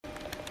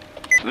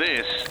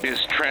This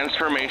is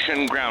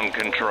Transformation Ground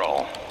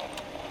Control,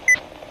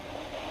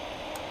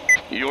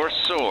 your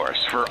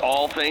source for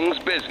all things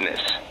business,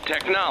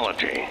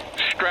 technology,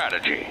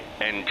 strategy,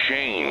 and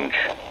change.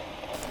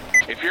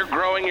 If you're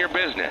growing your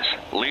business,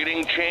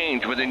 leading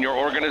change within your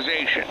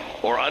organization,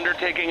 or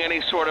undertaking any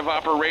sort of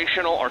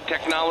operational or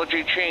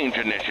technology change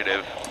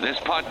initiative, this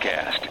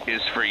podcast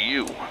is for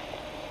you.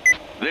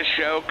 This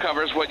show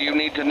covers what you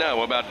need to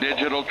know about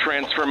digital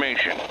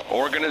transformation,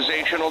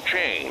 organizational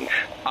change,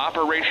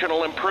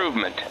 operational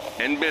improvement,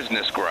 and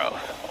business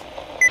growth.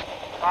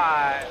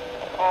 5,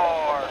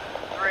 4,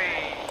 3,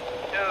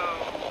 2,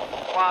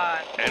 1.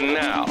 And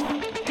now,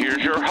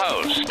 here's your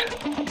host,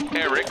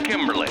 Eric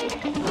Kimberling.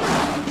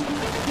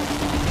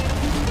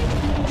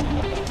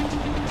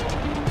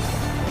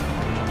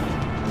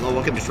 Hello,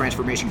 welcome to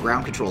Transformation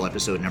Ground Control,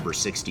 episode number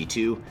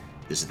 62.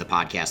 This is the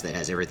podcast that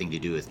has everything to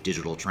do with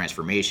digital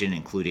transformation,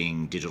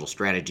 including digital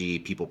strategy,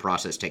 people,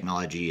 process,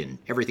 technology, and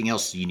everything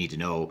else you need to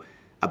know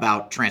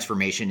about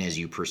transformation as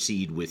you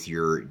proceed with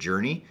your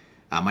journey.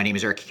 My name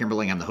is Eric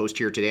Kimberling. I'm the host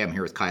here today. I'm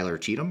here with Kyler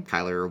Cheatham.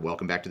 Kyler,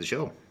 welcome back to the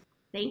show.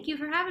 Thank you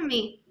for having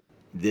me.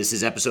 This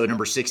is episode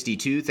number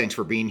 62. Thanks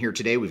for being here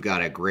today. We've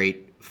got a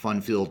great,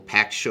 fun-filled,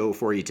 packed show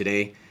for you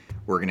today.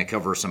 We're going to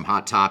cover some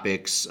hot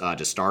topics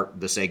to start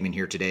the segment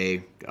here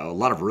today. A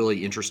lot of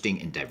really interesting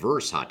and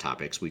diverse hot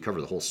topics. We cover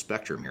the whole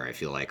spectrum here, I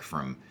feel like,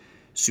 from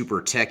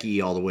super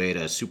techie all the way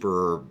to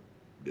super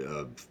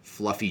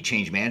fluffy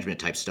change management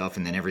type stuff,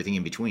 and then everything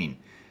in between.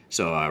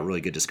 So a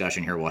really good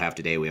discussion here we'll have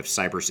today. We have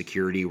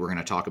cybersecurity we're going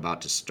to talk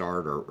about to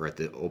start, or at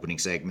the opening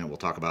segment, we'll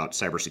talk about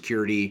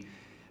cybersecurity,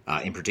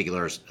 in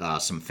particular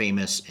some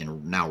famous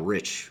and now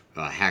rich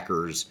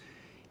hackers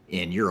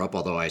in Europe,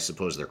 although I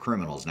suppose they're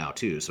criminals now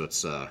too, so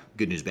it's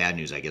good news, bad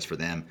news, I guess, for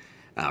them.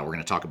 We're going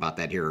to talk about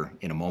that here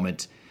in a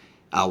moment.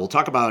 We'll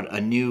talk about a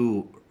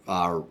new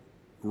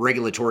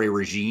regulatory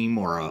regime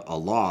or a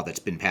law that's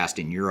been passed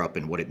in Europe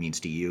and what it means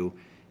to you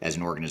as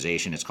an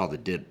organization. It's called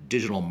the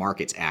Digital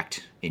Markets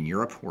Act in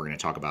Europe. We're going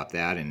to talk about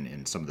that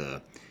and some of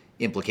the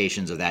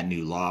implications of that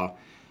new law.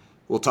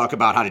 We'll talk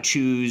about how to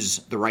choose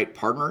the right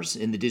partners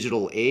in the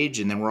digital age,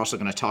 and then we're also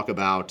going to talk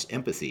about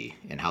empathy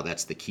and how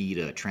that's the key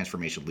to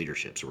transformational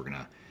leadership. So we're going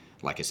to,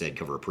 like I said,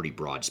 cover a pretty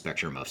broad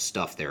spectrum of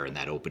stuff there in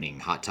that opening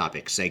hot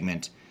topic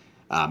segment.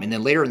 And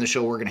then later in the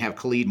show, we're going to have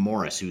Khalid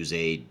Morris, who's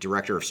a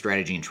director of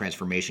strategy and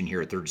transformation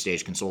here at Third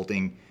Stage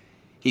Consulting.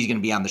 He's going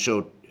to be on the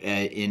show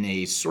in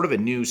a sort of a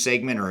new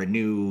segment or a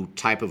new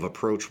type of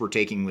approach we're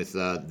taking with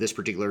this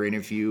particular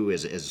interview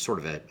as sort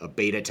of a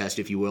beta test,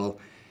 if you will.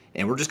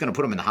 And we're just going to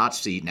put him in the hot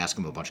seat and ask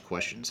him a bunch of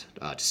questions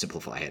to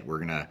simplify it. We're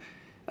going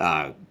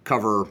to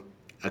cover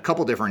a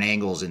couple different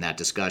angles in that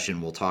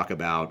discussion. We'll talk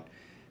about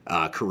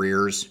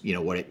careers,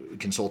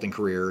 consulting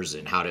careers,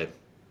 and how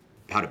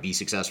to be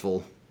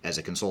successful as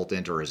a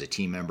consultant or as a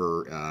team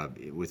member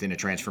within a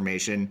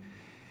transformation.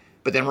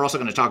 But then we're also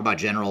going to talk about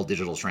general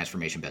digital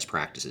transformation best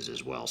practices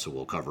as well. So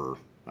we'll cover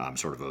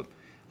sort of a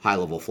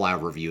high-level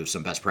flyover view of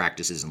some best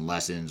practices and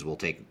lessons. We'll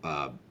take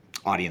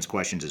audience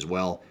questions as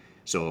well.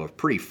 So a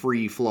pretty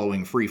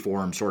free-flowing,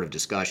 free-form sort of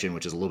discussion,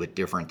 which is a little bit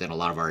different than a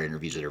lot of our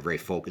interviews that are very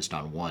focused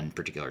on one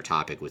particular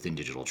topic within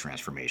digital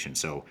transformation.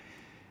 So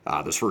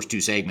those first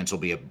two segments will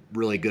be a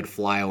really good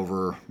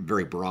flyover,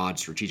 very broad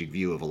strategic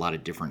view of a lot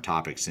of different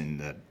topics and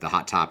the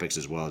hot topics,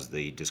 as well as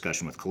the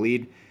discussion with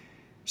Khalid.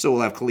 So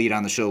we'll have Khalid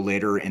on the show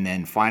later. And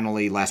then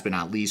finally, last but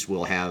not least,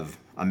 we'll have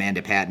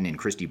Amanda Patton and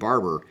Christy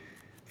Barber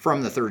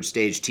from the Third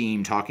Stage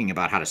team talking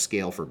about how to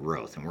scale for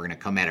growth. And we're going to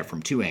come at it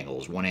from two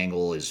angles. One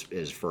angle is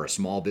for a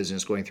small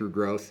business going through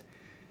growth.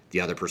 The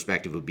other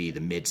perspective would be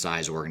the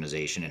mid-size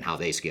organization and how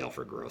they scale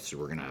for growth. So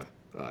we're going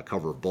to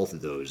cover both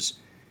of those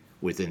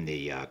within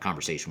the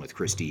conversation with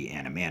Christy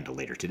and Amanda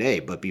later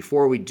today. But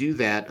before we do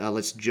that,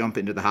 let's jump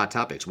into the hot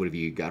topics. What have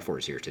you got for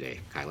us here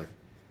today, Kyler?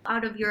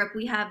 Out of Europe,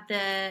 we have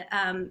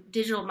the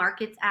Digital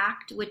Markets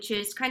Act, which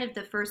is kind of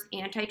the first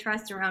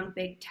antitrust around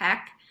big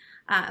tech.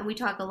 We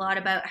talk a lot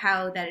about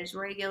how that is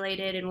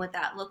regulated and what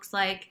that looks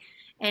like.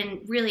 And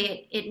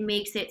really, it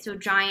makes it so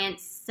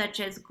giants such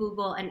as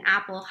Google and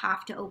Apple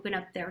have to open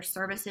up their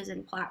services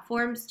and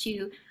platforms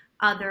to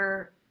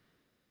other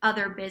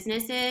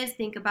businesses.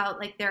 Think about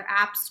like their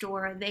app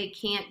store. They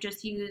can't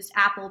just use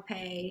Apple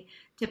Pay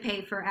to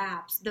pay for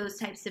apps, those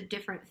types of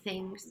different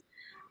things.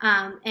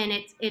 And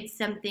it's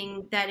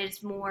something that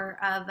is more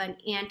of an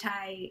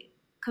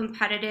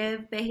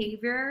anti-competitive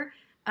behavior,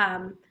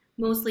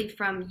 mostly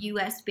from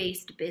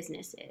U.S.-based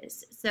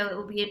businesses. So it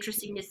will be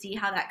interesting to see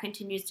how that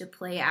continues to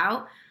play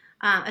out,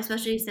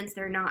 especially since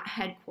they're not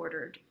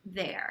headquartered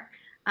there.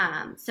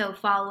 So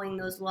following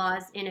those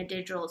laws in a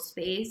digital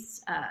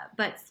space,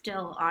 but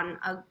still on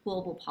a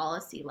global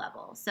policy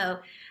level. So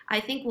I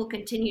think we'll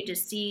continue to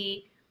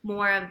see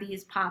more of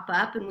these pop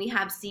up, and we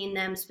have seen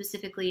them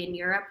specifically in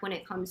Europe when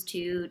it comes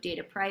to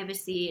data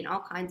privacy and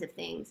all kinds of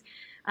things.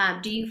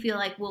 Do you feel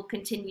like we'll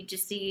continue to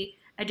see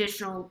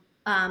additional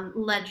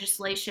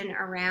legislation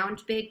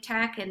around big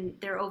tech and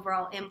their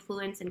overall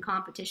influence and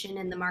competition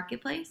in the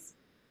marketplace?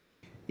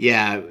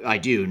 Yeah, I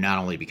do. Not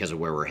only because of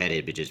where we're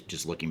headed, but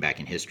just looking back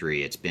in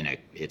history,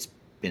 it's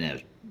been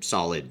a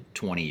solid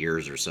 20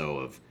 years or so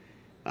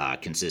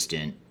of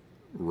consistent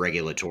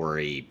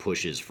regulatory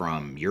pushes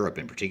from Europe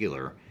in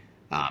particular.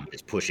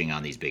 It's pushing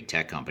on these big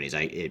tech companies.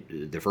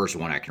 The first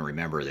one I can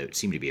remember that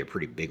seemed to be a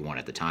pretty big one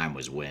at the time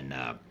was when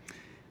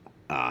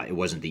it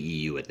wasn't the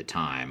EU at the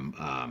time.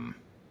 I'm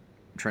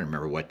trying to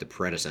remember what the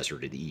predecessor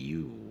to the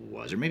EU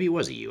was, or maybe it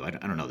was EU. I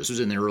don't know. This was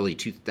in the early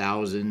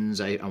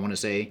 2000s, I want to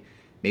say.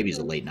 Maybe it's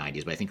the late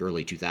 90s, but I think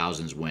early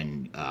 2000s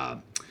when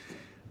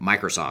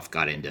Microsoft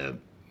got into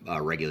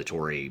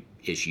regulatory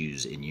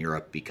issues in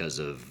Europe because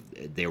of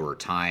they were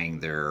tying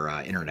their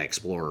Internet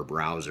Explorer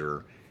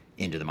browser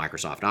into the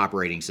Microsoft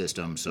operating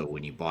system. So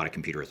when you bought a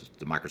computer with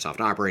the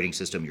Microsoft operating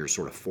system, you're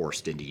sort of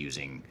forced into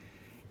using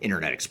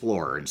Internet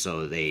Explorer. And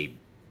so they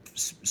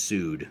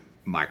sued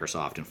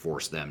Microsoft and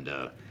forced them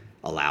to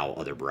allow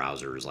other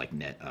browsers like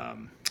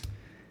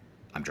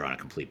I'm drawing a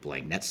complete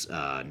blank.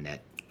 I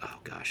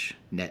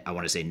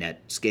want to say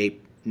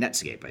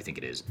Netscape, I think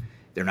it is.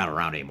 They're not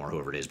around anymore,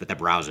 whoever it is, but that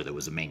browser that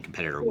was the main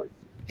competitor,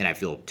 and I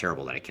feel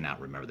terrible that I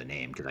cannot remember the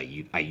name because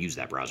I used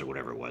that browser,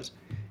 whatever it was,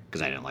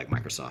 because I didn't like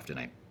Microsoft, and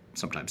I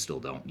sometimes still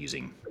don't like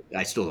using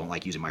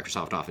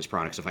Microsoft Office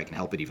products if I can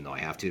help it, even though I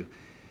have to.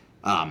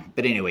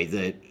 But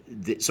anyway,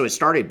 so it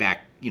started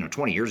back,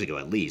 20 years ago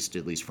at least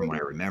from what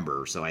I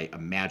remember. So I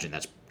imagine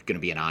that's going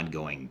to be an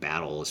ongoing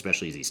battle,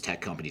 especially as these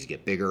tech companies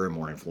get bigger and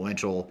more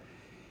influential.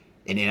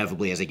 And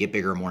inevitably, as they get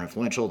bigger and more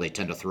influential, they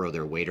tend to throw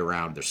their weight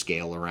around, their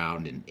scale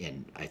around,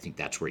 and I think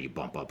that's where you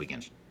bump up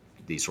against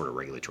these sort of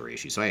regulatory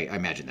issues. So I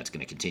imagine that's going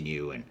to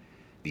continue, and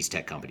these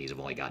tech companies have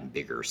only gotten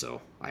bigger,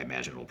 so I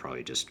imagine it'll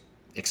probably just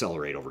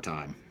accelerate over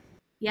time.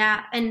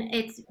 Yeah, and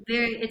it's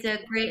a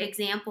great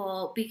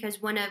example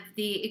because one of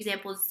the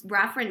examples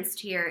referenced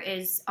here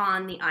is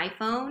on the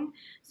iPhone.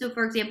 So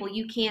for example,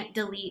 you can't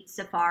delete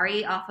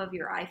Safari off of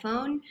your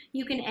iPhone.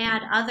 You can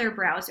add other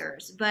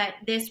browsers, but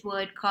this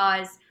would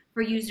cause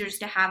for users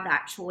to have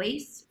that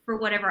choice for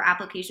whatever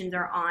applications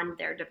are on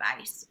their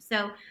device.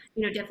 So,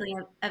 definitely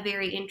a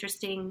very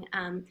interesting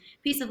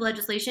piece of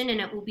legislation, and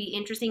it will be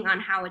interesting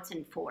on how it's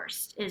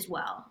enforced as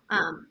well,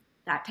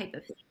 that type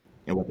of thing.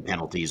 And what the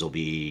penalties will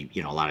be,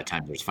 a lot of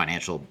times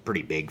there's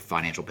pretty big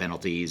financial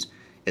penalties,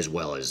 as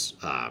well as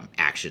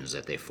actions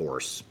that they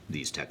force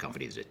these tech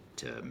companies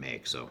to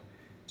make. So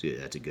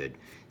that's a good.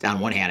 On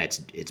one hand,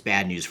 it's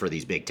bad news for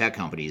these big tech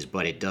companies,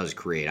 but it does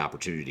create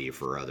opportunity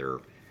for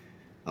other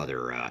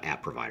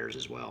app providers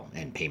as well,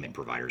 and payment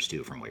providers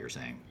too, from what you're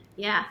saying.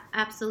 Yeah,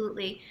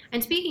 absolutely.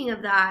 And speaking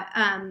of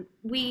that,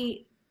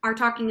 we are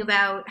talking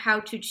about how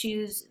to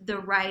choose the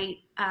right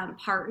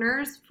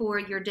partners for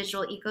your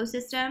digital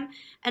ecosystem.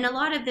 And a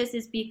lot of this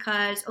is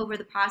because over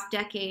the past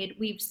decade,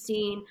 we've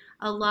seen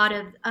a lot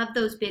of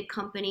those big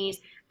companies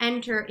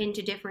enter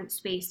into different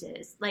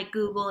spaces, like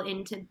Google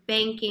into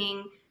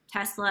banking,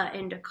 Tesla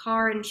into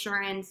car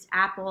insurance,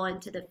 Apple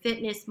into the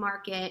fitness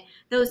market,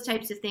 those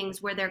types of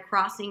things where they're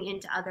crossing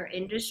into other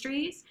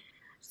industries.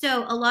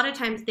 So a lot of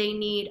times they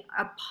need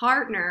a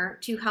partner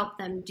to help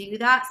them do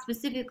that,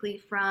 specifically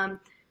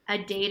from a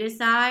data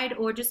side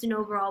or just an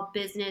overall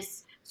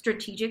business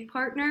strategic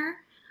partner.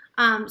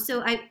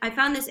 So I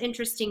found this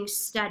interesting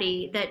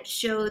study that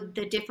showed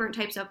the different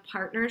types of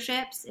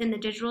partnerships in the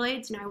digital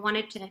age, and I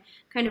wanted to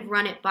kind of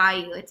run it by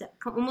you. It's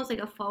almost like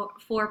a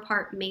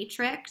four-part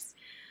matrix.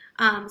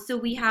 So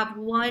we have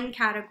one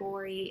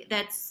category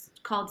that's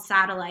called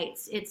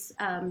satellites. It's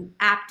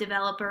app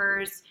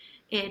developers.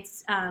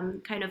 It's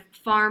kind of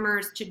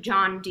farmers to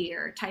John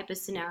Deere type of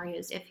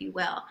scenarios, if you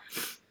will.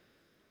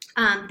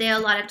 They a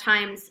lot of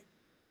times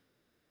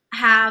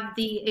have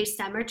the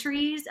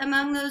asymmetries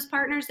among those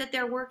partners that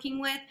they're working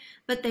with,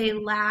 but they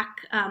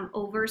lack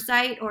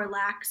oversight or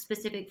lack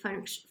specific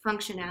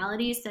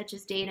functionalities such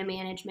as data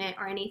management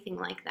or anything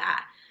like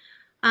that.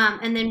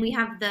 And then we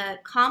have the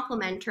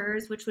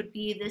complementers, which would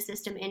be the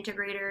system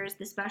integrators,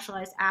 the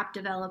specialized app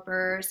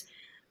developers.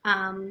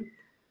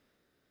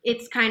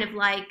 It's kind of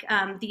like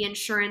the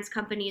insurance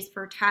companies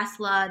for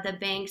Tesla, the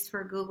banks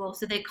for Google.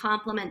 So they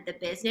complement the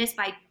business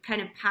by kind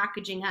of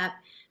packaging up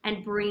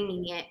and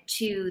bringing it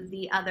to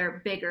the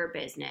other bigger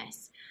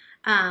business.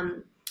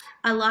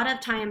 A lot of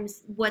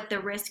times what the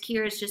risk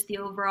here is just the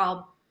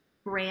overall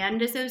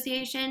brand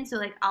association. So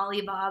like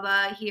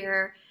Alibaba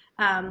here,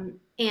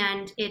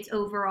 and its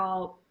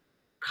overall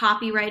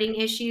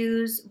copywriting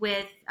issues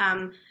with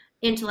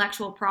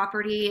intellectual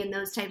property and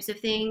those types of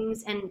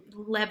things, and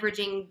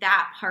leveraging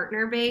that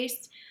partner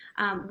base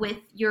with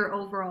your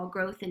overall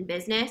growth in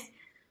business.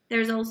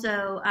 There's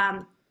also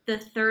the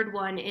third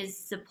one is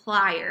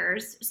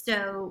suppliers.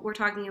 So we're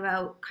talking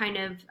about kind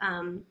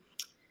of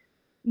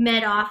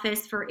med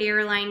office for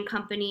airline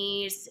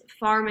companies,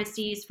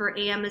 pharmacies for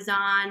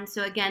Amazon.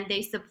 So again,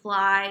 they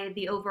supply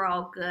the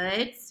overall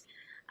goods.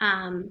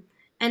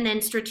 And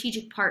then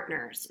strategic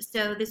partners.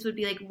 So this would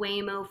be like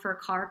Waymo for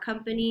car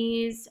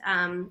companies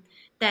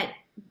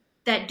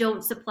that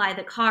don't supply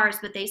the cars,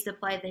 but they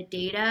supply the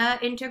data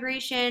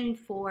integration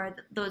for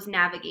those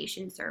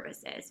navigation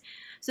services.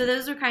 So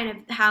those are kind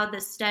of how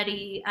the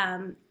study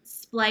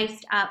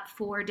spliced up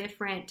 4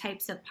 different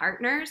types of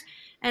partners.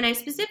 And I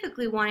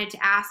specifically wanted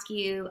to ask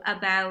you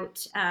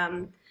about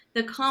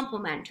the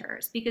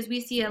complementers, because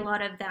we see a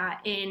lot of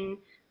that in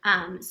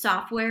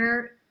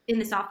software, in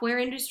the software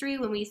industry,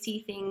 when we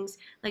see things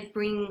like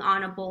bringing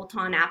on a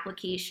bolt-on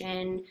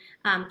application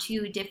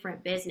to a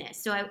different business.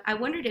 So I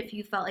wondered if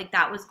you felt like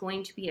that was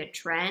going to be a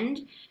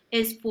trend,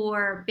 is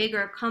for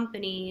bigger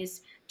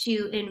companies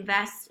to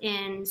invest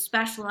in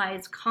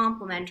specialized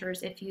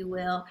complementers, if you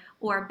will,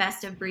 or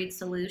best of breed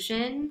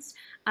solutions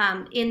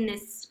in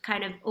this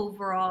kind of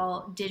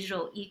overall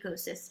digital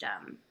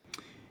ecosystem.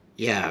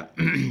 Yeah,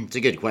 it's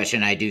a good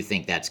question. I do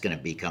think that's going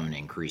to become an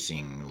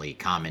increasingly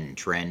common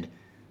trend,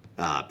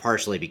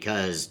 partially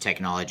because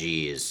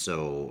technology is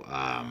so,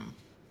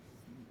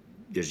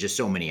 there's just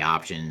so many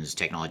options.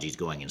 Technology is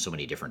going in so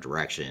many different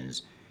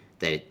directions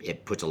that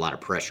it puts a lot of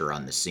pressure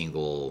on the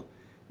single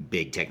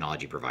big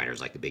technology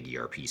providers, like the big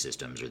ERP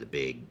systems or the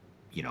big,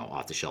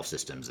 off the shelf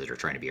systems that are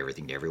trying to be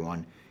everything to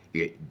everyone.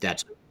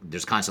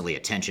 There's constantly a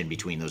tension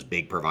between those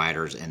big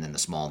providers and then the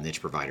small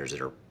niche providers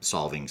that are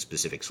solving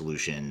specific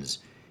solutions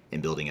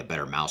and building a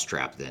better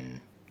mousetrap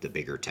than the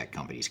bigger tech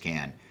companies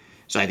can.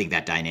 So I think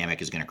that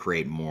dynamic is going to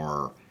create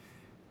more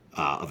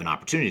of an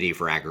opportunity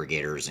for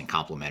aggregators and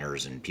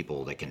complementers and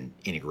people that can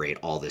integrate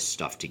all this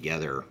stuff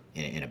together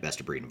in a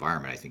best-of-breed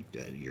environment. I think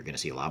you're going to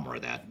see a lot more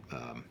of that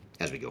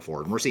as we go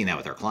forward. And we're seeing that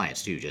with our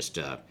clients too. Just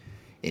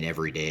in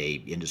everyday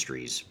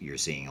industries, you're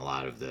seeing a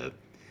lot of the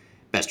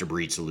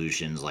best-of-breed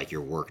solutions, like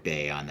your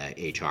Workday on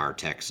the HR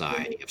tech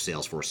side. You have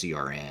Salesforce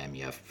CRM,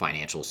 you have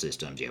financial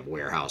systems, you have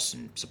warehouse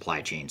and supply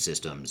chain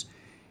systems.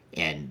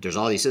 And there's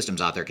all these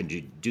systems out there can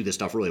do this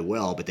stuff really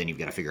well, but then you've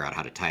got to figure out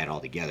how to tie it all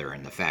together.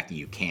 And the fact that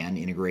you can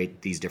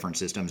integrate these different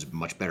systems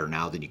much better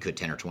now than you could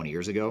 10 or 20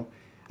 years ago,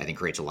 I think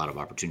creates a lot of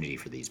opportunity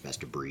for these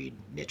best of breed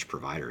niche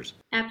providers.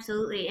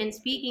 Absolutely. And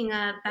speaking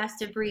of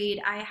best of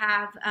breed,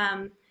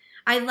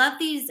 I love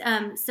these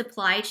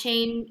supply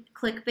chain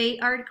clickbait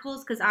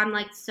articles, because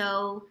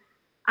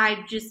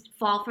I just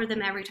fall for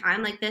them every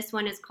time. Like this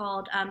one is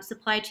called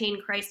Supply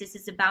Chain Crisis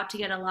is About to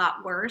Get a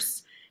Lot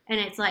Worse. And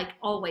it's like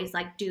always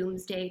like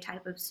doomsday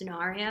type of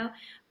scenario.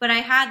 But I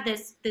had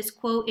this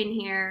quote in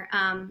here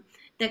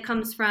that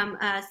comes from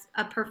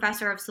a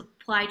professor of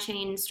supply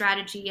chain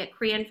strategy at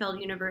Cranfield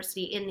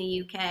University in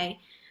the UK.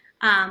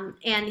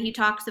 And he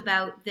talks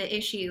about the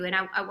issue, and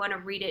I want to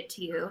read it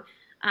to you.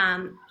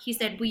 He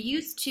said, "We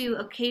used to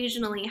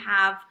occasionally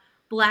have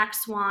black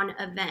swan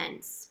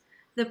events.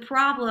 The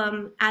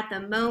problem at the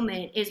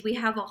moment is we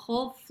have a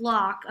whole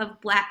flock of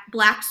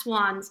black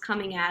swans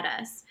coming at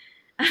us."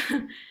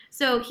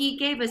 So he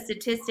gave a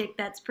statistic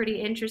that's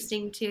pretty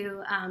interesting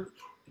too.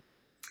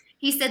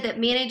 He said that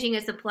managing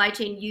a supply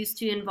chain used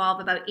to involve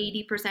about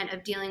 80%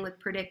 of dealing with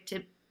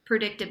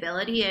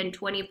predictability and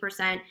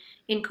 20%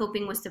 in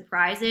coping with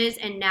surprises,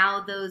 and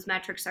now those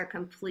metrics are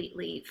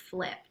completely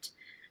flipped.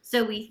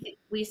 So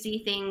we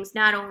see things,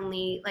 not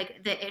only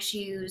like the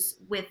issues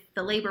with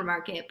the labor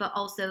market, but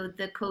also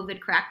the COVID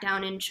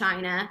crackdown in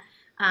China.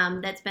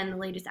 That's been the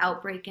latest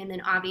outbreak, and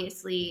then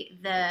obviously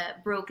the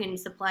broken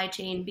supply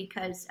chain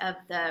because of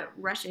the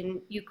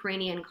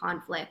Russian-Ukrainian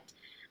conflict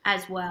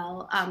as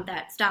well.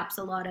 That stops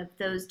a lot of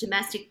those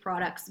domestic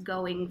products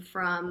going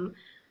from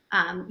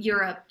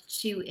Europe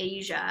to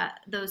Asia,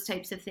 those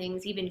types of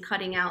things, even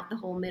cutting out the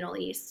whole Middle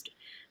East.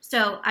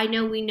 So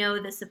we know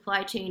the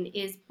supply chain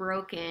is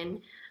broken,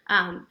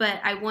 but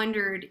I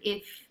wondered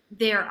if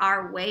there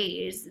are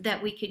ways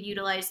that we could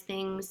utilize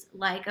things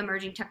like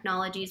emerging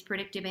technologies,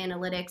 predictive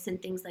analytics,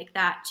 and things like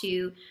that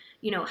to,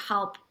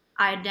 help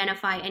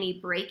identify any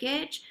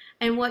breakage,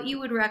 and what you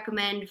would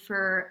recommend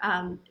for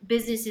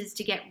businesses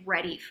to get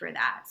ready for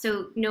that.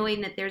 So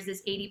knowing that there's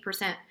this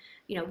 80%,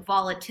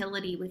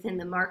 volatility within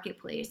the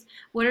marketplace,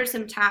 what are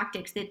some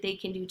tactics that they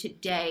can do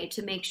today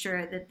to make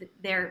sure that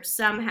they're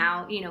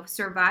somehow,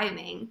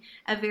 surviving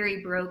a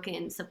very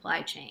broken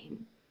supply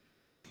chain?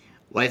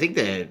 Well, I think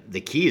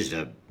the key is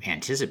to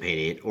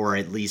anticipate it, or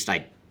at least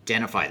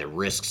identify the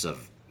risks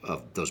of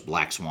those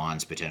black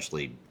swans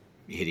potentially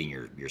hitting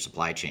your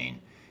supply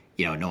chain.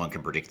 No one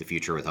can predict the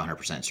future with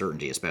 100%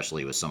 certainty,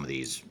 especially with some of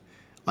these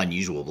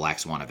unusual black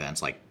swan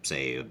events, like,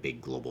 say, a big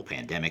global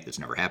pandemic that's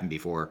never happened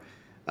before,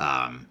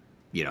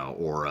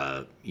 or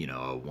a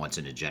once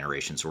in a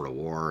generation sort of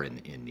war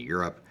in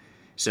Europe.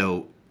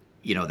 So,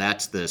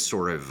 that's the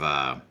sort of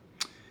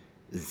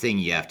the thing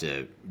you have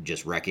to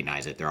just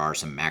recognize, that there are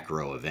some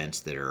macro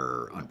events that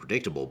are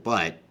unpredictable,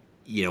 but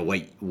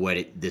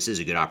this is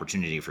a good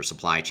opportunity for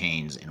supply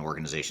chains and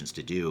organizations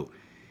to do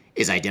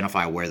is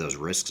identify where those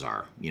risks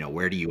are.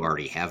 Where do you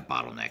already have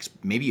bottlenecks?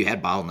 Maybe you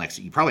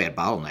probably had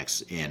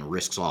bottlenecks and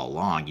risks all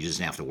along. You just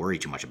didn't have to worry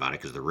too much about it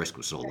because the risk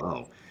was so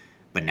low.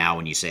 But now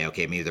when you say,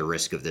 okay, maybe the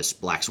risk of this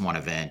black swan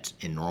event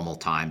in normal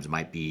times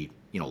might be,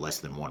 less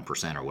than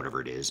 1% or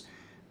whatever it is,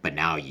 but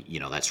now,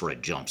 that sort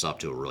of jumps up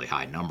to a really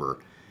high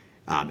number.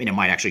 And it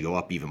might actually go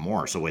up even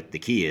more. So what the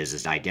key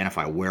is to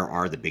identify where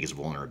are the biggest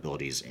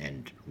vulnerabilities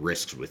and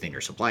risks within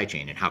your supply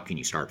chain, and how can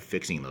you start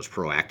fixing those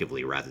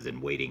proactively rather than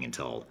waiting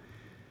until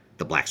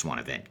the black swan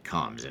event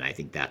comes. And I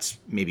think that's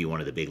maybe one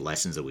of the big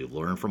lessons that we've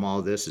learned from all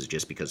of this, is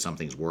just because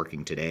something's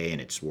working today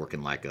and it's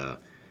working like a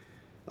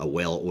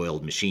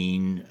well-oiled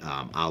machine,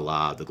 a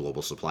la the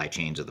global supply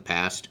chains of the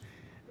past,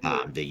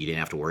 that you didn't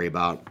have to worry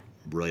about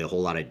really a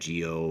whole lot of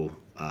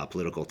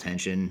political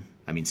tension.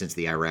 I mean, since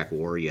the Iraq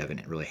War, you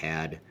haven't really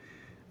had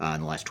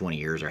in the last 20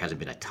 years, there hasn't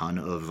been a ton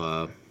of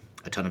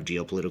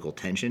geopolitical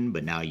tension,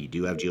 but now you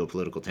do have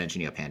geopolitical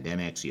tension. You have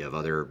pandemics, you have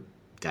other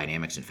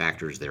dynamics and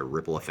factors that are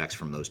ripple effects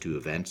from those two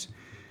events.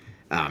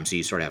 So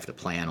you sort of have to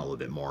plan a little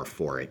bit more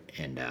for it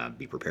and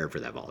be prepared for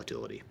that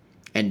volatility.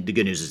 And the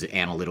good news is that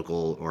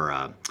analytical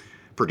or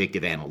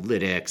predictive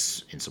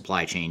analytics and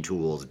supply chain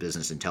tools,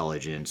 business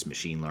intelligence,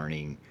 machine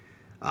learning,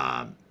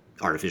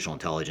 artificial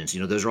intelligence,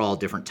 those are all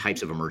different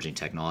types of emerging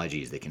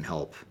technologies that can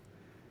help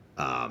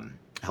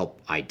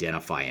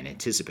identify and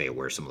anticipate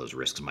where some of those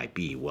risks might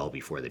be well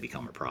before they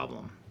become a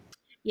problem.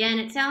 Yeah,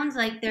 and it sounds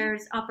like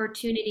there's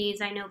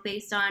opportunities, I know,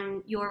 based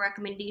on your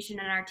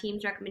recommendation and our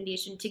team's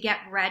recommendation, to get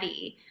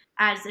ready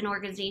as an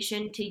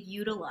organization to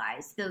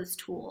utilize those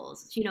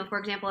tools. For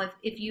example,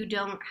 if you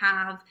don't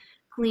have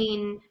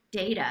clean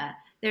data,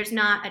 there's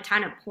not a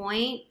ton of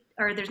point,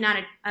 or there's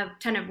not a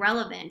ton of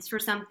relevance for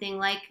something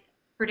like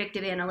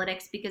predictive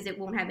analytics, because it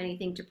won't have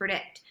anything to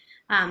predict.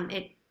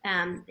 It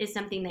is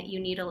something that you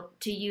need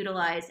to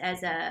utilize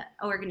as a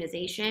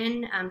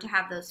organization to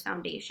have those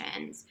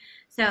foundations.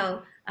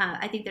 So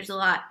I think there's a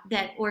lot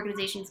that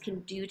organizations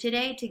can do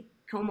today to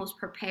almost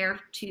prepare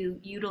to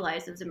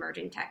utilize those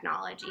emerging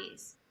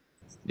technologies.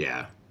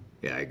 Yeah,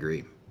 I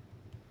agree.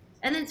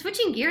 And then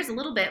switching gears a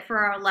little bit for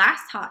our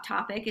last hot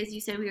topic, as you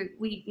said,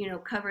 we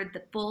covered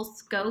the full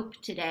scope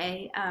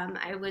today.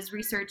 I was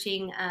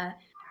researching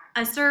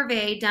a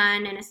survey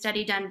done and a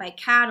study done by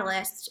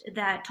Catalyst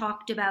that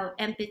talked about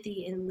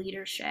empathy in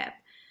leadership.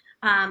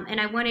 And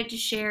I wanted to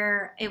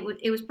share, it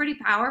was pretty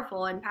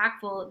powerful,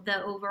 impactful,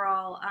 the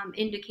overall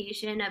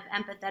indication of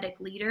empathetic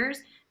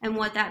leaders and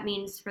what that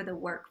means for the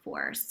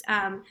workforce.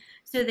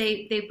 So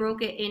they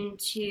broke it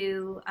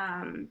into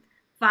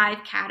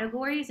 5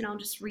 categories, and I'll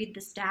just read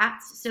the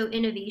stats. So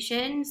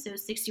innovation, so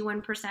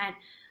 61%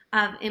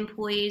 of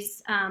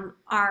employees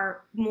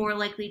are more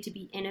likely to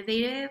be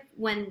innovative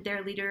when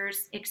their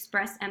leaders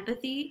express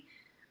empathy.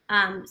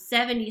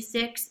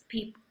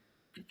 76%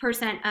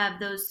 of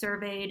those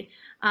surveyed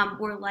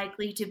were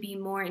likely to be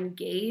more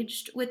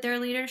engaged with their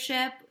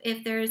leadership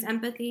if there is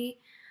empathy.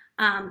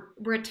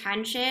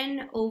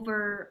 Retention,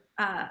 over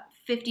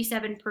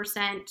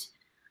 57%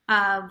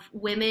 of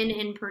women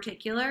in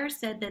particular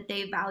said that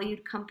they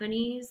valued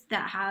companies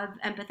that have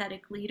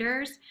empathetic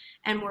leaders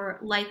and were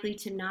likely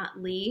to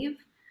not leave,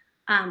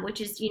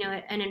 which is,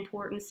 an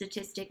important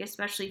statistic,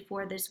 especially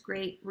for this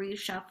great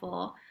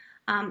reshuffle.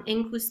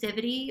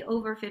 Inclusivity,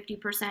 over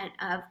 50%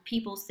 of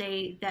people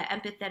say that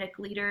empathetic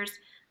leaders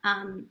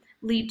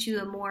lead to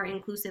a more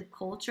inclusive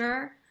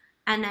culture.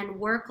 And then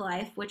work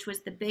life, which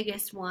was the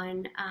biggest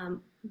one,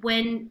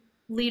 when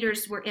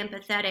leaders were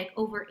empathetic,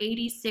 over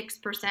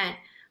 86%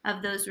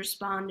 of those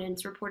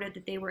respondents reported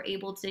that they were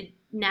able to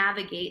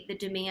navigate the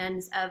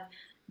demands of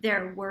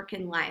their work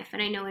and life.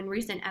 And I know in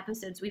recent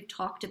episodes we've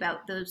talked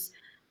about those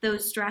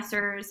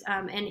stressors,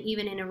 and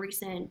even in a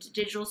recent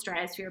Digital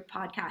Stratosphere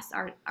podcast,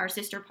 our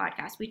sister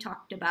podcast, we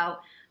talked about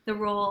the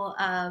role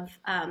of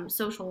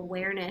social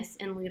awareness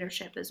in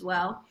leadership as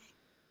well.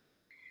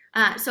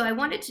 So I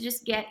wanted to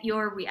just get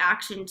your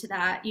reaction to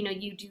that.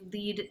 You do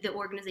lead the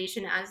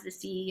organization as the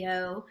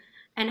CEO,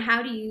 and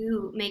how do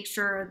you make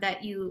sure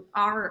that you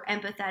are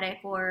empathetic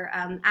or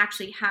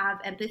actually have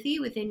empathy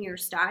within your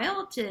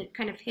style to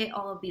kind of hit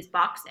all of these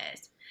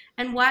boxes?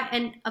 And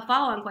a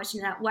follow-on question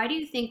to that, why do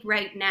you think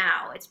right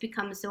now it's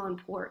become so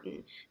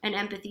important and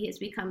empathy has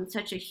become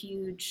such a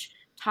huge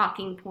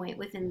talking point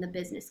within the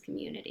business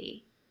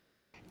community?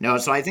 No,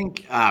 so I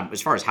think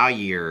as far as how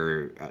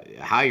you're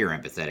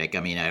empathetic, I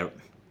mean, I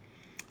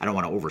don't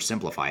want to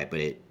oversimplify it, but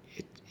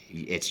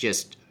it's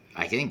just,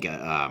 I think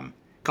a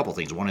couple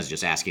things. One is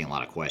just asking a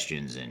lot of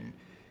questions and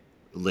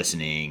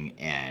listening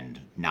and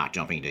not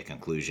jumping to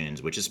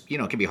conclusions, which is,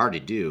 can be hard to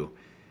do.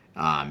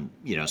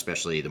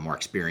 Especially the more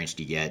experienced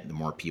you get, the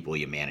more people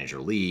you manage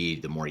or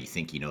lead, the more you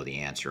think you know the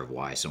answer of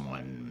why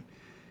someone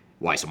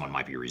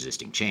might be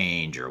resisting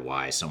change, or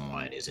why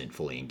someone isn't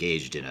fully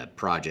engaged in a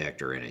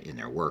project or in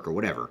their work or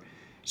whatever.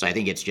 So I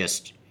think it's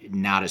just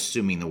not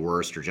assuming the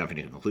worst or jumping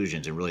to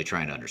conclusions and really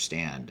trying to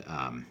understand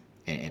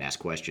and ask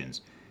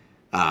questions.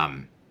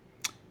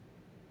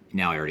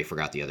 Now I already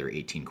forgot the other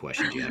 18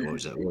 questions you had. What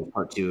was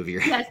part 2 of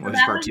your? Yes, so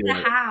that was the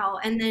how,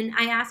 and then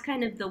I asked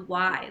kind of the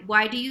why.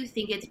 Why do you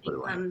think it's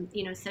become,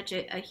 such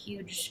a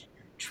huge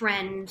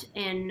trend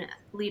in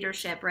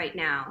leadership right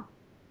now?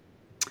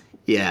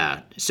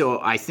 Yeah, so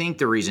I think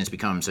the reason it's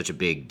become such a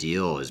big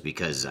deal is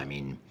because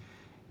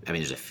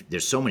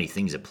there's so many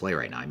things at play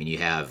right now. I mean, you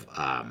have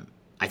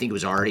I think it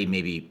was already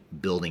maybe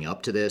building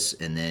up to this,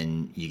 and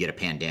then you get a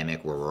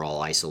pandemic where we're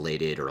all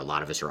isolated, or a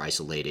lot of us are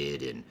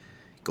isolated and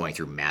going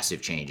through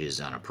massive changes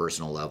on a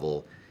personal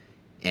level,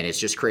 and it's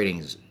just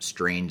creating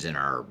strains in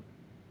our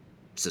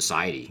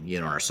society,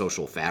 our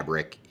social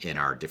fabric in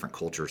our different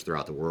cultures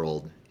throughout the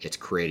world. It's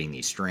creating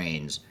these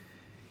strains,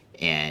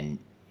 and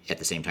at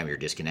the same time you're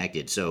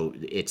disconnected. So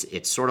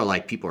it's sort of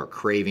like people are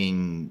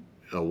craving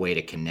a way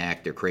to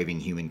connect. They're craving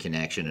human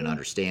connection and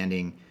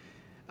understanding.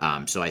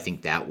 So I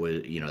think that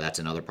was, that's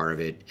another part of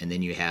it. And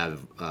then you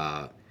have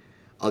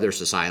other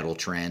societal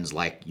trends,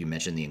 like you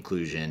mentioned, the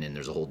inclusion, and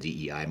there's a whole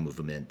DEI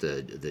movement,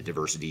 the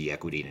diversity,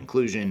 equity, and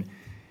inclusion.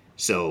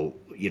 So,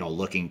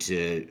 looking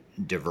to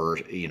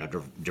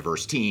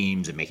diverse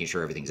teams and making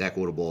sure everything's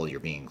equitable,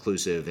 you're being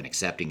inclusive and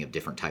accepting of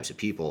different types of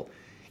people.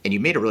 And you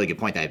made a really good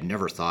point that I've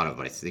never thought of,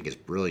 but I think is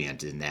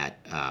brilliant, in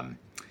that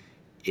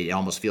it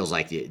almost feels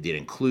like the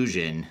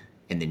inclusion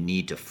and the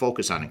need to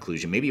focus on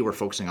inclusion. Maybe we're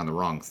focusing on the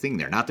wrong thing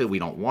there. Not that we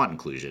don't want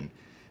inclusion,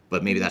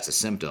 but maybe that's a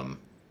symptom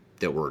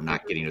that we're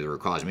not getting to the root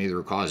cause. Maybe the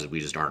root cause is we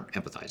just aren't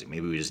empathizing.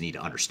 Maybe we just need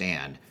to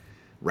understand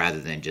rather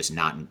than just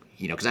not,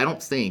 because I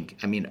don't think,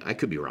 I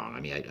could be wrong.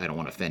 I don't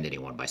want to offend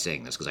anyone by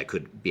saying this because I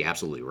could be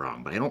absolutely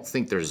wrong, but I don't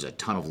think there's a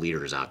ton of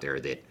leaders out there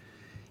that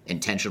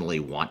intentionally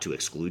want to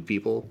exclude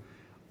people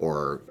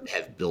or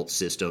have built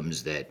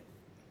systems that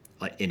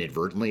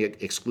inadvertently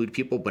exclude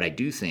people. But I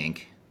do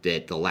think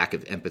that the lack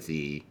of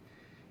empathy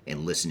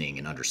and listening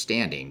and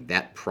understanding,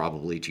 that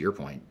probably, to your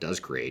point, does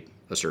create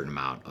a certain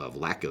amount of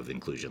lack of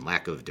inclusion,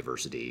 lack of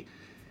diversity,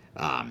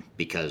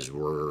 because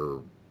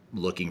we're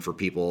looking for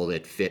people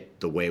that fit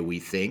the way we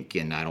think,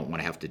 and I don't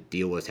want to have to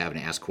deal with having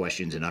to ask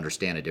questions and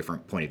understand a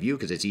different point of view,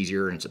 because it's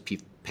easier and it's a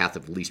path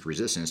of least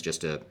resistance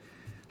just to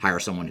hire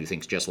someone who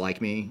thinks just like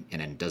me,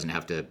 and then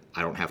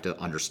I don't have to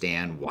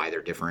understand why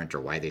they're different or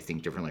why they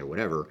think differently or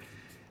whatever.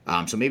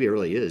 So maybe it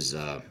really is,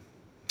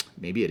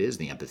 maybe it is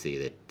the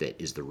empathy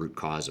that is the root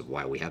cause of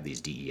why we have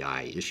these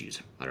DEI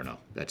issues. I don't know.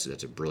 That's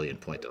a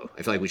brilliant point, though.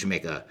 I feel like we should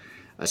make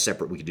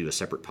we could do a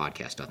separate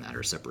podcast on that,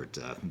 or a separate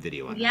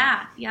video on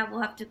that. Yeah,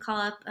 we'll have to call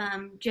up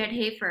Jed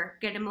Hafer,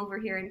 get him over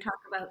here and talk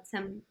about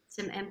some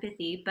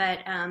empathy. But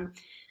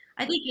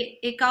I think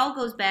it all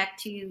goes back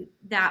to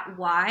that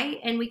why,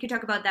 and we could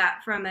talk about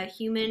that from a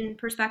human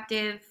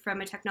perspective,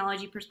 from a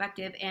technology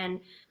perspective, and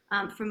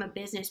from a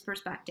business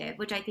perspective,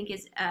 which I think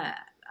is a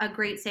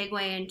great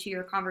segue into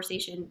your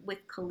conversation with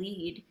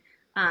Khalid.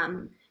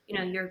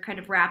 Your kind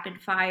of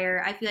rapid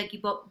fire. I feel like you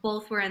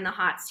both were in the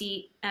hot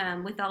seat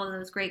with all of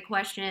those great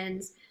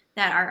questions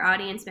that our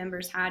audience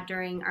members had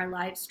during our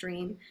live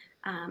stream.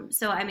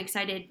 So I'm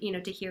excited,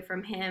 to hear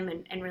from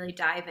him and really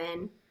dive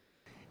in.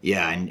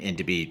 Yeah, and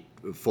to be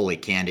fully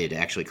candid,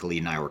 actually, Khalid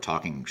and I were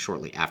talking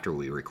shortly after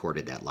we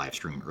recorded that live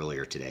stream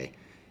earlier today.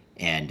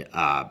 And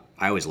I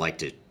always like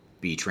to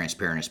be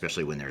transparent,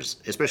 especially when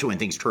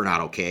things turn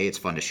out okay. It's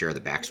fun to share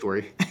the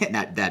backstory. And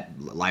that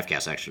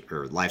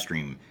live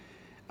stream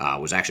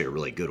was actually a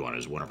really good one. It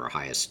was one of our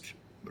highest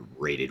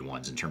rated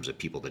ones in terms of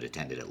people that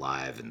attended it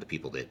live and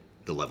the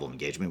level of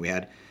engagement we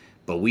had.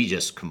 But we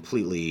just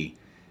completely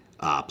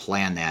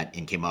planned that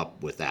and came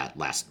up with that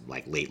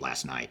late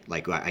last night.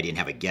 Like, I didn't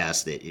have a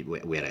guest.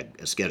 We had a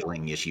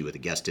scheduling issue with a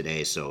guest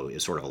today, so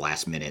it's sort of a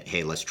last minute,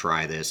 hey, let's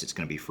try this. It's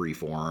going to be free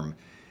form.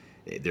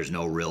 There's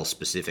no real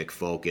specific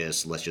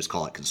focus. Let's just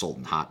call it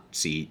consultant hot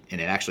seat.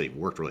 And it actually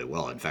worked really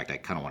well. In fact, I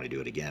kind of want to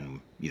do it again,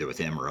 either with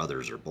him or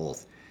others or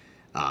both.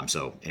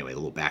 So anyway, a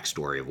little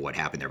backstory of what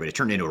happened there, but it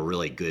turned into a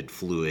really good,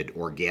 fluid,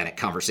 organic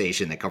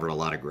conversation that covered a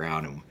lot of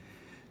ground and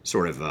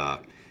sort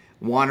of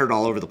wandered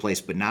all over the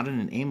place, but not in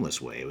an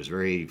aimless way. It was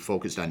very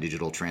focused on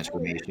digital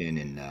transformation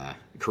and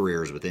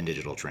careers within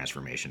digital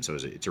transformation. So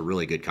it's a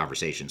really good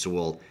conversation.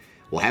 So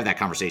we'll have that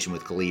conversation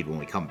with Khalid when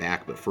we come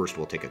back, but first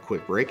we'll take a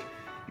quick break.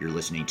 You're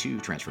listening to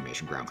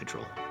Transformation Ground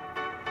Control.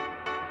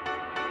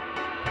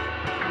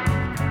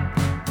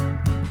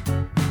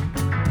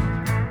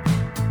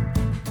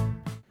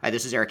 Hi,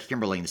 this is Eric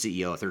Kimberling, the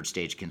CEO of Third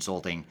Stage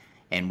Consulting,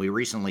 and we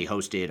recently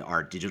hosted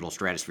our Digital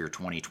Stratosphere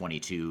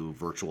 2022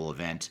 virtual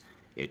event.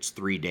 It's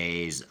 3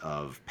 days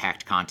of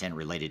packed content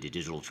related to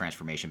digital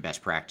transformation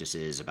best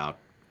practices, about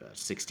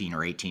 16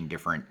 or 18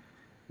 different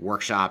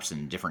workshops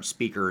and different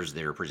speakers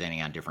that are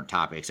presenting on different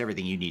topics,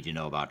 everything you need to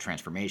know about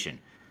transformation.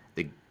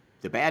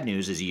 The bad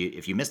news is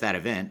if you missed that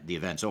event, the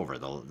event's over.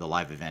 The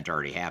live event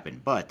already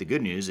happened. But the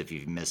good news, if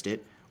you've missed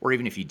it, or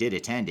even if you did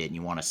attend it and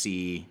you want to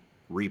see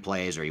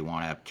replays or you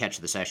want to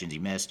catch the sessions you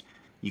missed,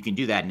 you can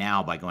do that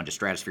now by going to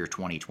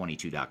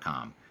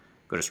stratosphere2022.com.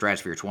 Go to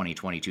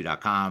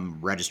stratosphere2022.com,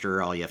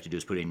 register. All you have to do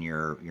is put in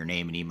your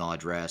name and email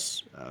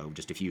address,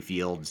 just a few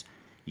fields.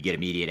 You get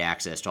immediate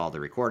access to all the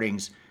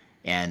recordings,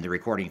 and the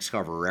recordings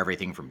cover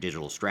everything from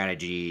digital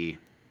strategy,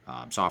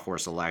 software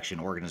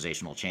selection,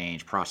 organizational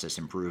change, process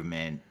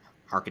improvement,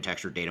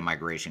 architecture, data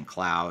migration,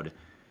 cloud,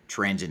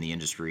 trends in the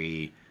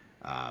industry,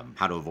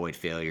 how to avoid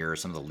failure,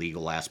 some of the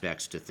legal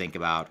aspects to think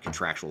about,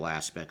 contractual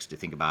aspects to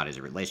think about as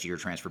it relates to your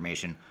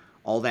transformation.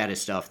 All that is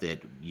stuff that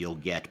you'll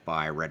get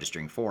by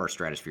registering for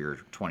Stratosphere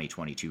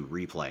 2022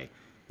 replay.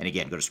 And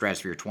again, go to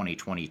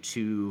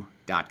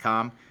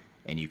stratosphere2022.com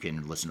and you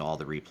can listen to all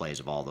the replays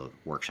of all the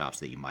workshops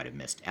that you might have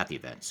missed at the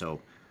event. So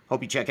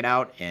hope you check it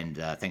out, and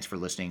thanks for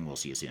listening. We'll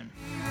see you soon.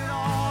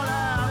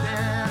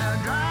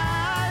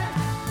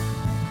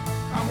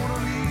 I wanna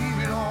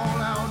leave it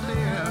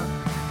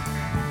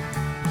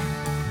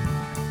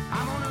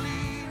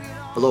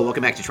Hello,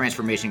 welcome back to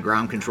Transformation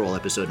Ground Control,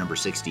 episode number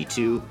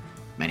 62.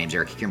 My name's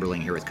Eric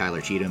Kimberling here with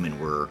Kyler Cheatham, and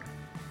we're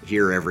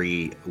here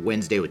every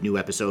Wednesday with new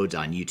episodes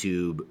on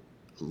YouTube,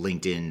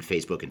 LinkedIn,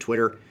 Facebook, and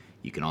Twitter.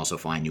 You can also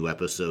find new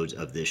episodes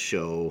of this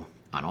show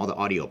on all the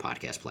audio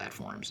podcast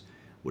platforms,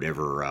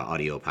 whatever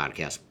audio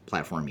podcast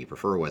platform you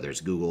prefer, whether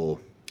it's Google,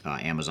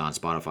 Amazon,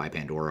 Spotify,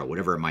 Pandora,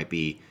 whatever it might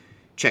be.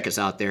 Check us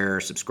out there,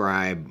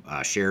 subscribe,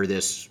 share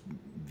this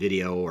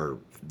video or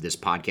this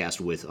podcast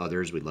with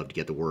others. We'd love to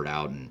get the word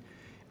out, and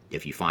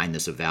if you find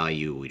this of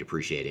value, we'd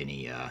appreciate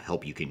any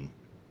help you can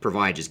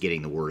provide just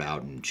getting the word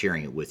out and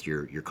sharing it with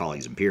your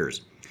colleagues and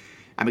peers.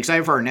 I'm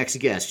excited for our next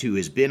guest, who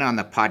has been on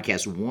the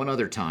podcast one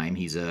other time.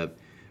 He's a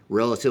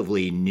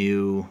relatively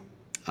new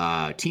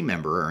team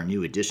member, or a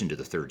new addition to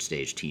the Third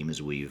Stage team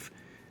as we've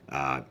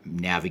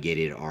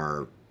navigated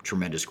our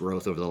tremendous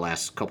growth over the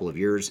last couple of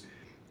years.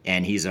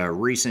 And he's a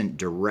recent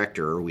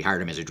director. We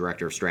hired him as a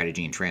director of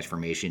strategy and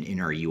transformation in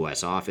our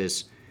U.S.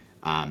 office.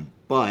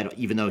 But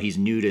even though he's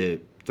new to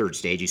Third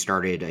Stage, he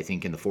started, I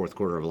think, in the fourth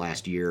quarter of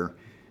last year.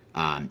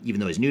 Even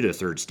though he's new to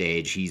Third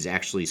Stage, he's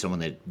actually someone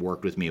that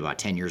worked with me about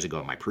 10 years ago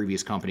at my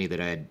previous company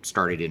that I had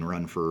started and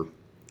run for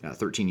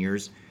 13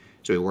 years.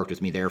 So he worked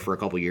with me there for a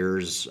couple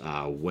years,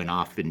 went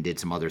off and did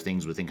some other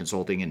things within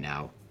consulting, and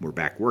now we're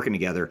back working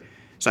together.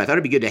 So I thought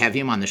it'd be good to have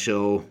him on the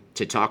show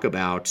to talk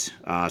about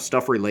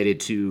stuff related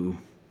to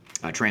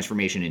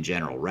transformation in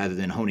general. Rather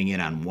than honing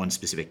in on one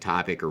specific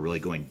topic or really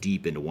going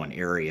deep into one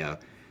area,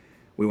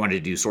 we wanted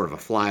to do sort of a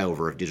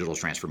flyover of digital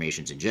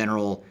transformations in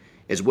general,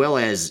 as well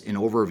as an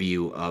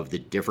overview of the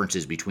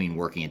differences between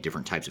working at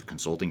different types of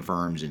consulting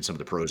firms and some of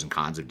the pros and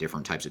cons of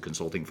different types of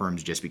consulting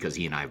firms, just because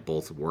he and I have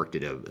both worked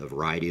at a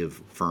variety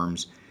of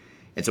firms.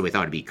 And so we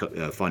thought it'd be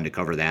fun to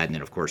cover that. And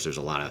then, of course, there's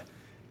a lot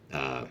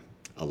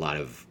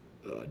of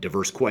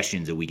diverse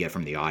questions that we get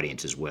from the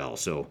audience as well.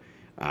 So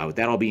with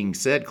that all being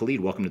said, Khalid,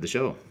 welcome to the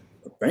show.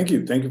 Thank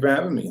you. Thank you for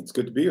having me. It's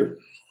good to be here.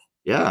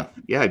 Yeah,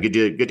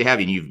 good to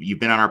have you. And you've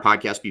been on our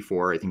podcast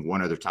before. I think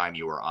one other time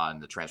you were on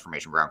the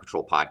Transformation Ground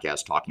Control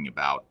podcast talking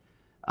about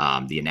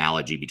the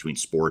analogy between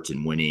sports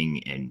and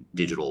winning and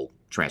digital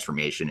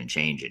transformation and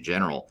change in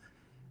general.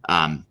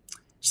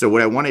 So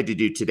what I wanted to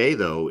do today,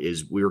 though,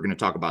 is we were going to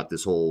talk about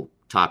this whole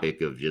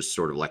topic of just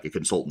sort of like a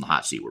consultant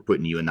hot seat. We're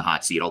putting you in the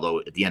hot seat, although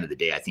at the end of the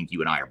day, I think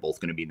you and I are both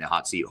going to be in the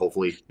hot seat.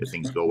 Hopefully, if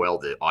things go well,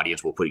 the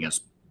audience will put us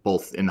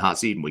both in the hot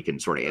seat and we can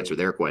sort of answer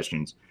their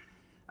questions.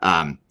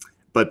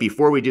 But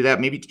before we do that,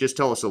 maybe just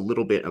tell us a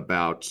little bit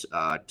about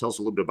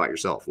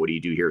yourself. What do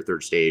you do here at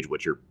Third Stage?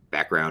 What's your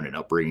background and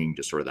upbringing?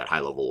 Just sort of that high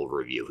level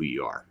overview of who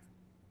you are.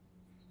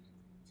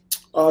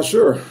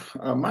 Sure.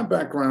 My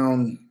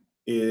background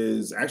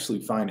is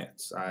actually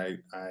finance. I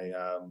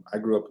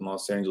grew up in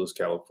Los Angeles,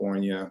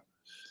 California,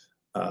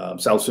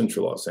 South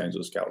Central Los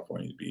Angeles,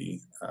 California to be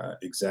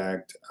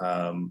exact.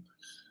 I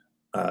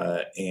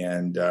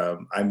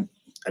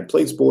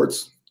played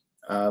sports.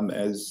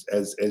 As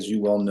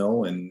you well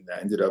know, and I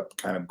ended up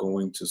kind of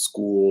going to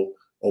school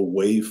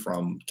away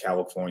from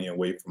California,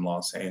 away from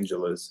Los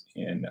Angeles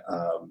in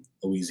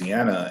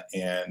Louisiana,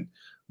 and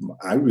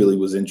I really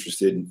was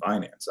interested in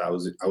finance. I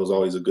was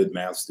always a good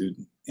math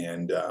student,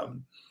 and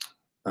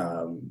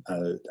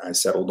I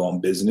settled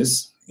on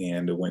business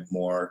and went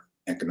more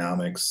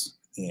economics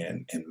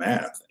and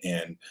math,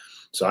 and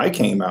so I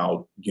came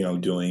out,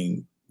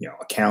 doing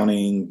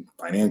accounting,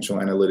 financial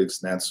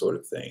analytics, and that sort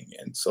of thing.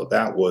 And so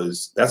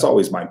that's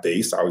always my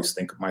base. I always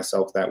think of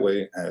myself that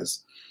way, as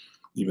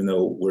even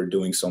though we're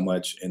doing so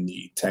much in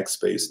the tech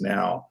space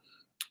now,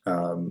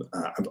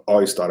 I've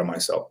always thought of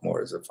myself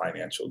more as a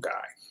financial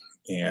guy.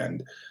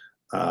 And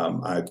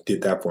I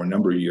did that for a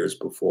number of years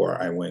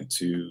before I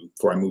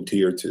moved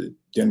here to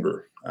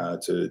Denver,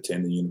 to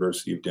attend the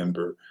University of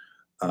Denver,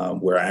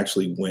 where I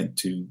actually went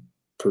to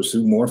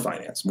pursue more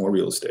finance, more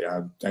real estate.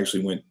 I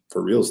actually went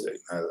for real estate.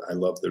 I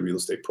love the real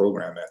estate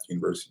program at the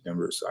University of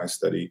Denver. So I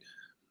studied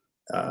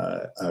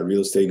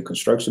real estate and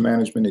construction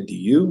management at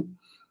DU,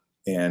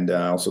 and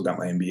I also got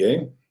my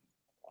MBA.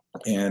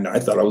 And I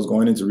thought I was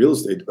going into real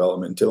estate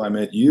development until I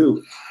met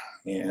you,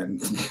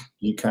 and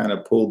you kind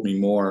of pulled me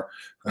more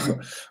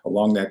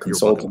along that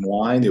consulting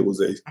line. It was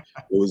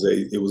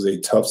a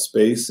tough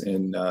space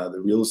in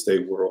the real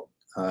estate world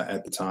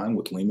at the time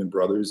with Lehman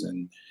Brothers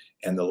and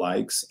the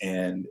likes,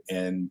 and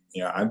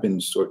I've been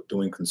sort of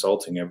doing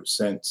consulting ever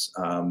since.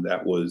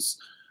 That was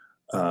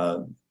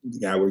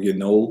we're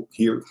getting old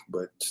here,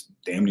 but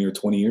damn near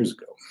 20 years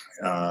ago.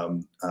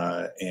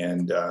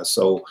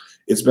 So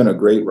it's been a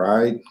great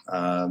ride.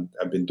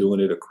 I've been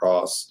doing it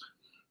across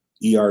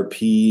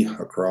ERP,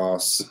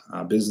 across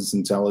business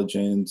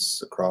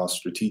intelligence, across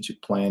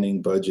strategic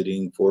planning,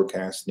 budgeting,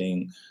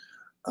 forecasting,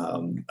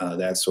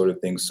 that sort of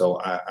thing.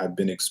 So I've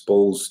been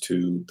exposed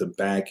to the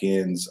back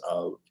ends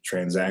of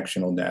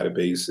transactional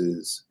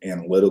databases,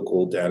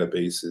 analytical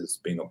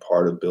databases, being a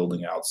part of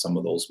building out some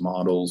of those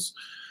models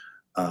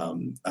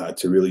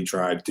to really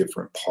drive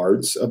different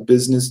parts of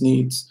business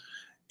needs.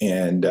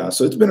 And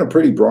so it's been a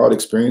pretty broad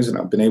experience, and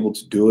I've been able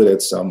to do it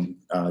at some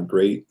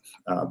great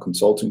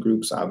consulting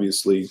groups.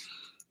 Obviously,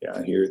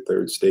 here at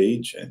Third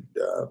Stage,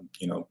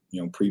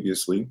 and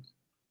previously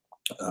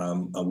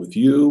with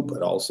you,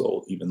 but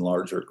also even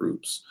larger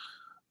groups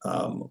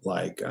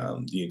like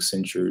the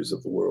Accentures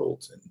of the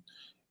world,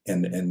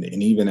 and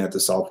even at the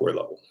software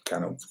level,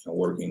 kind of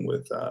working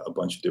with a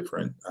bunch of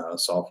different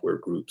software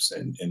groups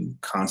and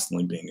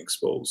constantly being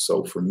exposed.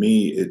 So for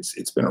me,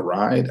 it's been a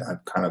ride.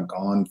 I've kind of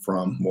gone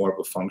from more of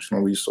a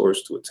functional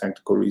resource to a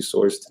technical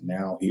resource to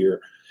now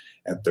here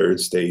at Third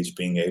Stage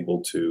being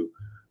able to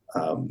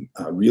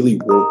really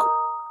work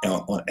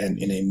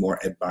in a more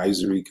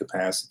advisory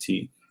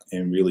capacity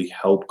and really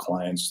help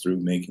clients through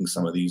making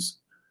some of these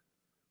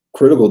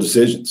critical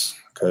decisions,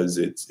 because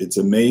it's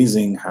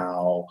amazing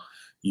how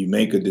you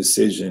make a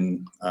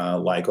decision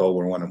like, oh,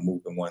 we want to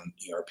move in one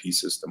ERP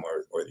system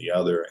or the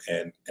other,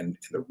 and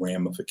the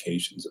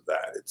ramifications of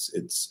that.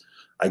 It's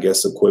I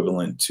guess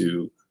equivalent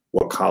to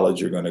what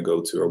college you're going to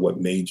go to or what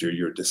major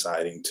you're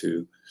deciding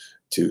to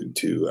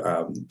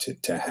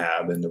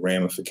have, and the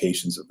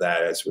ramifications of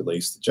that as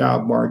relates to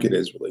job market,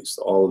 as relates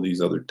to all of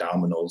these other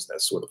dominoes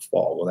that sort of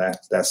fall. Well,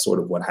 that's sort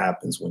of what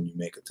happens when you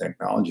make a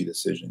technology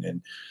decision,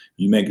 and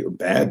you make a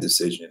bad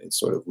decision. It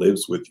sort of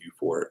lives with you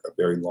for a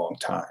very long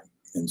time.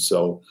 And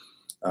so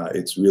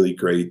it's really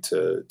great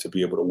to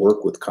be able to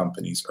work with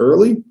companies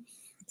early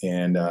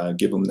and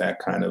give them that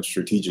kind of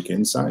strategic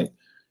insight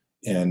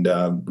and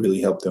really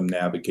help them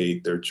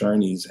navigate their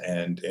journeys.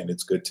 And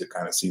it's good to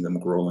kind of see them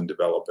grow and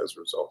develop as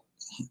a result.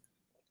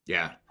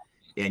 Yeah.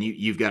 And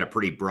you've got a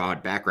pretty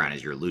broad background,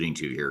 as you're alluding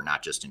to here,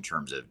 not just in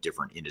terms of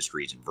different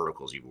industries and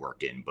verticals you've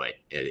worked in, but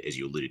as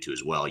you alluded to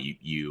as well,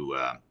 you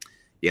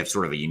have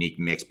sort of a unique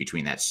mix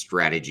between that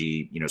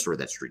strategy, sort of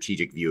that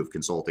strategic view of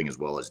consulting, as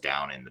well as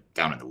down in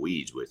the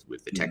weeds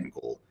with the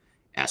technical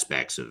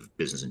aspects of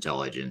business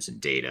intelligence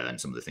and data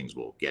and some of the things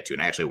we'll get to.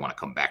 And I actually want to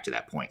come back to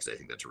that point, because I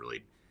think that's a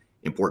really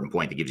important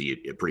point that gives you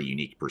a pretty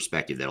unique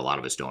perspective that a lot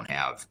of us don't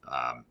have,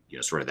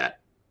 sort of that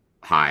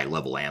high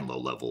level and low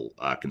level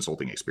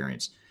consulting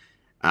experience.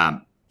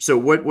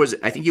 So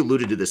I think you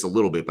alluded to this a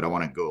little bit, but I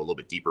want to go a little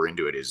bit deeper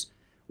into it, is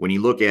when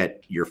you look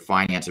at your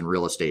finance and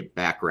real estate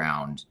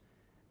background,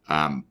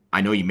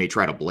 I know you may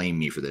try to blame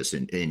me for this,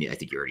 and I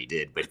think you already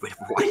did, but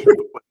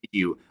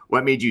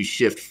what made you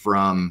shift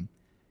from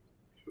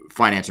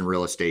finance and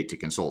real estate to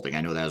consulting?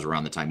 I know that was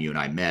around the time you and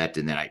I met,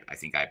 and then I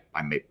think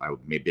I may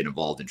have been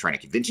involved in trying to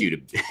convince you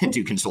to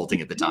do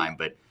consulting at the time,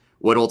 but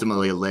what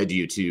ultimately led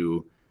you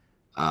to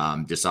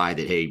decide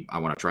that, hey, I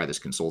want to try this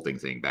consulting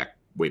thing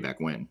way back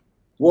when?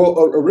 Well,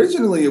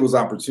 originally it was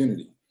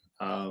opportunity.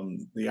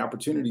 The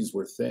opportunities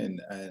were thin,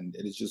 and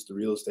it is just the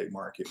real estate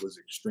market was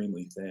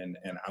extremely thin,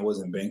 and I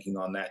wasn't banking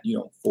on that. You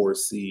don't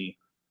foresee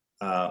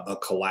a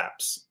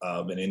collapse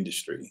of an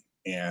industry.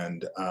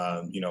 And,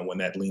 when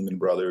that Lehman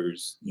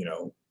Brothers,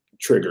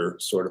 trigger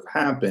sort of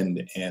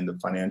happened and the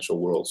financial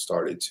world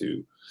started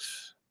to,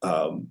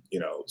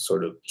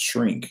 sort of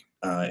shrink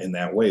in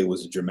that way, it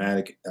was a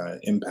dramatic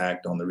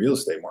impact on the real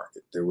estate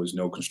market. There was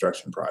no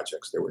construction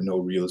projects. There were no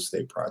real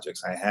estate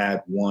projects. I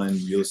had one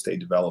real estate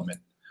development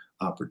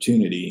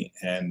opportunity,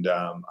 and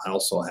I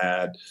also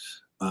had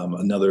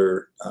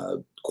another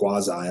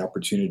quasi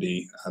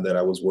opportunity that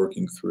I was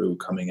working through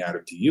coming out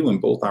of DU, and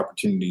both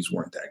opportunities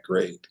weren't that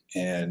great,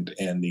 and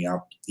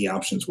the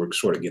options were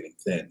sort of getting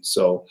thin.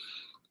 So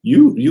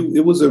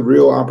it was a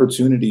real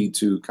opportunity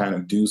to kind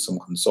of do some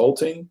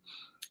consulting.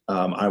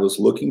 I was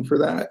looking for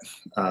that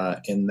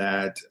in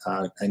that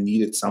I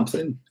needed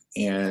something,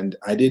 and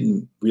I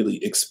didn't really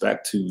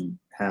expect to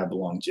have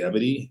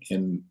longevity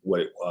in what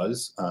it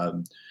was.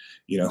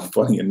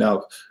 Funny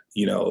enough,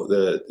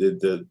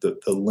 the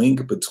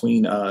link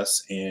between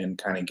us and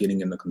kind of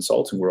getting in the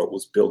consulting world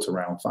was built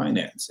around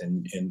finance,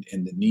 and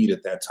the need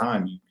at that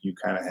time. You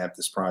kind of had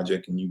this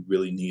project, and you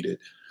really needed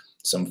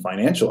some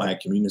financial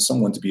acumen. You needed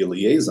someone to be a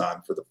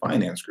liaison for the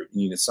finance group.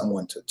 You needed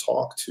someone to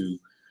talk to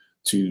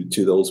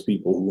those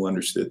people who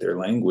understood their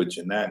language,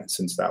 and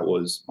since that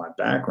was my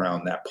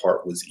background, that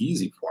part was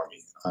easy for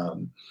me.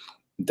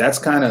 That's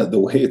kind of the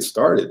way it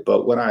started.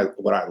 But what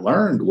I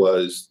learned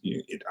was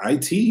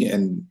IT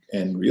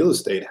and real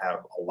estate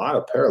have a lot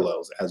of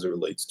parallels as it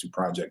relates to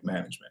project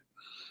management.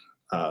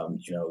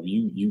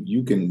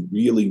 You can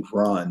really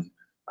run.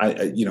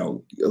 A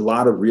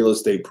lot of real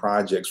estate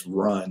projects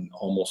run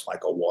almost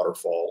like a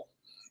waterfall,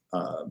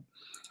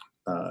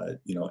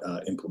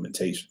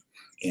 implementation.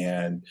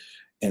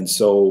 And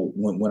so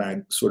when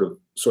I sort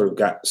of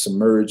got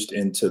submerged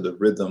into the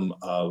rhythm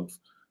of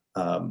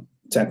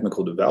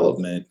technical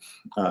development,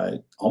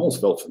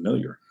 almost felt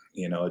familiar.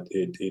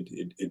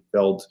 It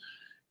felt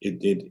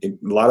a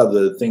lot of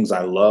the things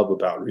I love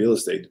about real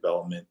estate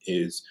development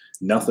is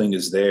nothing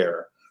is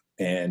there,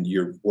 and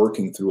you're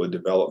working through a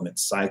development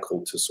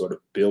cycle to sort of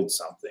build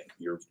something.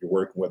 You're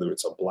working, whether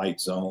it's a blight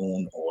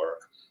zone or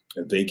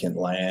a vacant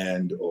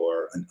land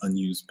or an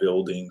unused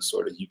building,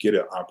 sort of you get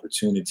an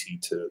opportunity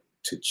to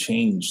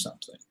change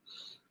something.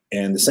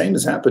 And the same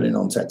is happening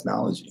on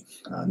technology.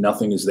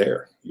 Nothing is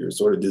there. You're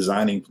sort of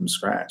designing from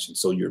scratch. And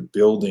so you're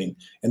building,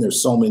 and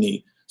there's so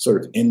many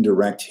sort of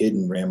indirect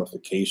hidden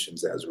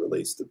ramifications as it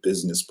relates to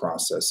business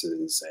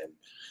processes and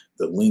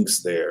the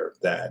links there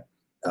that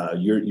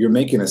you're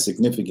making a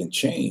significant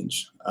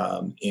change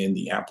in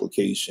the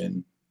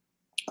application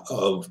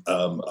of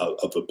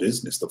a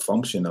business, the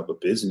function of a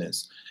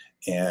business.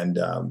 And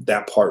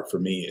that part for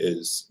me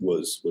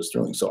was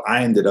thrilling. So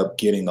I ended up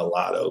getting a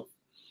lot of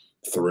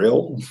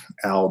thrill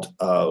out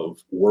of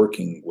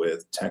working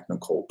with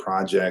technical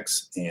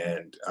projects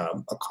and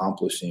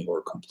accomplishing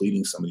or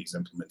completing some of these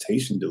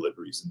implementation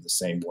deliveries in the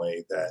same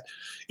way that,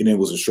 and it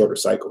was a shorter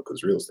cycle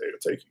because real estate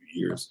will take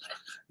you years.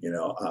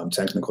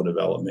 Technical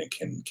development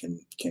can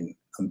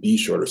be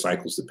shorter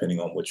cycles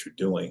depending on what you're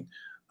doing.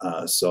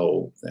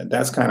 So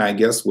that's kind of, I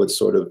guess, what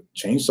sort of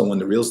changed. So when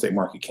the real estate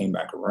market came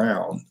back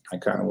around, I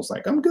kind of was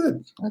like, I'm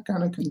good. I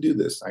kind of can do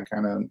this. I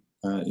kind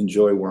of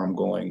enjoy where I'm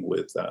going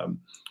with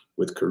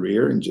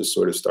career and just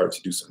sort of start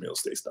to do some real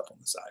estate stuff on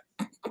the side.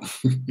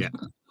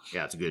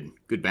 Yeah, it's a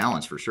good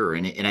balance for sure.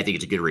 And I think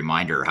it's a good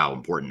reminder how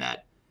important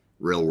that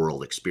real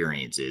world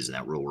experience is and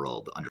that real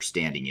world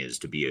understanding is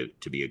to be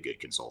a good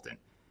consultant.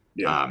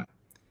 Yeah.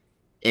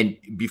 And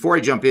before I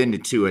jump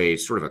into a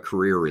sort of a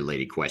career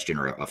related question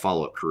or a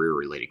follow-up career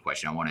related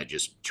question, I want to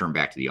just turn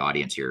back to the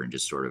audience here and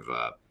just sort of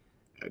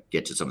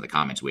get to some of the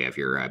comments we have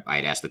here. I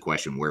had asked the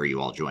question, where are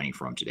you all joining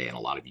from today? And a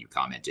lot of you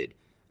commented.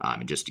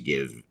 And just to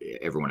give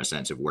everyone a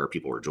sense of where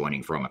people are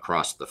joining from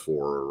across the 4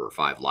 or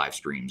 5 live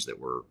streams that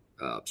we're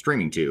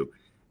streaming to,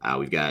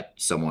 we've got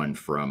someone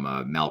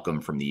from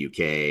Malcolm from the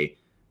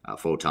UK,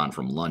 Photon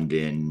from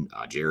London,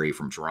 Jerry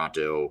from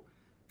Toronto,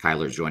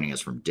 Kyler's joining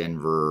us from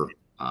Denver,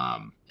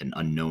 an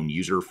unknown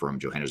user from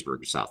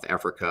Johannesburg, South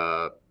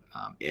Africa,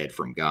 Ed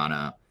from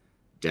Ghana,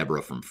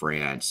 Deborah from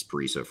France,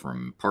 Parisa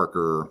from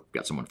Parker,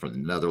 got someone from the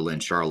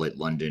Netherlands, Charlotte,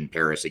 London,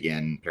 Paris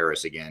again,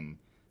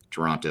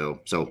 Toronto.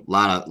 So a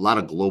lot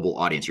of global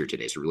audience here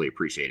today. So really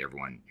appreciate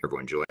everyone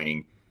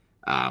joining.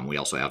 We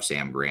also have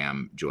Sam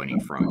Graham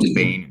joining from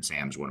Spain, and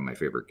Sam's one of my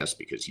favorite guests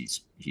because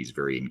he's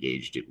very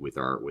engaged with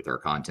our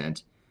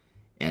content.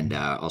 And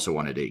also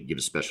wanted to give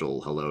a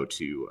special hello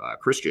to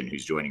Christian,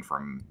 who's joining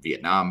from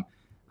Vietnam.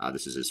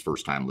 This is his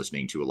first time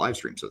listening to a live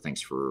stream. So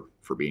thanks for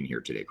being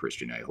here today,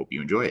 Christian. I hope you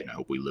enjoy it, and I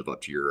hope we live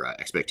up to your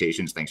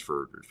expectations. Thanks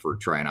for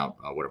trying out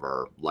one of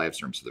our live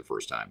streams for the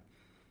first time.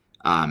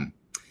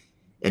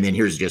 And then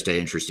here's just an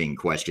interesting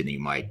question that you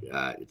might,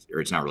 or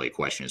it's not really a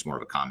question, it's more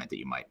of a comment that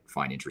you might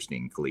find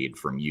interesting, Khalid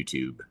from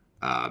YouTube.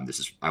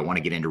 I want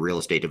to get into real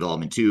estate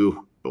development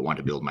too, but want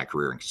to build my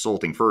career in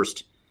consulting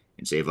first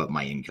and save up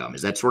my income.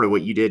 Is that sort of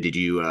what you did? Did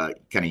you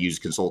kind of use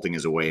consulting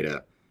as a way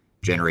to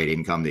generate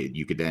income that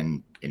you could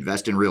then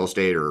invest in real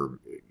estate? Or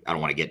I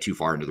don't want to get too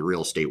far into the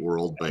real estate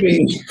world, but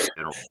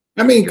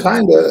I mean,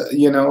 kind of,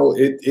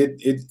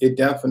 it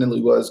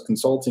definitely was.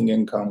 Consulting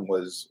income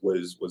was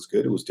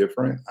good. It was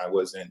different. I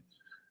was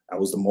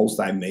the most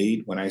I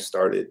made when I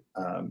started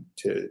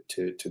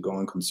to go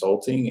in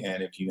consulting.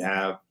 And if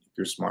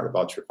you're smart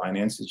about your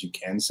finances, you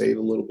can save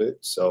a little bit.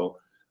 So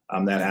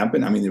that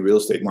happened. I mean, the real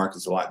estate market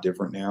is a lot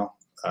different now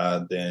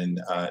than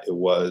it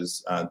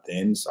was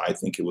then. So I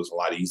think it was a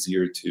lot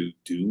easier to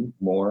do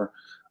more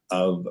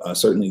of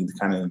certainly the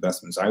kind of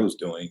investments I was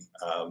doing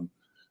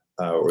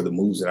or the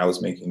moves that I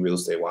was making real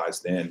estate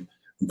wise then.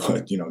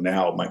 But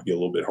now it might be a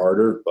little bit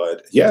harder.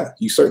 But yeah,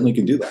 you certainly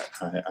can do that.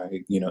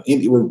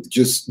 It would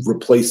just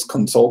replace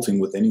consulting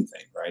with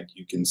anything, right?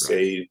 You can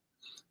save,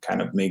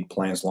 kind of make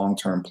plans,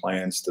 long-term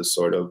plans to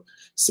sort of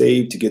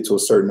save to get to a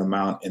certain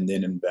amount and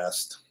then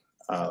invest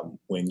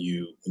when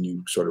you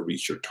sort of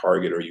reach your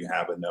target or you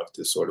have enough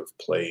to sort of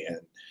play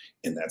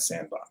in that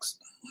sandbox.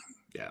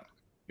 Yeah,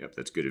 yep,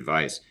 that's good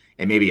advice.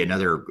 And maybe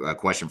another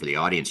question for the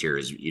audience here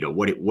is,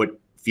 what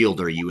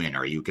field are you in?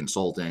 Are you a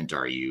consultant?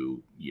 Are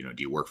you, do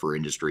you work for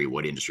industry?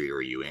 What industry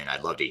are you in?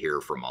 I'd love to hear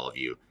from all of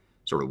you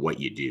sort of what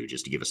you do,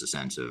 just to give us a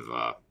sense of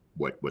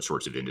what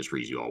sorts of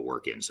industries you all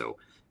work in. So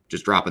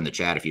just drop in the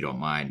chat if you don't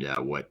mind.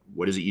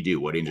 What is it you do?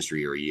 What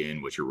industry are you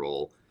in? What's your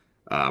role?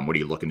 What are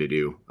you looking to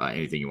do?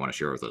 Anything you want to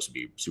share with us would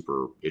be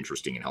super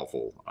interesting and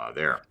helpful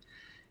there.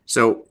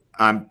 So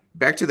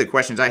back to the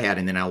questions I had,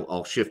 and then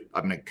I'll shift.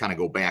 I'm going to kind of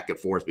go back and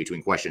forth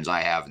between questions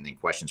I have and then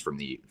questions from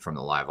the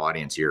live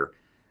audience here.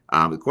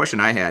 The question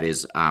I had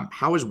is,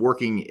 how is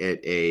working at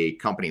a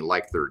company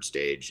like Third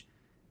Stage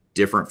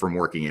different from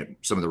working at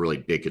some of the really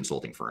big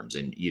consulting firms?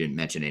 And you didn't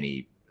mention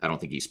any, I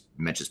don't think you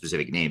mentioned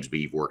specific names, but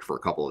you've worked for a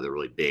couple of the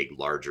really big,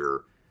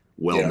 larger,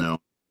 well-known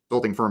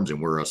consulting firms, and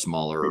we're a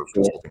smaller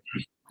consulting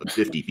firm of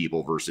 50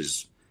 people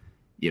versus,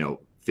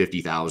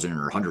 50,000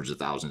 or hundreds of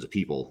thousands of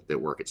people that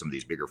work at some of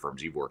these bigger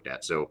firms you've worked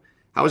at. So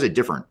how is it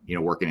different,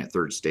 working at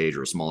Third Stage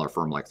or a smaller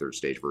firm like Third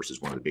Stage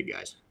versus one of the big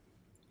guys?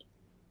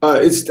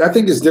 I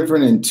think it's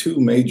different in 2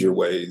 major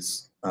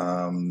ways.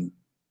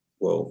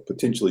 Well,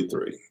 potentially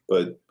 3,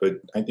 but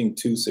I think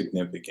 2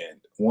 significant.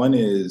 One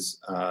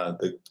is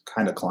the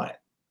kind of client.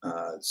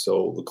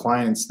 So the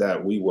clients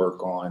that we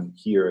work on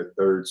here at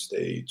Third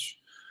Stage,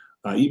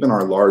 even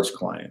our large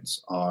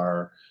clients,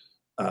 are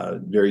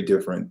very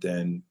different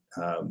than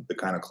the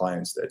kind of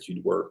clients that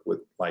you'd work with,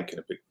 like in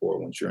a Big Four.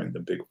 Once you're in the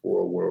Big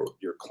Four world,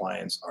 your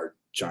clients are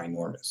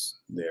ginormous.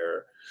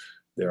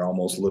 They're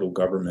almost little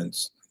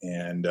governments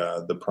and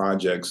the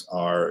projects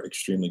are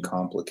extremely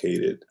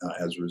complicated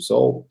as a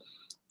result.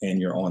 And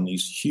you're on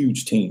these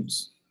huge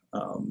teams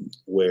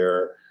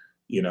where,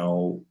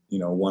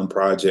 one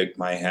project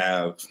might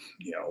have,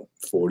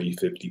 40,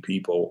 50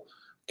 people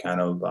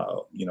kind of,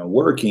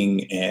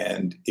 working,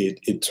 and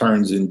it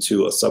turns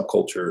into a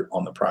subculture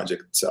on the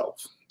project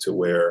itself, to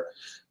where,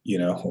 you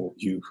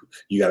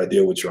got to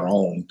deal with your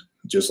own,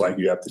 just like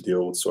you have to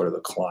deal with sort of the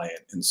client.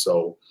 And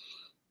so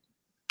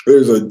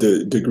there's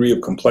a degree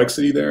of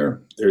complexity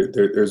there.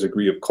 There's a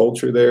degree of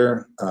culture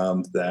there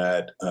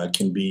that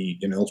can be,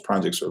 those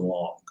projects are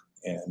long,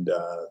 and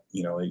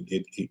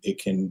it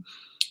can, in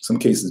some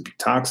cases, be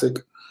toxic.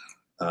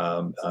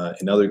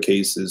 In other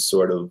cases,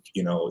 sort of,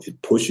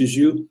 it pushes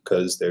you,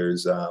 because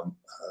there's a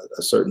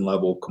certain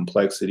level of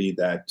complexity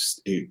that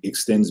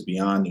extends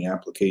beyond the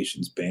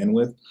application's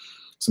bandwidth.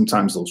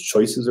 Sometimes those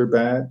choices are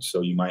bad.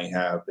 So you might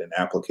have an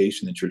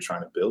application that you're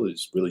trying to build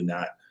is really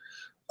not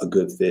a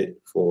good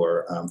fit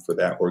for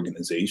that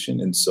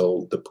organization. And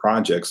so the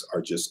projects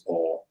are just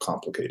all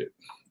complicated.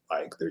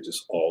 Like, they're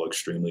just all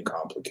extremely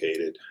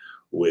complicated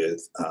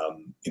with,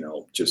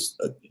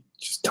 just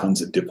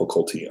tons of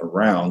difficulty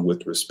around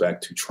with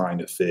respect to trying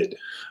to fit,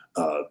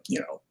 a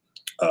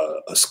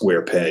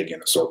square peg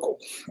in a circle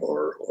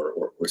or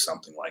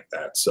something like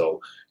that.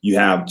 So you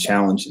have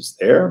challenges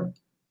there.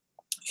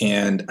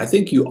 And I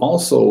think you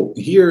also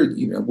here,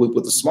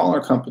 with the smaller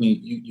company,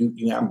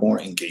 you have more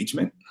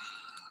engagement.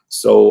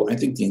 So I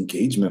think the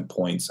engagement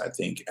points, at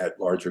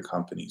larger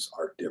companies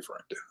are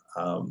different.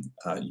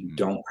 You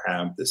don't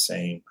have the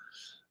same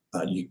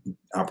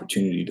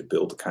opportunity to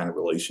build the kind of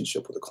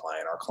relationship with a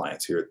client. Our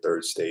clients here at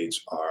Third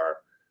Stage are,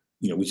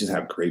 we just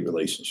have great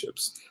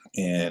relationships,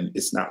 and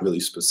it's not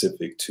really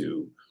specific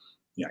to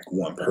like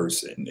one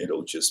person.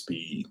 It'll just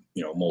be,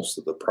 most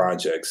of the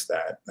projects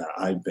that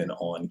I've been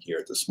on here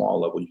at the small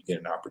level, you get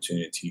an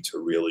opportunity to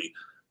really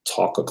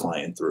talk a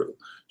client through,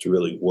 to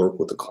really work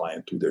with the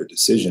client through their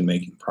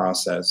decision-making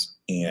process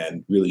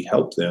and really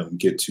help them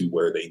get to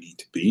where they need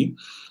to be,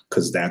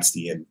 because that's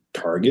the end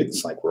target.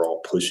 It's like we're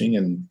all pushing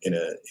in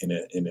a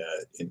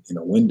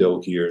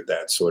window here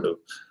that sort of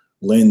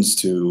lends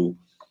to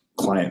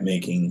client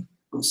making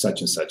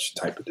such and such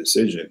type of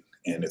decision.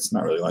 And it's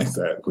not really like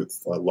that with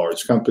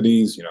large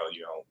companies. You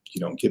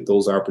don't get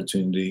those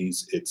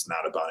opportunities. It's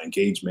not about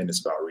engagement. It's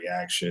about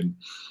reaction.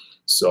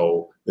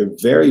 So they're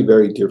very,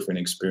 very different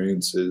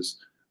experiences.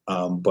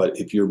 But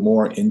if you're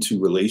more into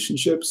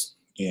relationships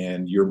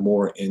and you're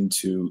more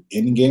into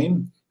end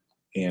game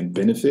and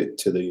benefit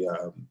to the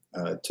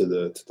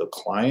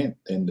client,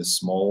 then the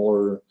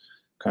smaller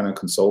kind of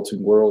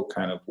consulting world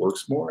kind of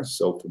works more.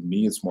 So for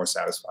me, it's more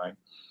satisfying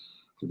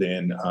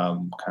than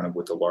kind of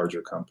with the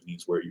larger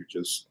companies where you're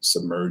just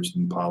submerged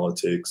in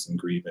politics and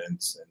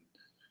grievance and,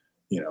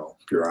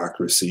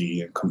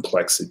 bureaucracy and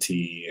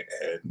complexity,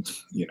 and,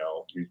 you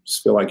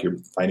just feel like you're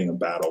fighting a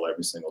battle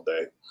every single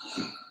day.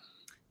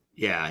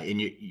 Yeah,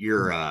 and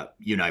you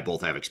and I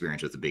both have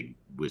experience with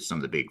some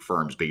of the big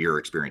firms, but your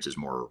experience is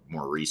more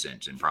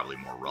recent and probably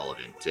more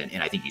relevant.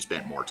 And I think you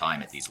spent more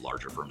time at these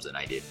larger firms than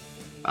I did.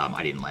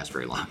 I didn't last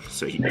very long,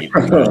 so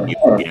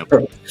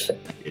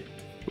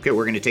Okay,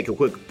 we're going to take a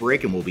quick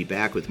break, and we'll be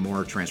back with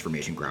more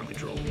Transformation Ground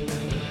Control.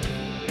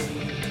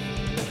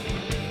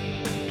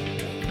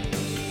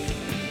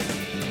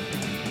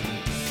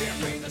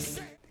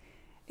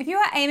 If you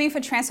are aiming for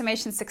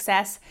transformation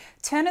success,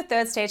 turn to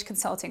Third Stage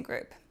Consulting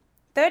Group.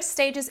 Third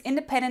Stage's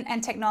independent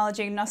and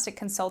technology-agnostic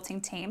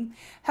consulting team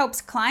helps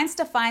clients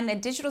define their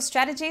digital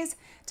strategies,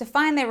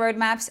 define their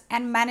roadmaps,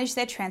 and manage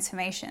their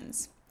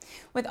transformations.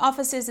 With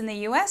offices in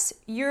the US,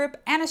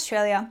 Europe, and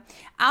Australia,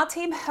 our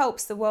team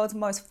helps the world's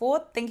most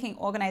forward-thinking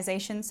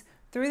organizations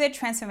through their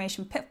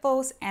transformation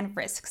pitfalls and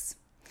risks.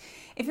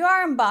 If you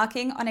are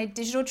embarking on a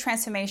digital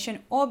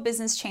transformation or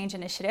business change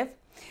initiative,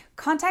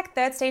 contact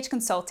Third Stage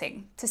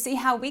Consulting to see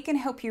how we can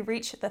help you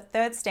reach the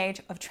third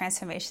stage of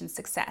transformation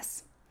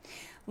success.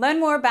 Learn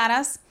more about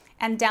us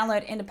and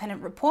download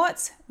independent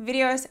reports,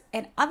 videos,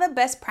 and other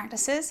best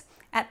practices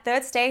at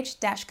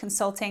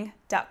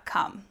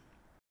thirdstage-consulting.com.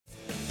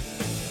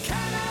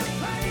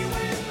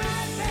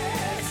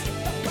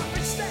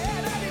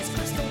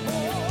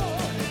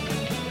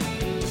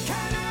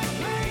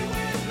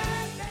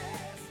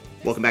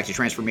 Welcome back to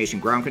Transformation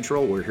Ground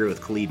Control. We're here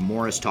with Khalid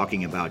Morris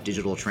talking about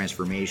digital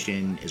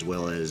transformation as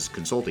well as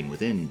consulting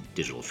within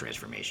digital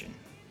transformation.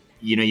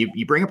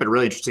 You bring up a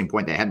really interesting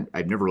point that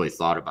I've never really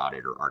thought about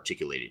it or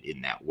articulated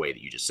in that way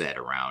that you just said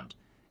around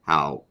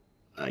how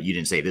you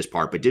didn't say this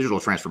part, but digital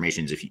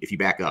transformations, if you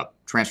back up,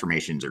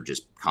 transformations are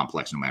just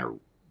complex no matter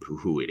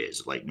who it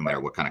is, like no matter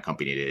what kind of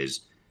company it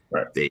is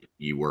that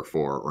you work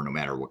for, or no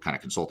matter what kind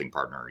of consulting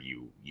partner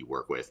you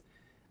work with.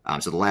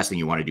 So the last thing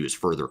you want to do is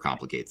further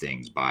complicate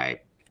things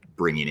by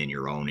bringing in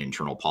your own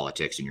internal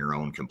politics and your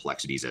own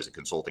complexities as a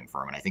consulting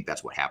firm. And I think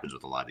that's what happens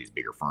with a lot of these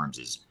bigger firms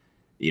is,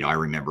 I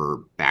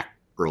remember back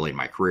early in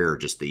my career,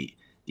 just the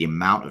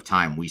amount of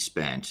time we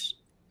spent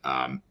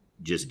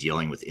just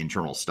dealing with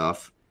internal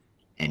stuff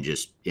and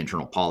just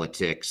internal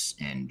politics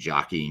and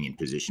jockeying and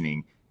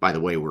positioning. By the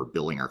way, we're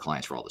billing our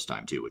clients for all this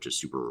time too, which is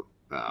super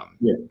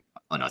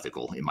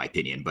unethical in my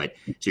opinion. But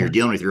so you're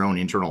dealing with your own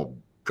internal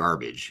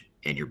garbage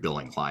and you're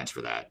billing clients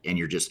for that, and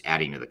you're just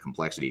adding to the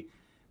complexity.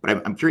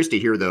 But I'm curious to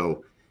hear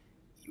though,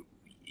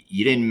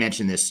 you didn't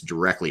mention this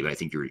directly, but I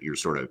think you're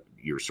sort of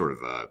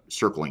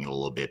circling it a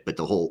little bit. But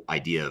the whole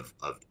idea of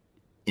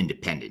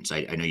independence,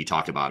 I know you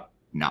talked about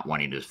not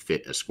wanting to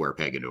fit a square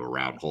peg into a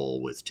round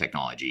hole with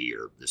technology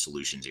or the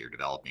solutions that you're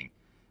developing.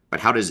 But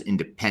how does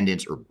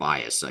independence or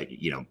bias,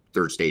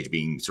 third stage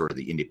being sort of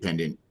the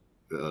independent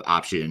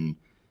option,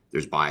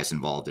 there's bias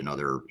involved in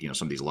other,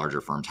 some of these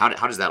larger firms. How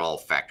does that all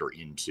factor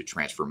into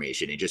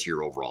transformation and just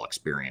your overall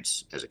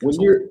experience as a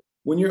consultant?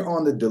 When you're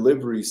on the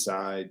delivery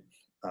side,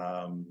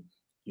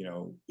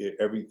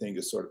 everything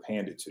is sort of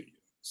handed to you.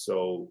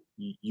 So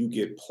you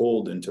get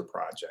pulled into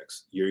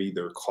projects. You're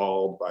either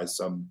called by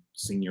some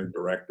senior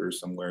director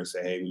somewhere and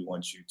say, hey, we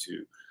want you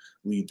to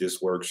lead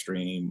this work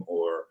stream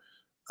or,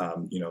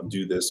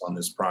 do this on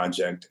this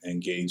project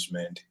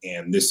engagement.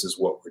 And this is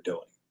what we're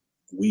doing.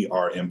 We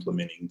are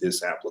implementing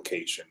this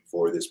application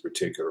for this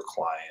particular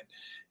client,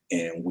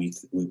 and we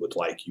would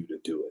like you to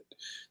do it.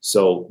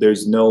 So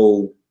there's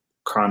no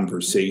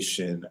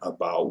conversation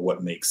about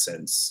what makes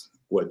sense,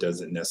 what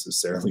doesn't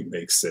necessarily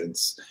make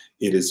sense.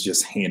 It is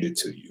just handed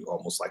to you,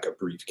 almost like a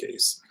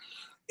briefcase.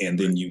 And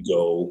then you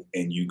go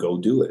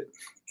do it.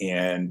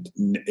 And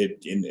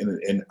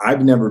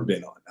I've never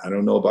been on, I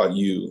don't know about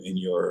you in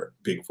your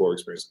Big Four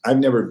experience, I've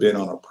never been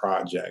on a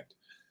project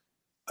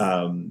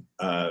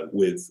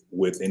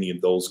with any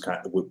of those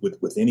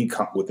with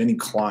any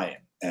client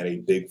at a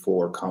Big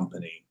Four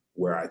company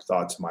where I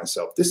thought to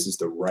myself, this is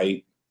the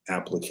right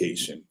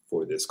application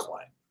for this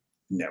client.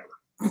 Never.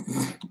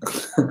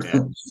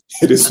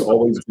 It has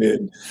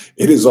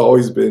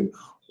always been,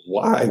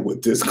 why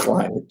would this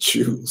client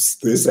choose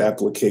this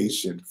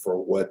application for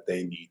what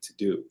they need to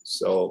do?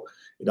 So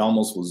it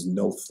almost was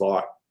no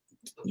thought,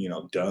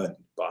 done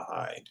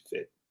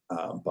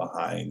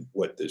behind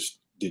what this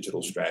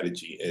digital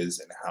strategy is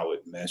and how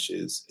it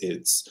meshes.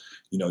 It's,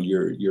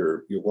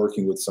 you're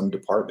working with some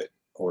department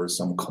or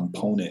some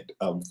component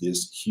of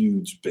this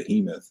huge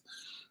behemoth,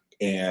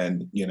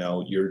 and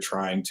you're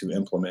trying to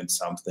implement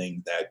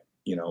something that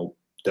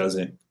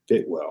doesn't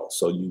fit well.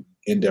 So you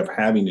end up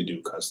having to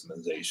do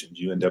customizations.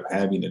 You end up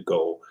having to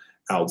go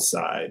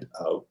outside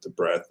of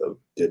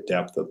the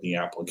depth of the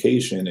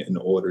application in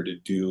order to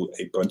do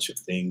a bunch of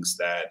things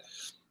that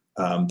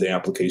the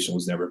application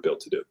was never built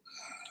to do.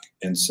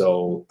 And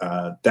so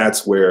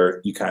that's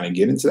where you kind of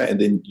get into that. And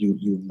then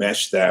you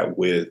mesh that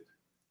with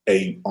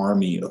a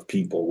army of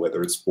people,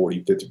 whether it's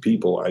 40, 50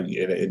 people. The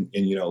idea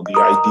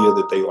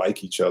that they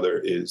like each other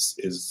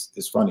is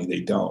funny.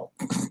 They don't.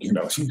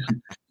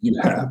 You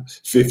have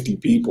 50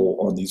 people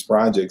on these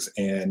projects,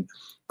 and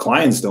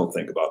clients don't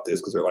think about this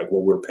because they're like,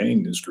 well, we're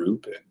paying this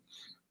group. And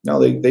no,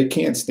 they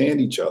can't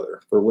stand each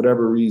other for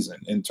whatever reason.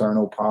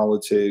 Internal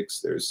politics,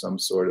 there's some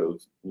sort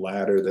of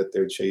ladder that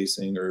they're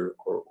chasing or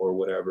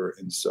whatever.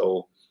 And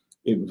so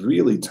it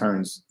really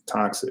turns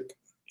toxic.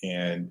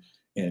 And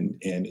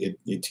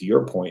it to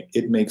your point,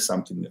 it makes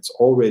something that's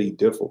already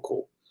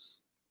difficult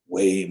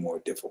way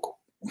more difficult.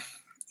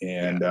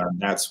 And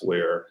that's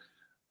where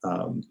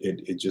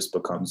it just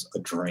becomes a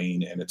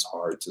drain, and it's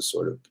hard to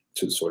sort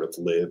of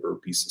live or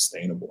be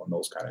sustainable in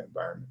those kind of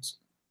environments.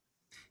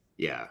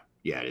 Yeah,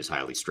 it is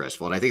highly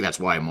stressful, and I think that's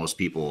why most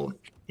people,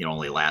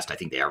 only last. I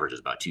think the average is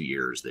about 2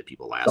 years that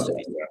people last.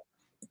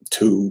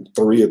 2,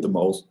 3 at the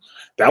most.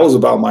 That was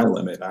about my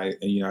limit.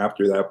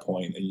 After that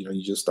point,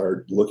 you just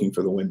start looking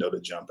for the window to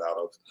jump out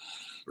of.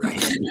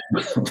 Right.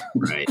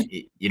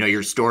 Right.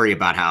 Your story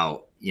about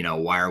how,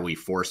 why are we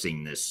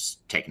forcing this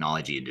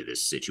technology into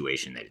this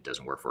situation that it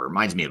doesn't work for? It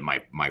reminds me of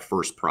my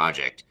first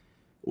project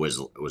was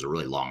a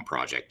really long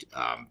project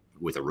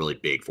with a really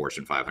big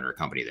Fortune 500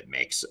 company that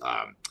makes,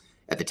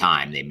 at the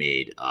time they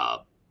made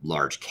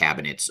large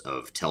cabinets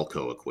of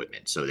telco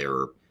equipment. So they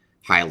were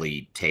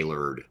highly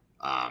tailored.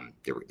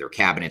 They're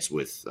cabinets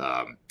with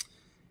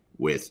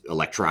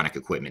electronic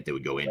equipment that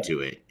would go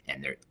into it,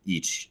 and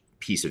each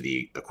piece of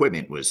the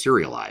equipment was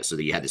serialized, so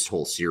that you had this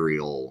whole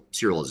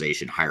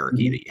serialization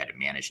hierarchy that you had to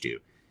manage to.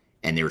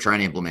 And they were trying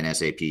to implement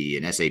SAP,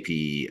 and SAP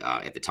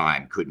at the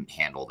time couldn't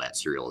handle that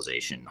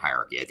serialization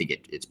hierarchy. I think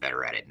it's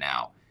better at it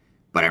now.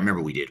 But I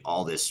remember we did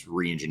all this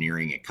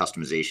re-engineering and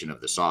customization of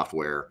the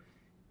software.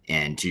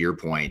 And to your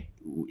point,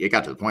 it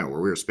got to the point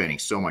where we were spending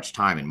so much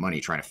time and money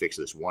trying to fix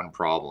this one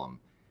problem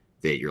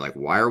that you're like,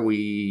 why are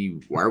we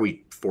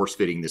force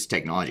fitting this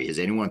technology? Has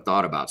anyone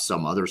thought about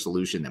some other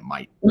solution that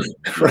might be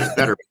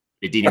better?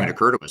 It didn't even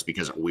occur to us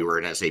because we were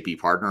an SAP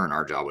partner and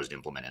our job was to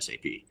implement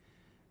SAP.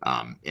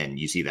 And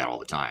you see that all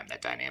the time,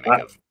 that dynamic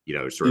of,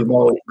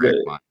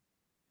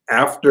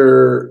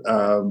 after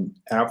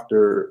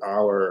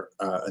our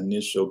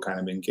initial kind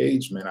of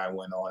engagement, I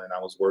went on and I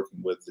was working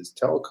with this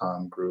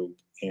telecom group,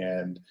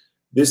 and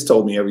this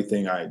told me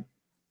everything.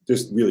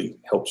 This really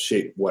helped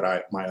shape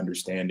my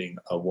understanding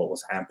of what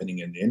was happening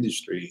in the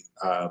industry.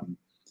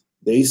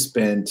 They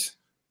spent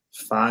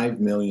 $5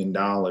 million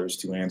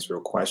to answer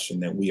a question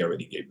that we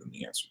already gave them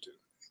the answer to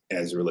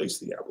as it relates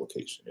to the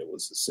application. It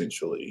was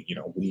essentially,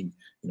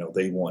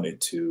 they wanted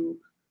to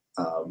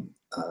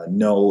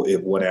know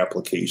if what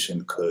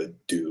application could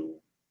do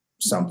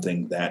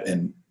something that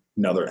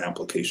another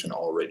application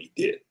already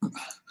did.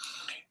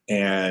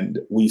 And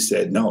we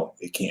said, no,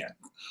 it can't.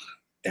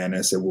 And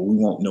I said, well, we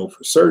won't know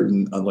for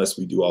certain unless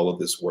we do all of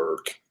this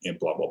work and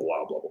blah, blah,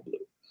 blah, blah, blah, blah.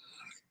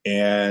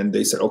 And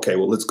they said, okay,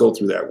 well, let's go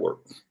through that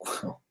work.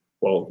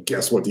 Well,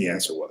 guess what the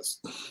answer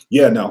was?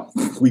 Yeah, no,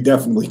 we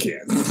definitely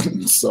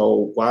can.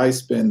 So why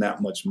spend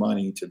that much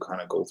money to kind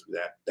of go through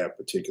that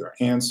particular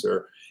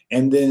answer?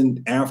 And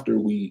then after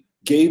we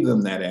gave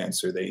them that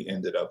answer, they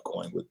ended up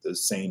going with the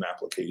same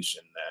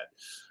application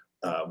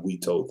that we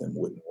told them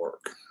wouldn't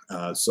work.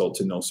 So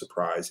to no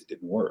surprise, it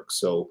didn't work.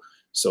 So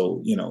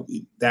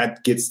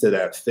that gets to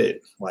that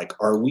fit. Like,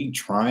 are we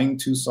trying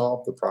to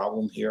solve the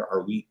problem here?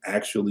 Are we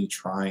actually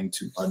trying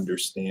to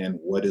understand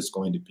what is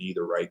going to be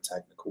the right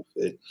technical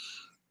fit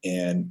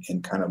and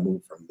kind of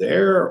move from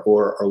there?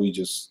 Or are we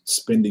just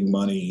spending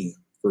money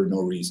for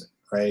no reason,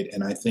 right?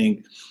 And I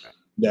think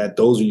that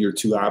those are your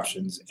two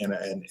options. And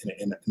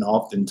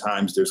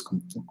oftentimes there's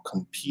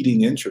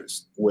competing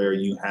interests where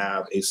you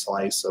have a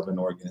slice of an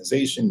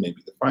organization,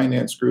 maybe the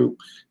finance group,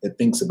 that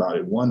thinks about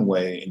it one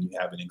way, and you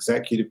have an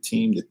executive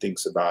team that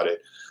thinks about it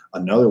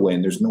another way.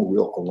 And there's no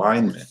real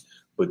alignment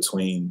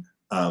between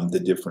the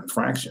different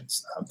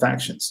factions.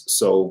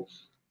 So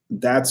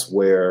that's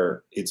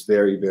where it's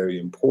very, very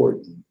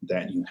important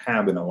that you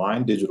have an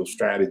aligned digital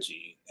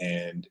strategy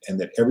and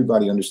that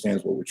everybody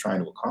understands what we're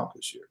trying to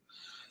accomplish here.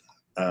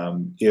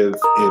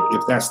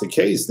 If that's the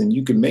case, then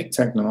you can make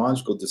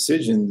technological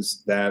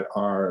decisions that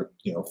are,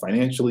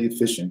 financially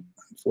efficient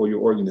for your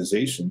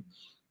organization,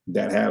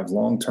 that have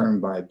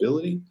long-term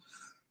viability,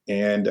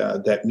 and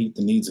that meet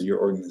the needs of your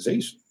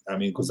organization. I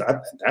mean, because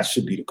that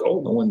should be the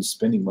goal. No one's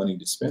spending money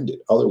to spend it.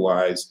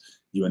 Otherwise,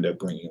 you end up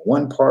bringing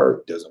one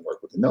part, doesn't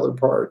work with another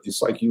part.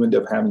 It's like you end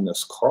up having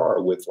this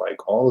car with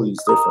like all of these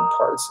different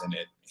parts in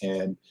it,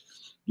 and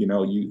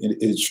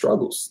it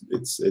struggles.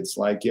 It's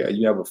like, yeah,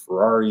 you have a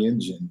Ferrari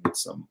engine with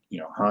some,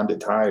 Honda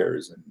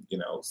tires and,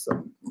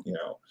 some,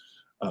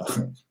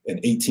 an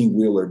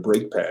 18-wheeler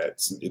brake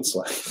pads. It's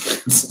like,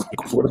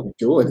 what are we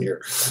doing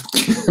here?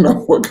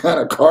 What kind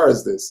of car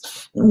is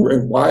this?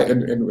 And why?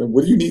 And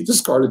what do you need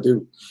this car to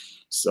do?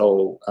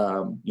 So,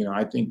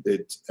 I think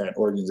that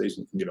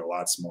organizations can get a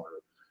lot smarter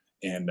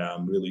and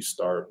really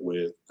start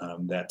with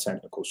that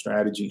technical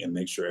strategy and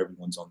make sure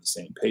everyone's on the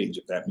same page.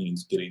 If that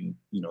means getting,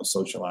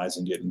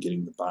 socializing,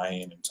 getting the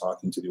buy-in and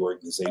talking to the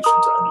organization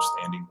to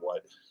understanding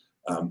what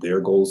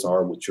their goals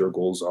are, what your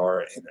goals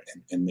are,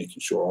 and making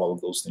sure all of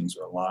those things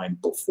are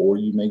aligned before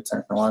you make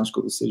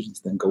technological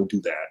decisions, then go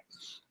do that.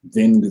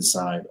 Then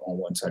decide on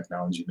what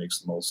technology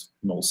makes the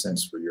most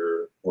sense for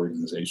your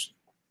organization.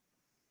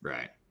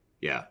 Right.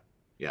 Yeah.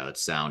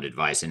 That's sound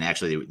advice. And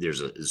actually,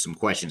 there's some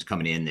questions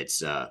coming in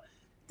that's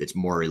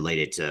more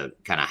related to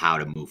kind of how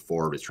to move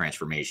forward with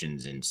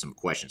transformations and some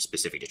questions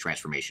specific to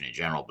transformation in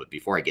general. But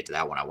before I get to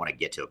that one, I want to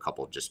get to a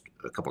couple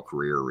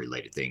career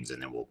related things,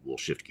 and then we'll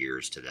shift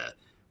gears to the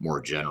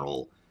more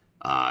general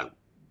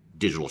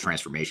digital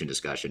transformation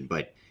discussion.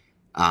 But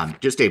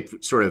just to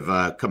sort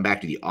of come back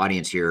to the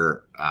audience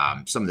here,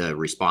 some of the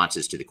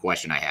responses to the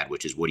question I had,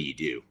 which is, what do you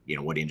do?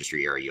 What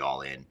industry are you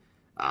all in?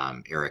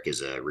 Eric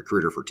is a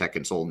recruiter for tech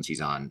consultants.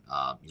 He's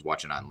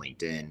watching on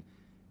LinkedIn.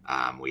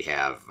 We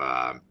have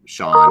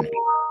Sean,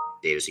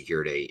 data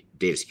security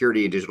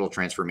and digital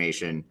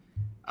transformation.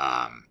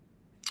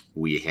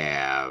 We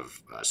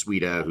have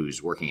Sweta,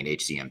 who's working in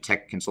HCM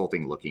tech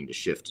consulting, looking to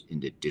shift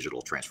into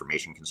digital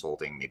transformation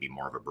consulting, maybe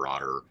more of a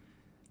broader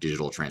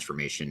digital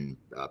transformation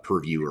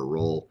purview or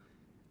role.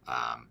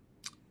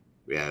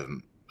 We have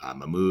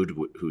Mahmood,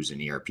 who's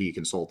an ERP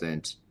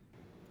consultant.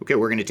 Okay,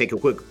 we're going to take a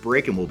quick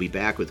break, and we'll be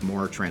back with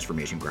more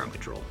Transformation Ground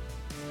Control.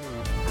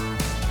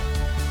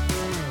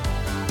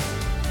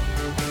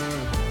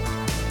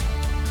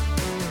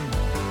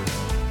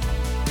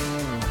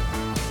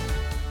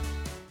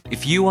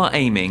 If you are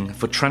aiming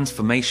for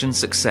transformation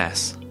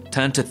success,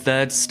 turn to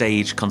Third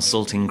Stage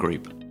Consulting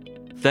Group.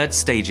 Third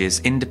Stage's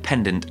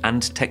independent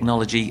and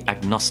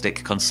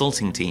technology-agnostic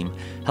consulting team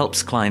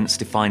helps clients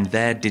define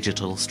their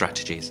digital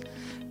strategies,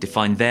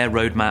 define their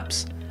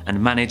roadmaps, and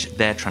manage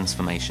their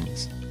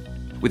transformations.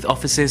 With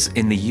offices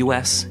in the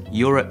US,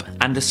 Europe,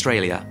 and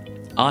Australia,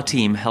 our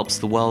team helps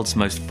the world's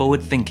most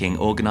forward-thinking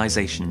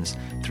organizations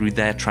through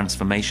their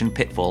transformation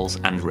pitfalls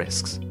and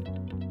risks.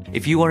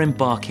 If you are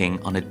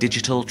embarking on a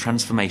digital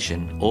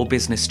transformation or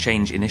business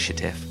change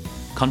initiative,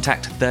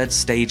 contact Third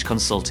Stage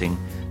Consulting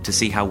to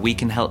see how we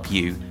can help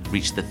you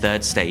reach the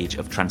third stage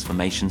of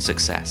transformation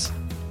success.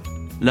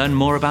 Learn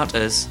more about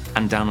us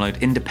and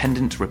download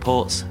independent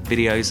reports,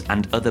 videos,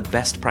 and other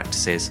best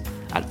practices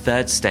at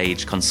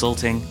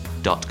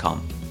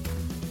thirdstageconsulting.com.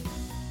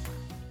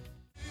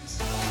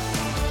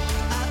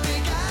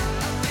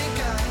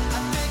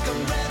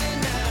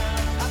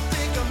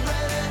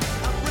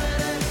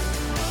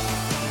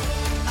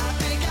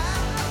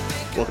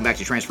 Welcome back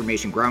to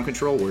Transformation Ground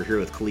Control. We're here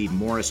with Khalid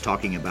Morris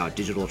talking about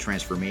digital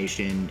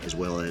transformation as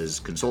well as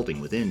consulting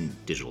within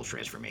digital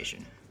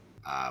transformation.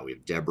 We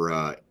have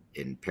Deborah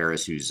in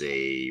Paris, who's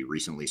a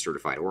recently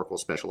certified Oracle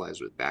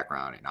specialized with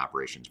background in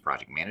operations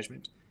project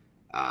management.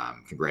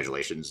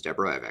 Congratulations,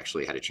 Deborah. I've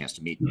actually had a chance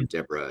to meet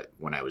Deborah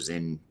when I was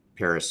in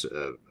Paris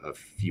a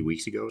few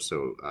weeks ago.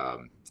 So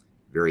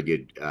very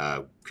good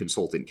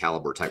consultant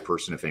caliber type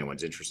person if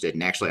anyone's interested.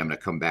 And actually, I'm going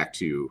to come back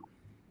to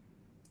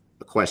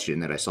a question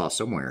that I saw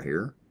somewhere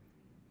here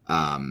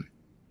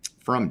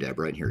from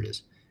Deborah, and here it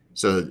is.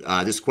 So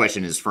this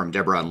question is from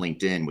Deborah on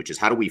LinkedIn, which is,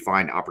 how do we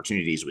find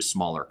opportunities with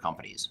smaller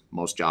companies?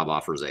 Most job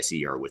offers I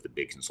see are with the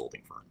big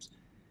consulting firms.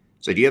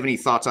 So do you have any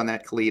thoughts on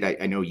that, Khalid?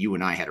 I know you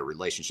and I had a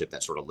relationship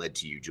that sort of led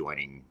to you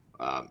joining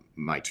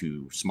my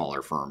two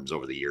smaller firms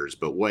over the years,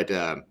 but what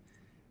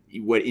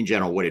in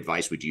general, what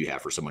advice would you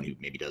have for someone who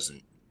maybe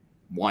doesn't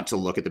want to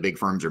look at the big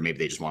firms, or maybe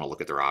they just want to look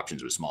at their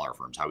options with smaller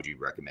firms? How would you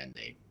recommend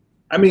they?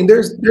 I mean, there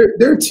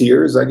are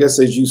tiers. I guess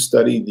as you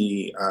study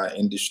the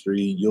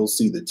industry, you'll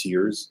see the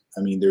tiers.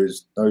 I mean,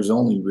 there's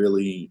only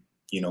really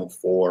 4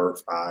 or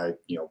 5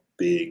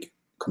 big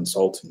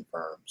consulting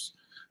firms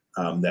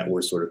that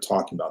we're sort of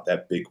talking about,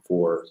 that big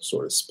 4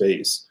 sort of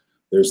space.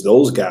 There's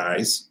those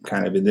guys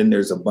kind of, and then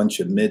there's a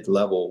bunch of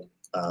mid-level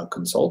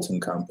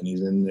consulting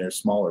companies, and there's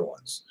smaller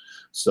ones.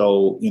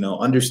 So,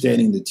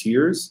 understanding the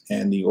tiers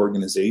and the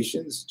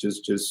organizations,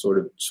 just sort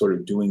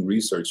of doing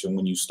research. And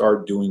when you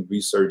start doing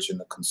research in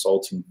the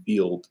consulting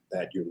field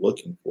that you're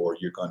looking for,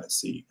 you're going to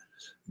see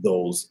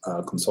those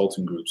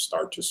consulting groups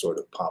start to sort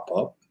of pop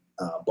up,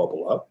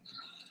 bubble up.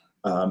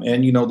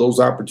 And, those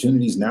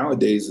opportunities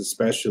nowadays,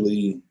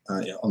 especially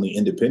on the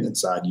independent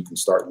side, you can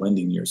start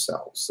lending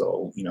yourself.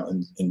 So,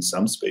 in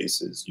some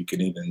spaces, you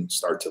can even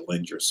start to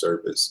lend your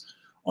service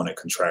on a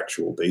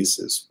contractual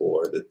basis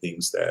for the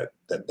things that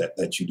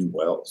you do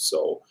well.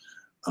 So,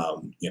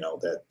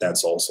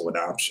 that's also an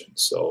option.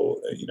 So,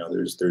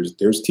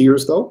 there's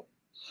tiers though.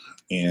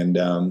 And,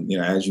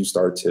 as you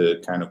start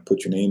to kind of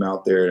put your name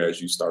out there, as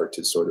you start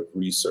to sort of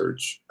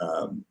research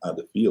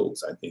the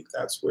fields, I think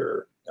that's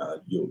where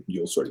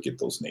you'll sort of get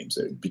those names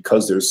there.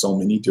 Because there's so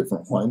many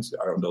different ones,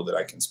 I don't know that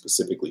I can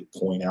specifically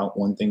point out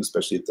one thing,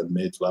 especially at the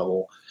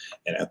mid-level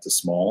and at the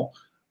small.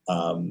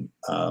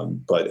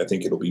 But I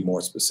think it'll be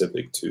more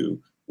specific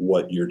to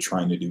what you're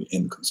trying to do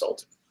in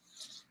consulting.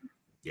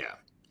 Yeah.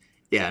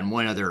 Yeah. And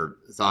one other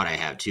thought I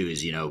have too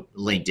is,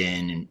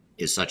 LinkedIn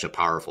is such a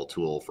powerful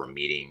tool for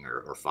meeting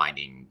or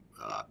finding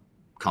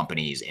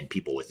companies and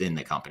people within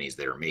the companies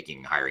that are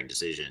making hiring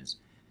decisions.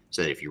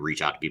 So that if you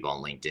reach out to people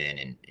on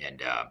LinkedIn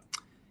and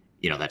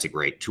that's a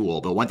great tool.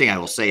 But one thing I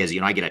will say is,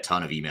 I get a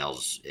ton of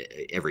emails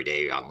every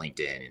day on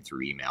LinkedIn and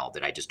through email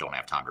that I just don't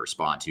have time to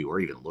respond to or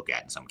even look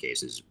at in some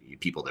cases.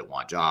 People that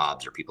want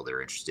jobs or people that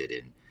are interested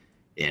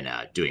in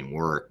doing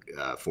work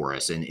for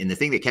us. And the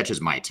thing that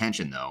catches my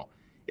attention, though,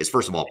 is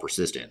first of all,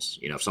 persistence.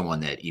 If someone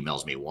that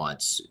emails me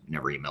once,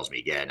 never emails me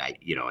again,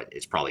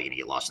 it's probably going to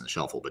get lost in the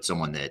shuffle. But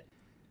someone that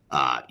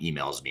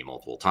emails me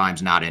multiple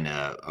times, not in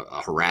a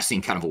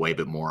harassing kind of a way,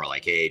 but more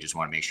like, hey, just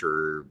want to make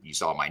sure you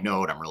saw my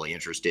note. I'm really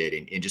interested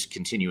in just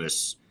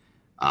continuous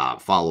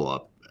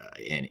follow-up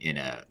in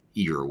a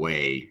eager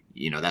way.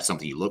 That's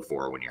something you look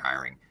for when you're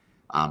hiring.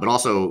 But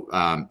also,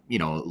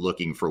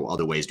 looking for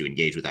other ways to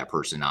engage with that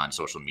person on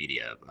social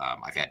media.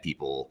 I've had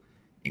people,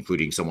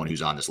 including someone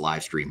who's on this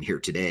live stream here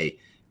today,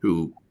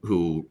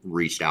 who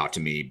reached out to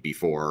me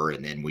before,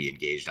 and then we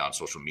engaged on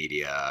social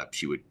media.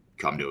 She would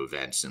come to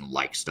events and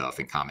like stuff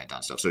and comment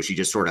on stuff. So she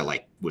just sort of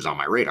like was on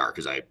my radar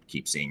because I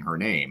keep seeing her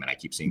name and I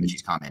keep seeing that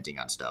she's commenting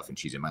on stuff and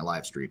she's in my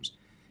live streams.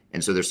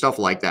 And so there's stuff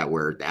like that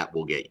where that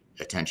will get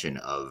attention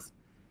of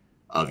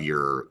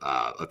your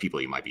of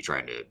people you might be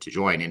trying to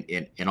join.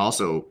 And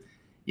also,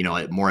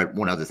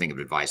 one other thing of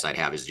advice I'd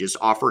have is just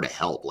offer to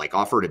help, like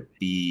offer to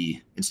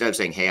be, instead of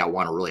saying, hey, I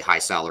want a really high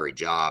salary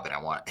job and I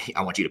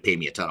want you to pay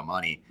me a ton of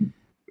money,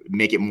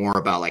 make it more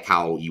about like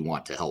how you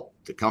want to help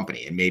the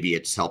company. And maybe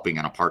it's helping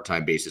on a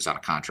part-time basis, on a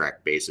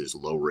contract basis,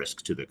 low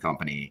risk to the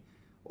company,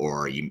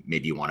 or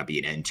maybe you want to be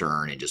an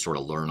intern and just sort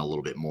of learn a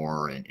little bit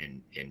more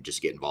and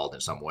just get involved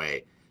in some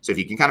way. So if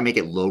you can kind of make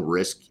it low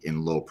risk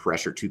and low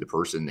pressure to the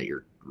person that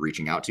you're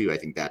reaching out to, I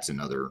think that's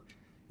another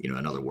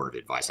word of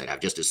advice I'd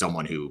have, just as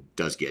someone who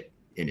does get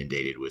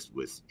inundated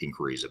with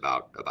inquiries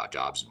about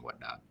jobs and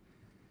whatnot.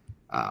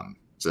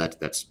 So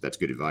that's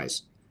good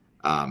advice.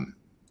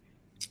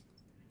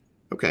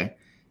 Okay.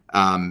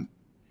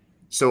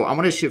 So I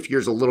want to shift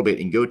gears a little bit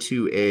and go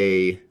to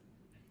a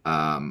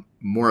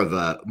more of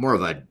a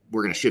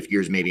we're going to shift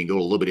gears maybe and go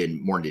a little bit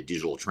more into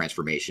digital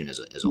transformation as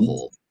a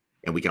whole.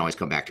 And we can always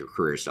come back to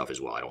career stuff as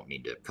well. I don't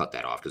mean to cut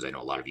that off because I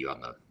know a lot of you on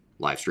the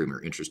live stream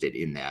are interested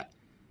in that.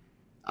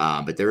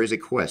 But there is a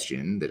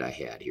question that I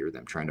had here that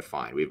I'm trying to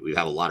find. We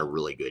have a lot of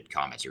really good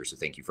comments here, so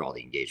thank you for all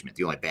the engagement.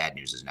 The only bad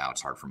news is now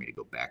it's hard for me to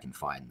go back and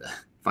find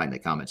the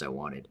comments I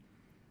wanted.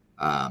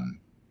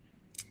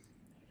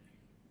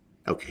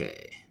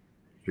 Okay,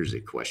 here's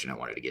a question I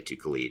wanted to get to,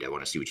 Khalid. I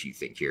want to see what you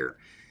think here.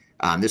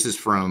 This is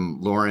from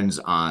Lawrence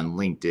on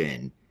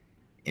LinkedIn,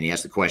 And he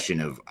asked the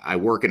question of, I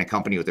work in a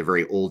company with a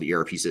very old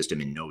ERP system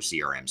and no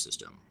CRM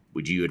system.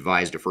 Would you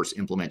advise to first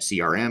implement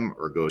CRM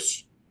or go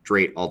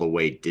straight all the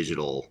way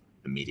digital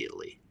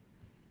immediately?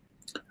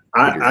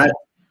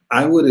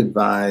 I would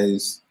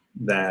advise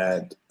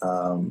that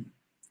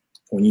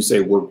when you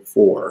say work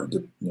for,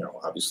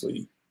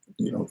 obviously,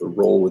 the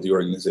role with the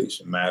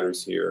organization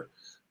matters here.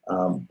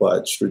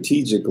 But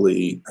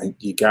strategically,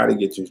 you got to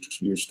get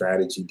your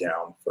strategy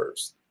down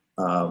first.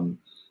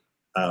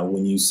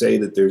 When you say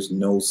that there's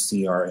no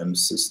CRM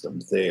system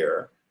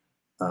there,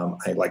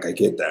 I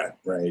get that,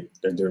 right?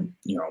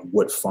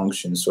 What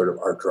functions sort of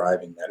are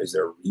driving that? Is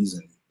there a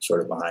reason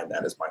sort of behind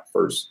that? Is my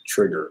first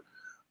trigger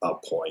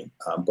point.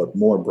 But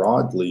more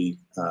broadly,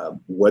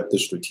 what the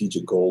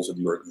strategic goals of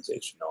the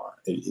organization are.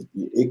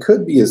 It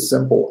could be as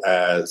simple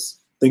as,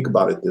 think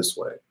about it this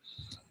way.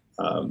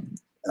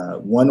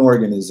 One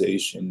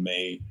organization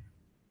may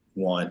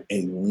want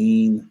a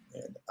lean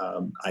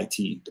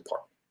IT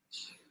department.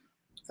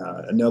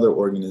 Another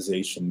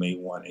organization may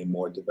want a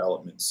more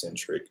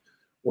development-centric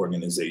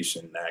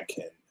organization that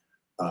can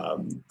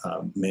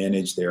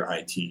manage their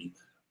IT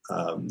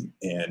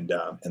and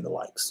the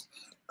likes.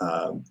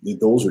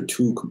 Those are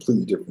two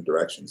completely different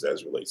directions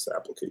as relates to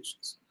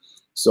applications.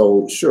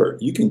 So sure,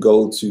 you can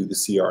go to the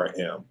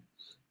CRM.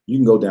 You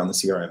can go down the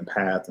CRM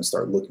path and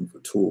start looking for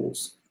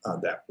tools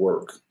that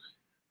work.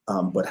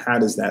 But how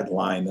does that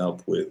line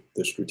up with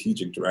the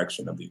strategic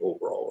direction of the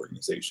overall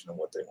organization and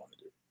what they want to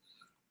do?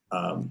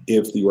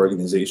 If the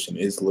organization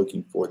is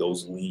looking for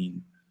those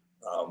lean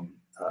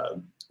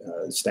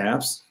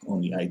staffs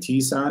on the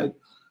IT side,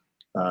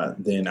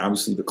 then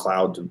obviously the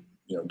cloud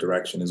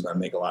direction is going to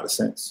make a lot of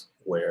sense,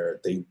 where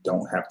they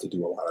don't have to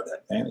do a lot of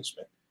that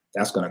management.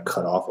 That's going to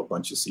cut off a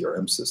bunch of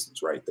CRM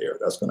systems right there.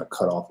 That's going to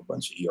cut off a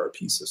bunch of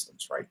ERP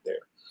systems right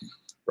there,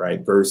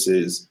 right?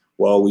 Versus,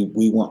 well,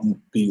 we want to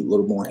be a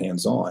little more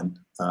hands-on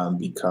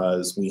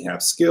because we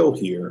have skill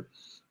here,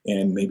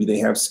 and maybe they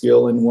have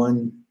skill in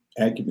one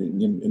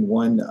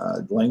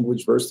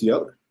language versus the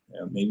other.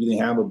 Maybe they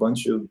have a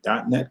bunch of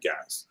 .NET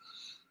guys.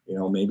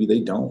 Maybe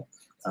they don't.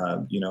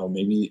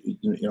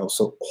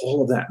 So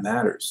all of that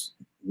matters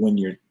when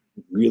you're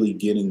really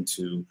getting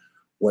to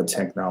what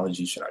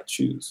technology should I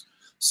choose.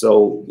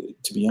 So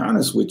to be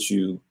honest with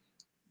you,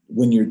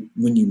 when you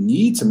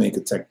need to make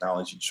a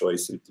technology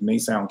choice, it may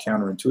sound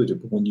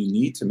counterintuitive, but when you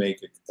need to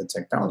make a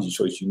technology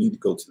choice, you need to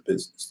go to the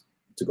business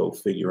to go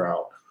figure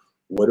out,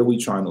 what are we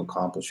trying to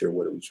accomplish here?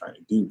 What are we trying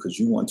to do? Because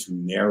you want to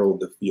narrow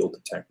the field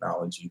of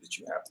technology that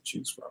you have to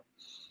choose from.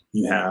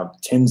 You have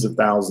tens of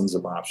thousands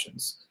of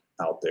options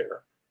out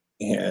there.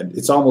 And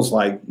it's almost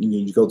like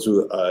you go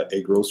to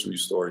a grocery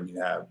store and you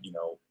have,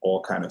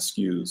 all kind of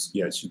SKUs.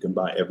 Yes, you can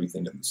buy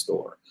everything in the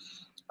store.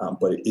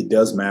 But it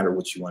does matter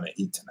what you want to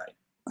eat tonight,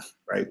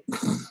 right?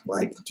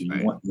 Like, do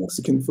you want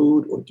Mexican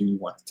food or do you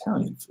want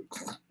Italian food?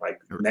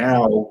 Like,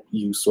 now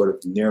you sort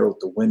of narrowed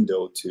the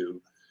window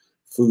to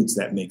foods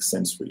that make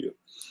sense for you.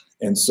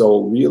 And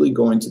so really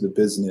going to the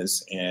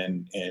business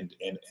and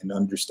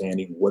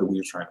understanding what are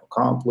we trying to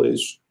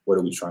accomplish, where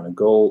are we trying to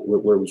go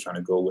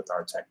with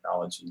our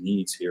technology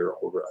needs here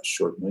over a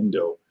short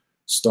window,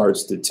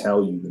 starts to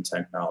tell you the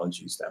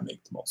technologies that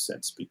make the most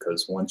sense.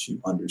 Because once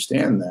you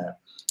understand that,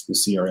 the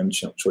CRM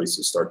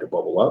choices start to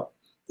bubble up,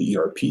 the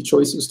ERP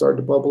choices start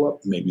to bubble up.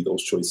 Maybe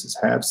those choices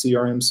have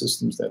CRM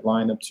systems that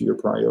line up to your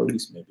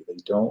priorities. Maybe they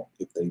don't.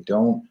 If they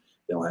don't,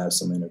 they'll have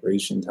some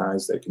integration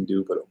ties that can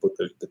do, but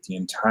the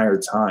entire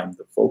time,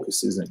 the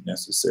focus isn't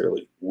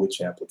necessarily which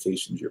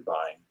applications you're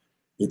buying.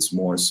 It's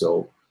more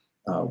so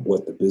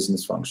what the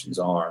business functions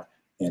are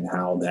and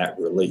how that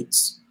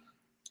relates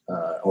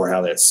or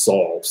how that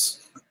solves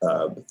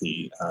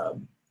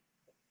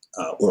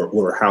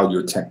or how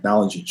your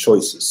technology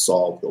choices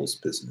solve those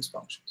business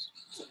functions.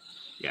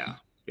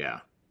 Yeah,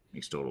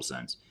 makes total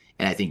sense.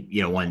 And I think,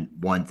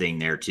 one thing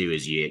there too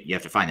is you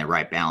have to find the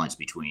right balance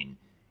between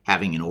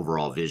having an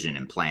overall vision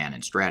and plan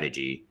and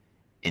strategy,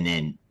 and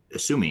then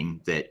assuming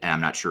that, and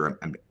I'm not sure,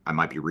 I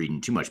might be reading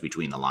too much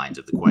between the lines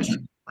of the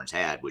question Lawrence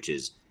had, which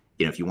is,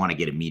 if you want to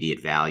get immediate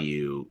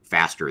value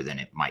faster than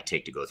it might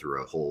take to go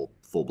through a whole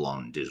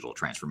full-blown digital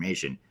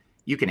transformation,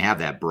 you can have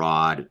that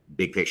broad,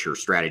 big picture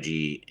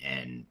strategy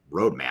and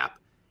roadmap,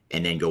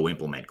 and then go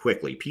implement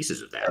quickly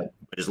pieces of that.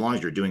 But as long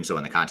as you're doing so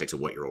in the context of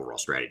what your overall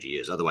strategy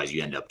is, otherwise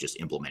you end up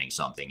just implementing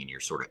something and you're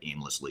sort of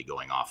aimlessly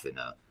going off in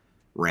a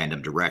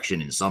random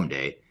direction. And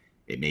someday,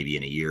 it may be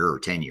in a year or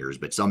 10 years,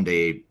 but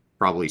someday,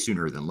 probably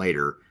sooner than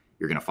later,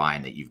 you're going to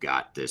find that you've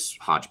got this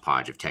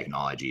hodgepodge of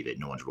technology that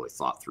no one's really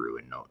thought through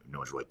and no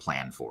one's really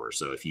planned for.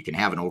 So if you can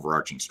have an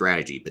overarching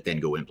strategy, but then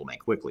go implement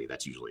quickly,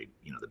 that's usually,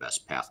 the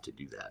best path to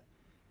do that.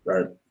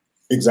 Right.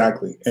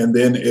 Exactly. And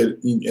then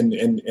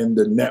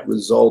the net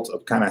result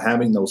of kind of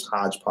having those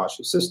hodgepodge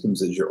of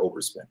systems is you're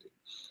overspending.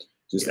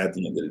 Just at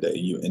the end of the day,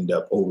 you end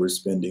up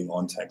overspending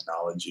on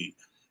technology,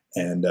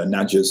 and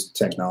not just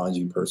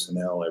technology,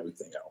 personnel,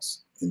 everything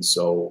else. And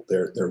so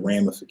there are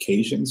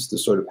ramifications to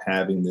sort of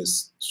having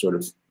this sort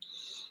of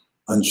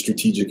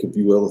unstrategic, if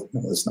you will.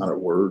 That's not a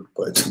word,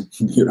 but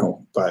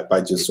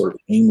by just sort of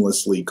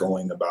aimlessly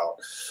going about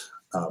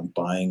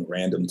buying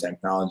random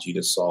technology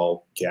to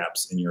solve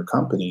gaps in your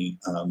company,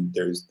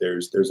 there's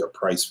a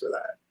price for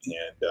that, and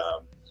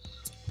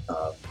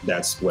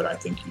that's what I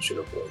think you should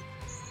avoid.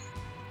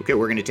 Okay,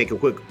 we're going to take a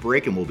quick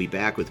break, and we'll be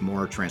back with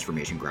more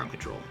Transformation Ground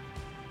Control.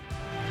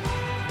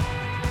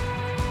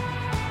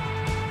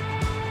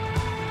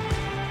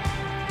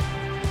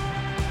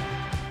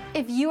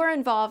 If you are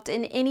involved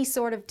in any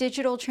sort of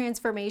digital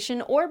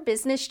transformation or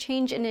business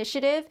change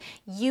initiative,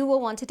 you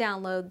will want to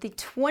download the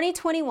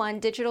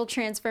 2021 Digital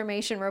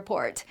Transformation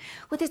Report.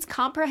 With its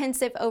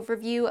comprehensive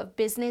overview of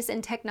business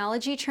and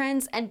technology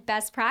trends and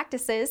best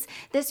practices,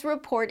 this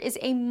report is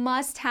a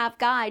must-have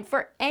guide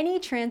for any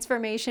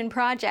transformation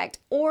project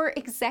or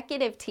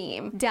executive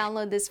team.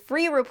 Download this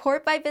free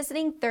report by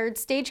visiting Third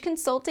Stage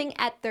Consulting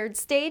at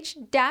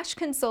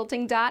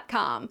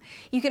thirdstage-consulting.com.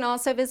 You can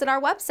also visit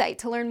our website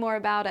to learn more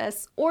about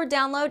us or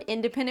download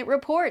independent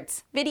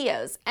reports,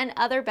 videos, and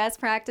other best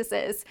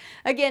practices.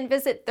 Again,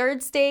 visit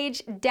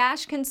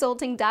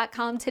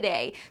thirdstage-consulting.com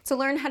today to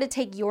learn how to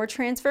take your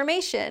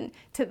transformation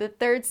to the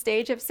third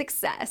stage of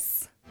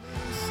success.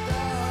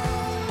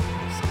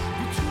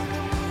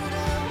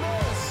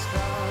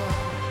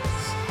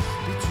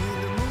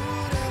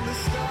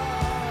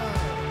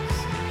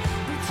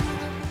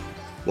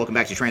 Welcome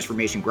back to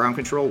Transformation Ground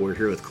Control. We're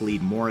here with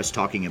Khalid Morris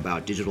talking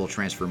about digital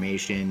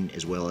transformation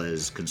as well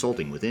as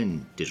consulting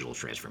within digital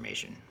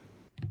transformation.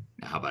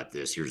 Now, how about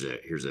this? Here's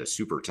a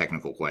super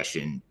technical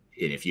question,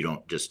 and if you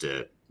don't just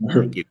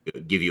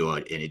give you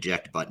an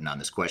eject button on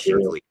this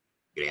question, Khalid,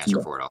 you can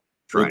answer for it. I'll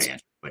try to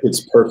answer. But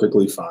it's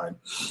perfectly fine.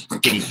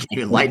 Can you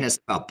enlighten us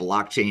about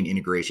blockchain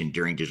integration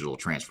during digital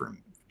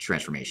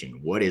transformation?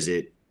 What is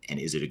it, and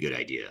is it a good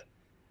idea?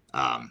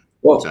 I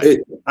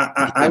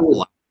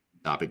would.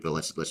 Topic, but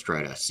let's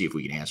try to see if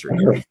we can answer it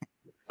here.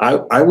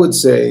 I would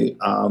say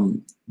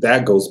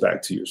that goes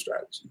back to your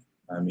strategy.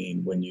 I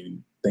mean, when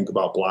you think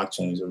about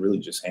blockchains, they're really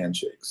just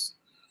handshakes,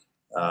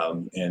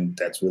 and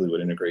that's really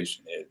what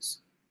integration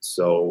is.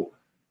 So,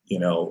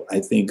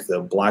 I think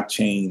the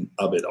blockchain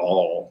of it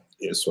all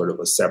is sort of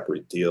a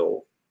separate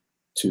deal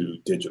to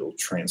digital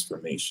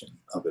transformation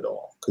of it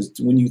all. Because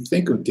when you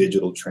think of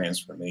digital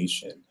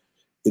transformation,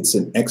 it's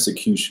an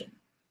execution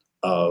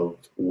of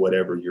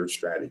whatever your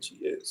strategy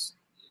is.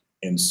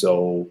 And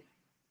so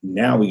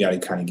now we got to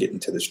kind of get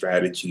into the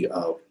strategy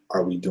of,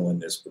 are we doing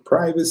this for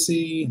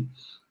privacy?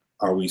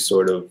 Are we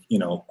sort of,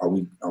 are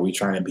we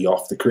trying to be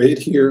off the grid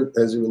here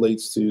as it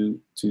relates to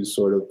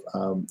sort of,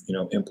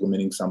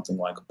 implementing something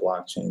like a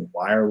blockchain?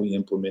 Why are we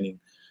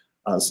implementing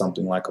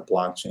something like a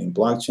blockchain?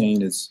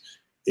 Blockchain is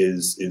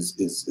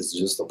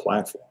just a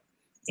platform.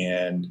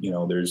 And,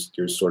 there's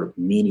sort of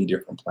many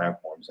different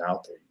platforms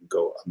out there. You can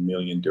go a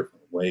million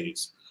different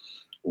ways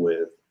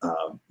with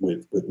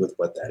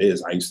what that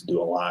is. I used to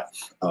do a lot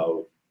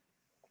of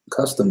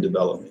custom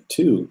development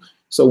too.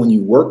 So when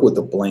you work with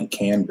a blank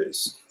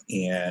canvas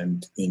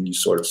and you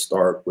sort of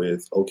start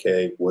with,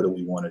 okay, what do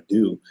we want to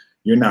do?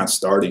 You're not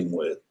starting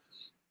with,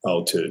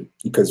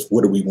 because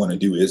what do we want to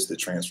do is the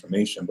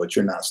transformation, but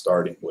you're not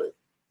starting with,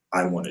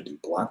 I want to do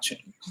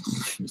blockchain.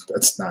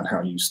 That's not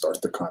how you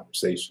start the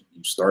conversation.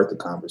 You start the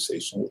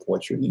conversation with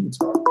what your needs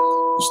are.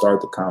 You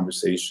start the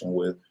conversation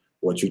with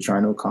what you're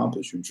trying to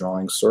accomplish. You're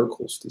drawing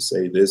circles to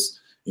say this,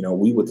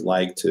 we would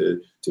like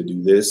to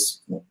do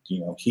this,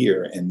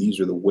 here, and these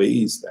are the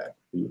ways that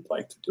we would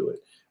like to do it.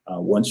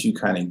 Once you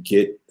kind of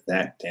get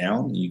that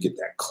down, you get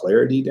that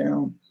clarity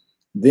down,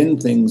 then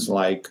things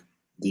like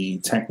the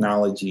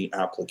technology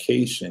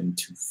application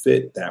to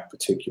fit that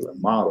particular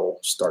model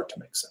start to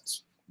make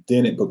sense.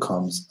 Then it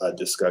becomes a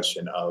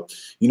discussion of,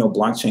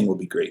 blockchain will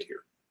be great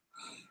here.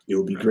 It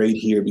will be great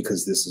here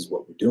because this is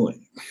what we're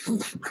doing,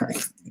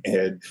 right?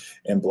 And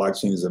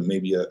blockchain is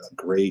maybe a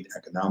great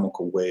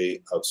economical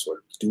way of sort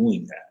of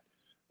doing that,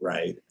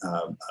 right?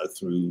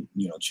 Through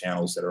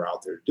channels that are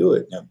out there to do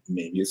it. Now,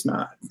 maybe it's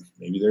not.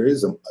 Maybe there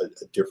is a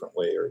different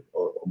way or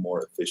a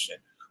more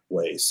efficient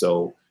way.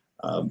 So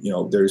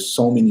there's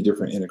so many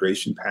different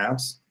integration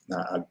paths.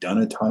 Now, I've done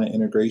a ton of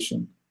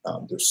integration.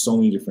 There's so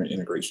many different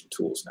integration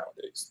tools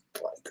nowadays,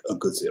 like a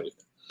gazillion.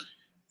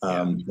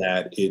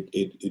 That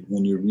it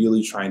when you're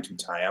really trying to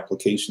tie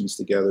applications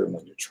together,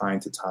 when you're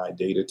trying to tie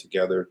data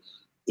together,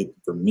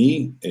 for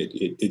me,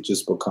 it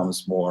just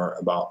becomes more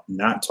about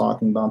not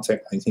talking about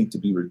tech. I think to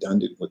be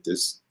redundant with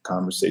this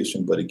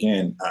conversation, but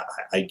again,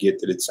 I get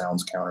that it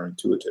sounds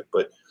counterintuitive,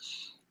 but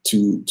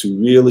to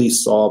really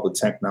solve a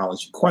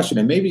technology question,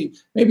 and maybe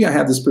I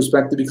have this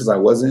perspective because I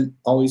wasn't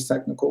always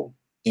technical,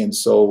 and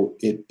so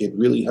it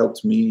really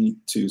helped me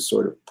to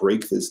sort of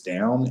break this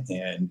down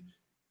and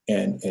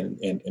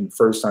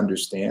first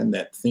understand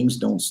that things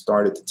don't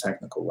start at the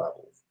technical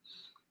level.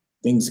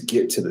 Things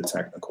get to the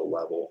technical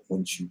level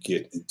once you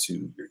get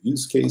into your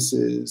use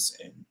cases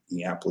and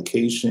the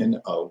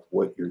application of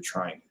what you're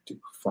trying to do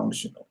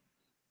functional.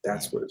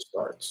 That's where it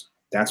starts.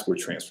 That's where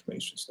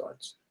transformation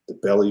starts. The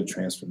belly of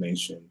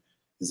transformation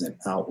is in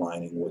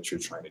outlining what you're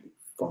trying to do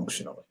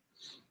functionally.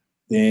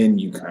 Then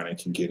you kind of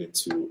can get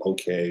into,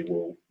 okay,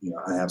 well,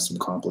 I have some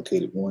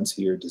complicated wants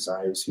here,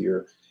 desires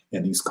here,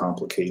 And these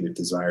complicated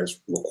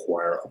desires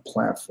require a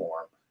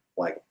platform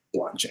like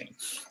blockchain,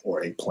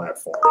 or a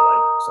platform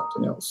like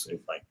something else.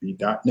 It might be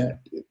 .NET.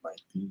 It might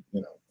be,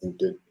 who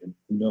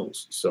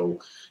knows? So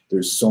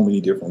there's so many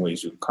different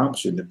ways to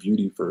accomplish it. And the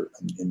beauty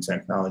in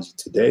technology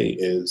today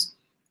is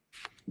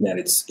that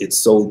it's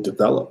so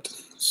developed,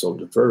 so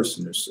diverse,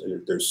 and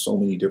there's so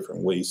many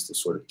different ways to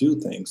sort of do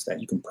things that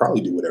you can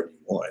probably do whatever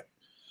you want.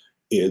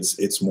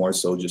 It's more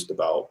so just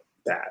about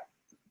that.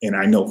 And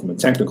I know from a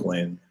technical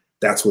end,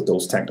 that's what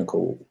those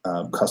technical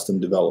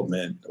custom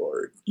development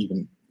or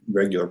even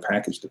regular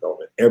package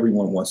development,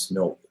 everyone wants to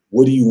know,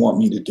 what do you want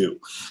me to do?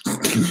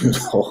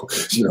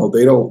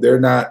 They're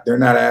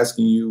not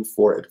asking you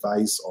for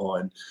advice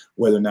on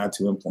whether or not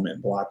to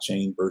implement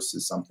blockchain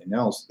versus something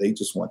else. They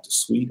just want the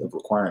suite of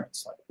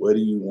requirements. Like, what do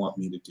you want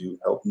me to do?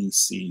 Help me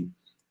see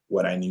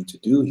what I need to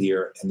do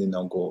here. And then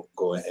they'll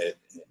go ahead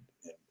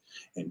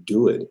and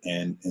do it.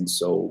 And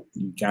so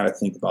you got to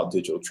think about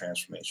digital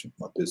transformation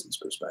from a business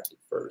perspective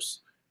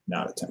first,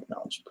 not a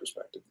technology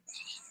perspective.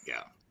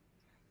 Yeah.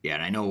 Yeah.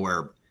 And I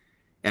know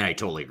and I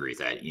totally agree with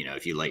that.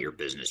 If you let your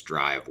business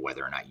drive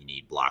whether or not you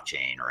need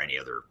blockchain or any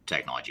other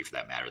technology for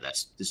that matter,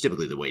 that's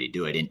typically the way to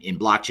do it. In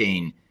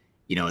blockchain,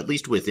 at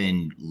least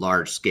within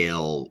large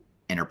scale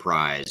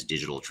enterprise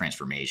digital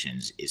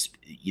transformations,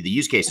 the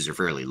use cases are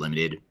fairly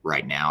limited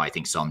right now. I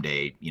think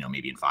someday,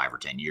 maybe in 5 or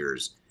 10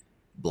 years,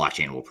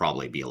 blockchain will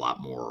probably be a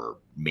lot more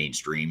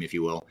mainstream, if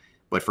you will.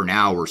 But for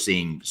now, we're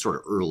seeing sort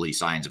of early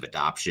signs of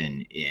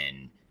adoption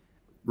in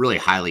really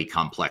highly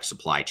complex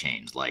supply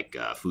chains like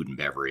food and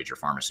beverage or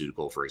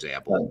pharmaceutical, for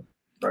example,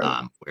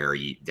 right. Where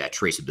that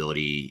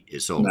traceability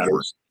is so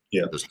important.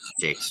 Yeah. Those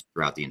handshakes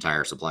throughout the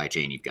entire supply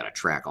chain, you've got to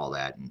track all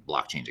that, and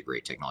blockchain's a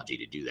great technology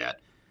to do that.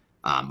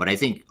 But I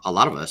think a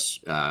lot of us,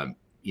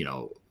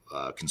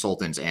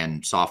 consultants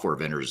and software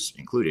vendors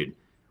included,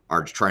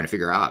 are trying to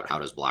figure out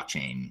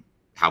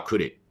how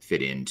could it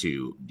fit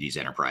into these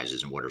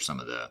enterprises, and what are some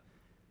of the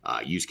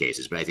use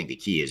cases. But I think the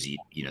key is, the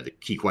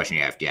key question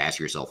you have to ask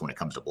yourself when it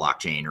comes to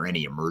blockchain or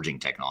any emerging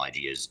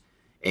technology is,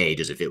 A,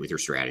 does it fit with your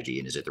strategy,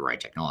 and is it the right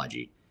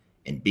technology?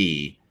 And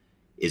B,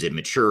 is it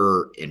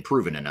mature and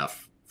proven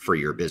enough for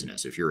your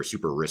business? If you're a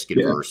super risk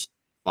adverse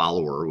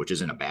follower, which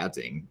isn't a bad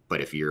thing,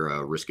 but if you're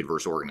a risk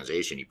adverse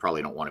organization, you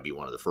probably don't want to be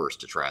one of the first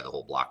to try the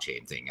whole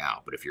blockchain thing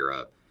out. But if you're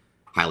a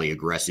highly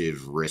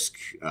aggressive risk,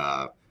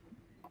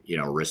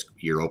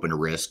 you're open to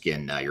risk,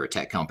 and you're a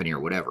tech company or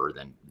whatever,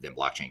 then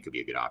blockchain could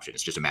be a good option.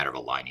 It's just a matter of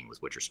aligning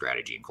with what your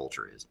strategy and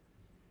culture is.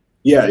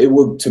 Yeah, it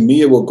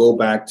will go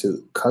back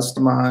to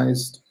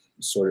customized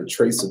sort of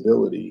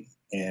traceability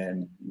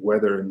and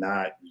whether or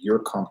not you're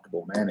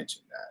comfortable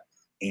managing that.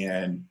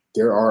 And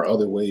there are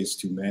other ways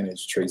to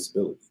manage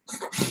traceability.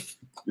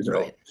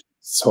 Right.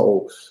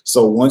 So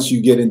once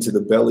you get into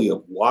the belly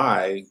of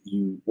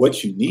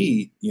what you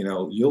need,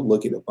 you'll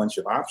look at a bunch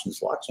of options.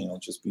 Blockchain will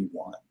just be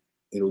one.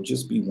 It'll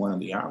just be one of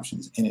the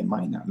options, and it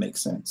might not make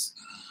sense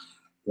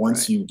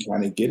once you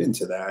kind of get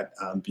into that,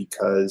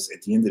 because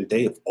at the end of the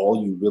day, if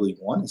all you really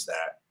want is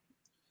that,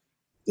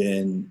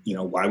 then,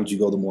 why would you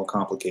go the more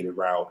complicated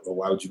route, or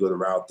why would you go the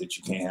route that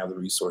you can't have the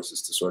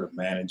resources to sort of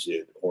manage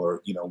it?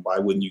 Or, why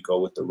wouldn't you go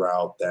with the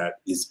route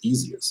that is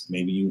easiest?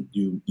 Maybe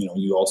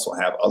you also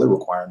have other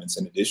requirements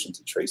in addition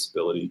to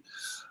traceability,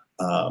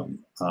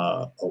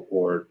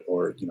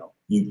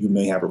 you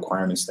may have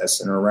requirements that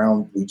center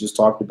around, we just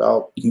talked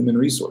about human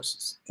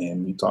resources,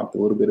 and we talked a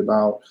little bit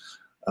about,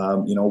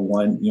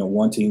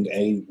 wanting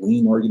a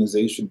lean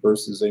organization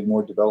versus a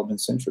more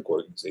development-centric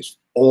organization.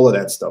 All of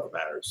that stuff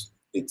matters.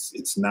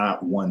 It's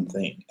not one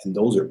thing. And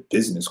those are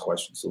business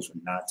questions. Those are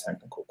not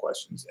technical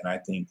questions. And I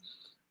think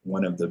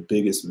one of the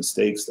biggest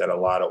mistakes that a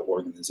lot of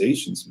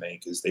organizations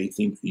make is they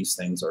think these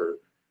things are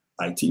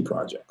IT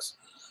projects.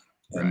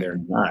 And they're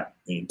not.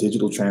 I mean,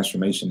 digital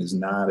transformation is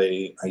not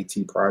a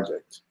IT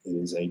project. It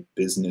is a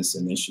business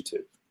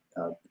initiative.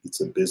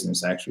 It's a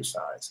business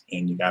exercise,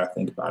 and you got to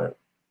think about it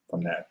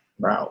from that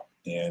route.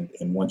 And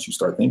once you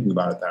start thinking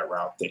about it that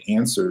route, the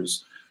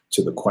answers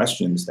to the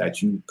questions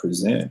that you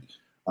present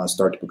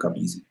start to become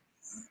easy.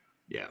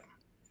 Yeah.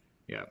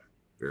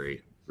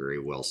 Very, very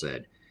well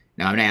said.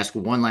 Now I'm going to ask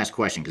one last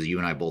question, because you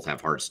and I both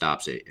have hard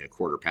stops at a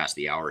quarter past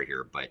the hour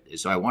here. But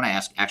so I want to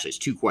ask, actually, it's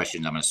two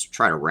questions. I'm going to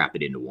try to wrap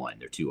it into one.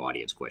 There are two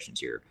audience questions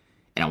here.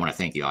 And I want to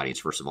thank the audience,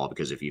 first of all,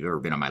 because if you've ever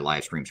been on my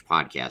live streams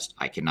podcast,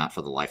 I cannot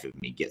for the life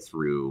of me get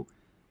through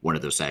one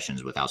of those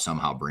sessions without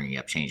somehow bringing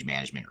up change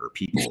management or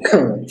people.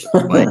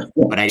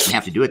 But I didn't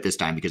have to do it this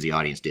time because the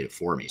audience did it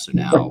for me. So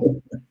now,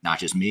 not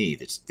just me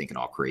that's thinking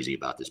all crazy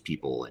about this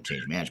people and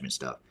change management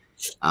stuff.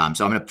 So I'm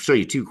going to show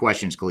you two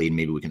questions, Khalid, and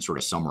maybe we can sort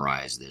of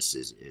summarize this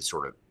as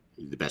sort of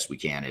the best we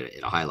can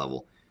at a high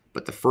level.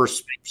 But the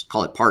first,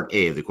 call it part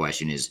A of the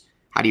question, is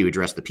how do you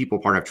address the people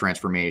part of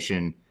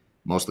transformation?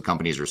 Most of the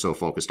companies are so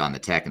focused on the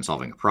tech and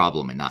solving a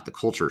problem and not the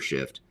culture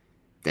shift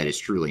that is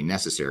truly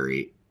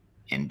necessary.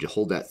 And to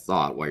hold that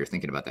thought while you're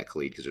thinking about that,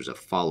 Khalid, because there's a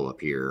follow-up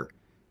here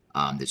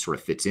that sort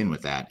of fits in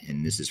with that.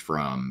 And this is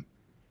from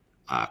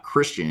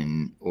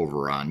Christian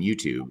over on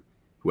YouTube,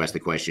 who asked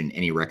the question,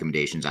 any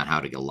recommendations on how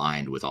to get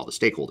aligned with all the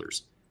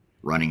stakeholders?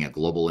 running a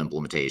global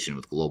implementation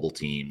with global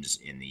teams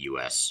in the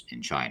US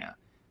and China.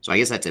 So I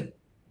guess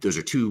those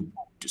are two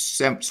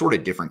sort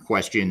of different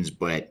questions,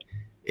 but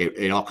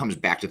it all comes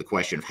back to the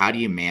question of how do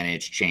you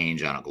manage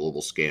change on a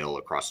global scale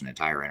across an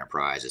entire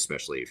enterprise,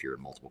 especially if you're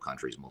in multiple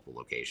countries, multiple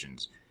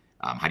locations.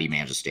 How do you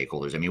manage the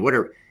stakeholders? I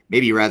mean,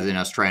 maybe rather than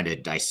us trying to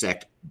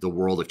dissect the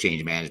world of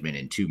change management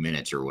in 2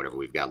 minutes or whatever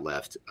we've got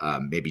left,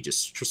 maybe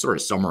just sort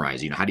of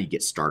summarize, how do you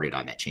get started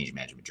on that change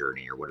management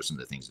journey, or what are some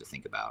of the things to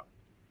think about?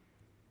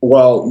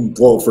 Well,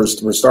 for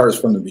starters,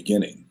 from the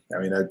beginning. I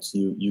mean, that's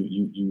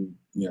you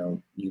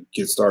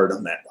get started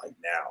on that like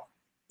now.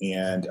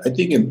 And I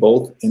think in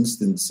both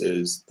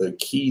instances, the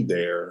key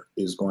there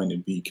is going to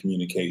be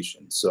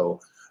communication. So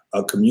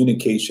a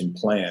communication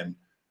plan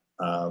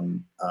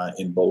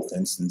in both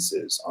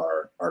instances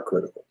are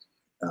critical.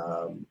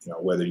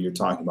 Whether you're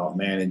talking about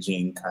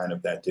managing kind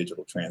of that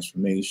digital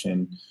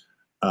transformation,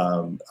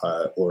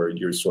 or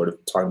you're sort of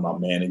talking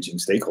about managing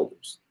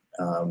stakeholders.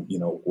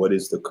 What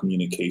is the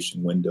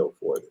communication window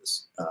for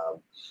this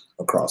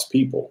across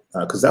people?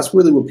 Because that's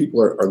really what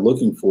people are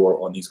looking for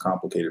on these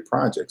complicated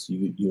projects.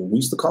 We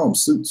used to call them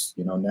suits.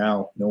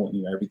 Now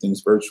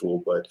everything's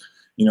virtual, but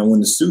when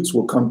the suits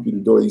will come through the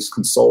door, these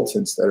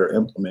consultants that are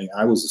implementing,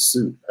 I was a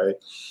suit, right?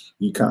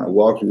 You kind of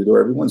walk through the door,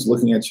 everyone's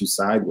looking at you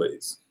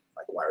sideways.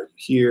 Like, why are you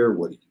here?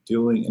 What are you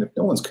doing? And if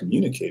no one's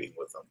communicating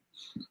with them,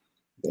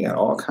 they got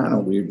all kind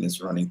of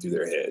weirdness running through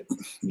their head.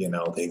 They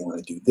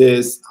want to do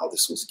this. Oh,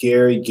 this was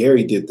Gary.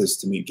 Gary did this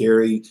to me.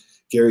 Gary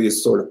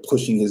is sort of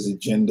pushing his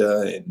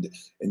agenda, and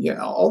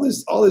all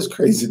this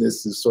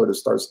craziness is sort of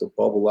starts to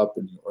bubble up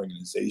in the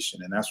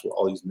organization, and that's where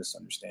all these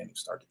misunderstandings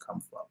start to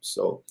come from.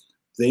 So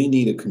they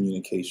need a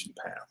communication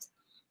path.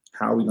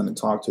 How are we going to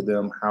talk to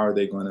them? How are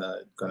they going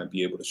to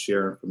be able to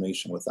share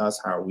information with us?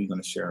 How are we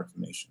going to share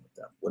information with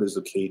them? What is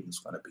the cadence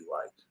going to be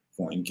like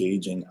for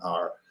engaging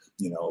our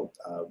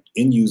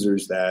end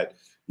users that,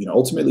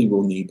 ultimately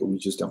we'll need, but we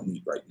just don't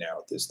need right now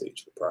at this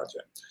stage of the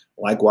project.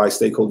 Likewise,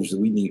 stakeholders that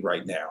we need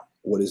right now,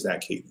 what is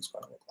that cadence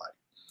going to look like?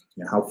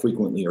 How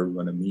frequently are we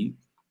going to meet?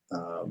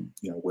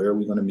 Where are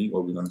we going to meet? What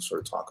are we going to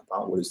sort of talk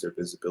about? What is their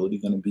visibility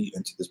going to be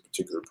into this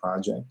particular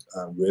project,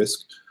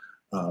 risk,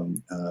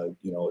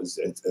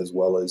 as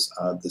well as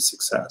the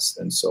success.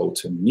 And so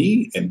to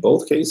me, in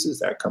both cases,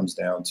 that comes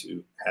down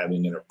to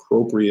having an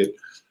appropriate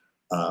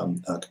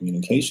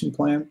communication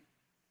plan.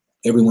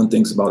 Everyone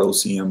thinks about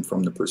OCM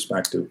from the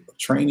perspective of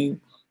training,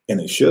 and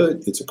they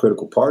should. It's a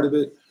critical part of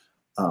it.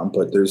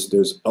 But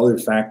there's other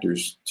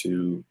factors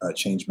to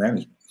change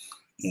management.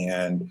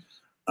 And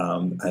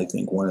I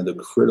think one of the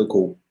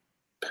critical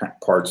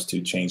parts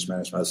to change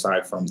management,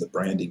 aside from the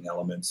branding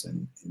elements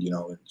and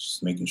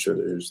just making sure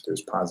there's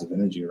positive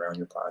energy around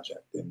your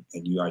project and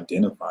you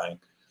identifying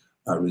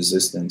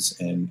resistance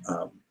and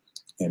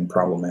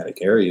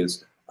problematic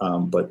areas.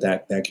 But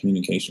that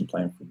communication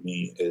plan for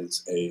me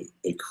is a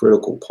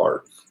critical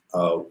part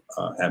of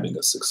having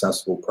a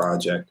successful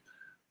project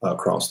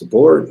across the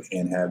board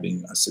and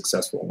having a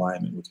successful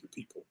alignment with your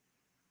people.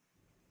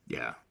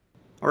 Yeah.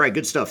 All right,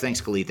 good stuff. Thanks,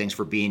 Khalid. Thanks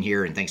for being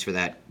here, and thanks for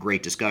that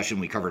great discussion.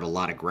 We covered a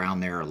lot of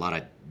ground there, a lot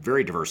of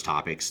very diverse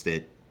topics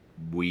that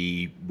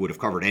we would have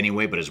covered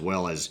anyway, but as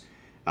well as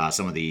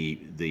some of the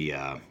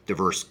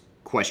diverse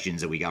questions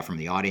that we got from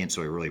the audience.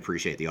 So I really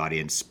appreciate the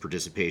audience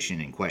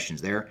participation and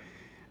questions there.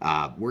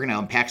 We're going to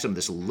unpack some of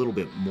this a little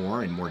bit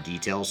more in more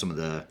detail, some of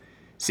the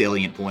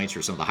salient points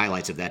or some of the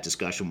highlights of that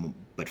discussion.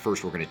 But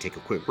first, we're going to take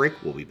a quick break.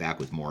 We'll be back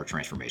with more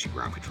Transformation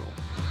Ground Control.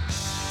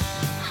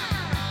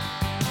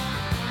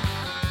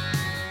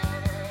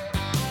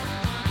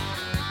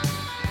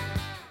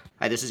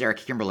 Hi, this is Eric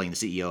Kimberling, the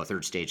CEO of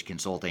Third Stage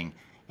Consulting,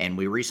 and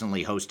we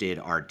recently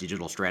hosted our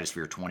Digital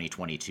Stratosphere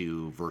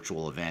 2022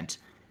 virtual event.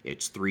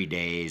 It's 3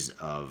 days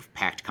of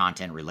packed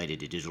content related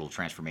to digital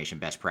transformation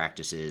best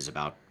practices,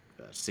 about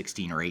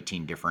 16 or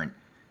 18 different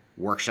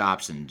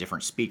workshops and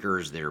different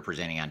speakers that are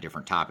presenting on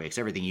different topics,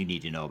 everything you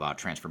need to know about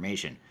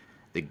transformation.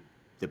 The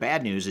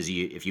bad news is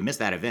if you missed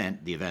that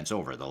event, the event's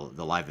over.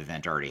 The live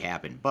event already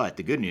happened. But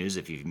the good news,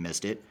 if you've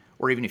missed it,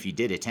 or even if you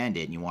did attend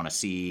it and you want to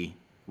see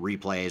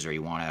replays or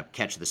you want to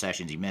catch the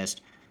sessions you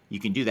missed, you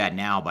can do that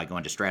now by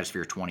going to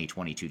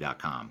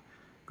stratosphere2022.com.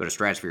 Go to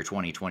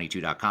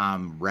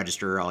stratosphere2022.com,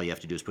 register. All you have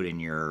to do is put in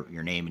your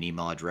name and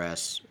email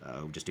address,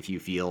 just a few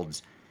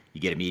fields.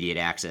 You get immediate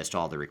access to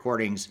all the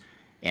recordings,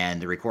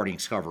 and the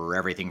recordings cover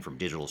everything from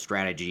digital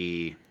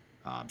strategy,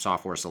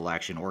 software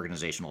selection,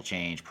 organizational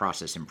change,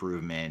 process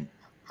improvement,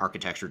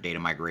 architecture, data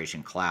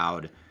migration,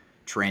 cloud,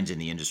 trends in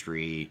the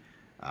industry,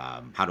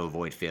 how to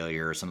avoid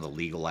failure, some of the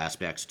legal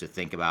aspects to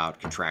think about,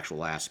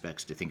 contractual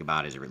aspects to think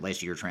about as it relates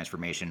to your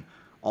transformation.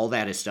 All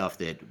that is stuff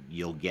that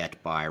you'll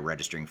get by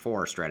registering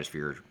for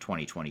Stratosphere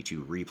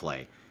 2022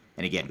 replay.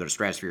 And again, go to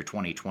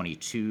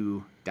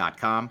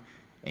stratosphere2022.com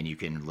and you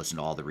can listen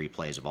to all the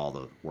replays of all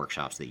the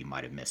workshops that you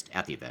might have missed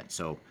at the event.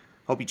 So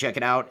hope you check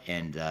it out,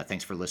 and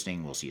thanks for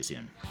listening. We'll see you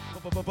soon.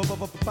 Fire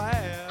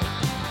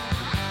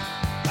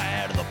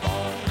to the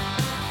bone.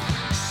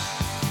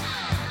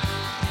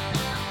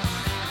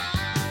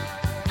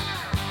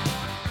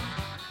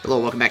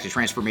 Hello, welcome back to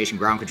Transformation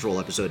Ground Control,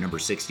 episode number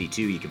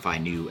 62. You can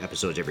find new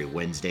episodes every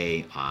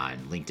Wednesday on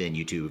LinkedIn,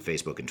 YouTube,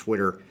 Facebook, and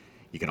Twitter.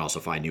 You can also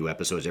find new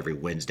episodes every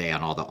Wednesday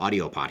on all the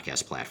audio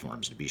podcast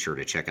platforms. Be sure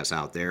to check us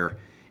out there.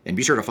 And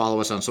be sure to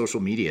follow us on social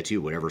media, too.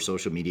 Whatever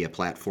social media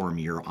platform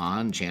you're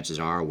on, chances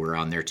are we're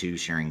on there, too,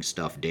 sharing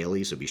stuff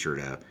daily. So be sure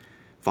to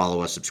follow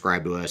us,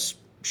 subscribe to us,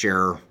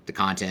 share the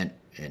content,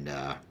 and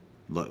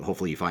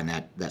hopefully you find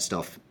that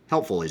stuff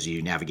helpful as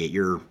you navigate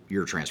your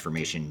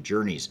transformation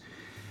journeys.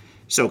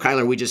 So,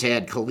 Kyler, we just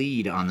had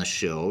Khalid on the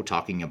show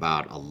talking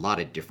about a lot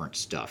of different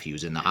stuff. He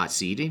was in the hot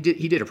seat. He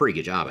did a pretty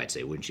good job, I'd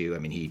say, wouldn't you? I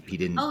mean, he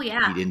didn't. Oh,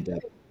 yeah. He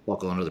didn't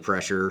buckle under the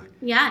pressure.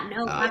 Yeah,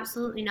 no,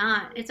 absolutely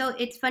not.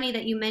 It's funny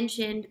that you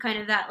mentioned kind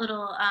of that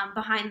little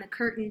behind the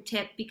curtain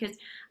tip, because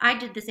I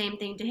did the same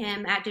thing to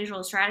him at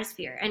Digital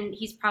Stratosphere, and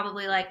he's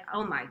probably like,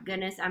 "Oh my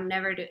goodness, I'm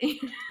never doing."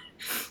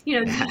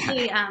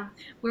 Usually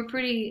we're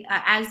pretty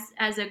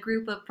as a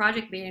group of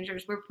project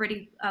managers, we're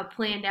pretty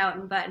planned out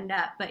and buttoned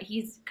up. But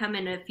he's come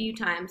in a few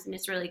times and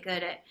is really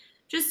good at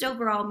just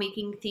overall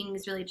making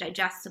things really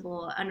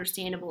digestible,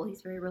 understandable.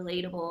 He's very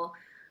relatable.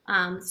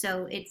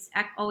 So it's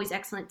always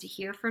excellent to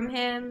hear from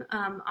him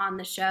on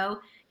the show.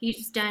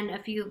 He's done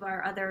a few of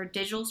our other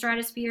Digital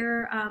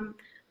Stratosphere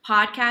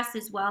podcasts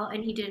as well,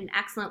 and he did an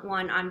excellent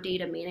one on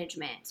data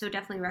management. So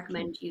definitely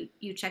recommend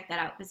you check that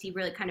out, because he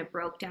really kind of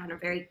broke down a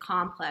very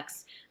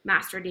complex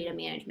master data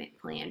management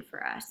plan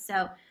for us.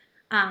 So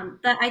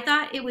I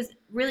thought it was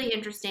really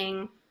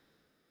interesting,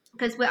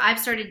 because I've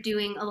started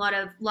doing a lot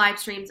of live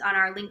streams on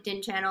our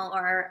LinkedIn channel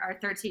or our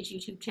Third Stage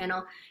YouTube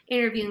channel,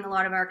 interviewing a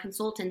lot of our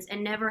consultants,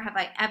 and never have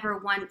I ever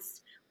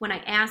once, when I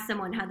ask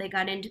someone how they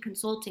got into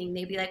consulting,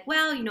 they'd be like,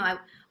 well,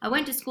 I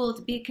went to school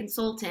to be a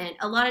consultant.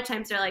 A lot of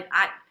times they're like,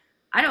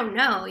 I don't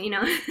know,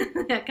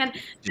 kind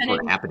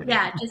of happened to me.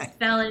 Yeah, just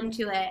fell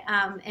into it.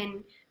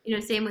 And,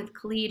 same with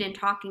Khalid, and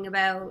talking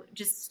about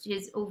just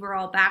his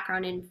overall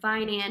background in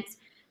finance,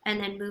 and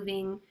then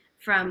moving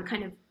from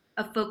kind of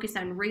a focus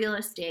on real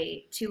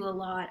estate to a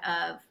lot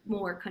of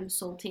more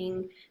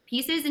consulting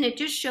pieces. And it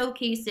just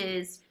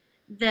showcases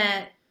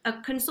that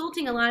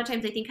consulting a lot of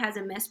times, I think, has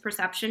a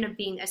misperception of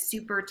being a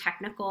super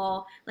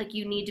technical, like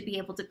you need to be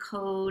able to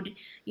code,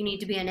 you need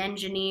to be an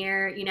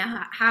engineer,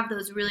 have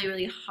those really,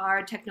 really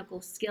hard technical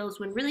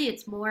skills, when really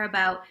it's more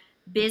about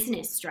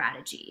business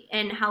strategy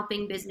and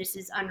helping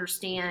businesses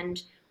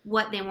understand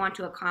what they want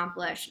to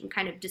accomplish and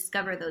kind of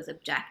discover those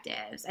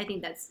objectives. I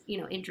think that's,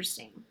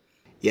 interesting.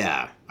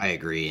 Yeah, I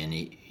agree. And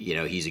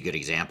he's a good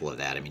example of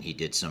that. I mean, he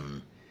did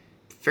some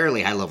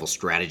fairly high-level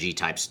strategy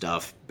type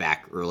stuff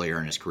back earlier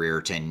in his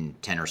career, 10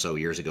 or so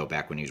years ago,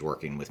 back when he was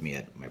working with me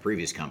at my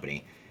previous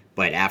company.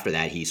 But after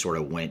that, he sort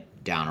of went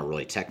down a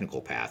really technical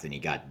path, and he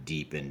got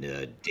deep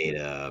into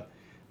data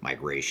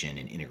migration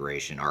and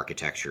integration,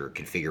 architecture,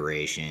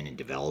 configuration, and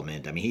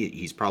development. I mean,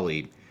 he's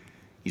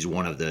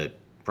one of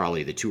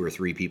the 2 or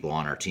 3 people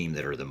on our team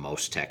that are the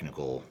most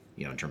technical,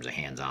 in terms of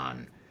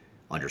hands-on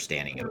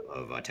understanding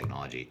of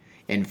technology.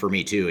 And for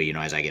me too,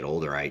 as I get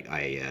older,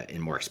 I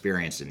and more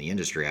experienced in the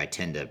industry, I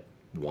tend to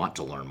want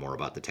to learn more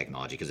about the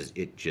technology, because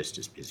it just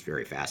is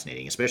very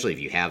fascinating, especially if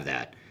you have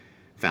that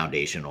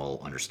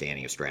foundational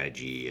understanding of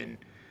strategy and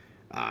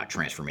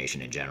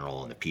transformation in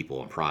general, and the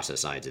people and process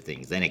sides of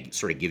things. Then it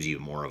sort of gives you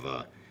more of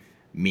a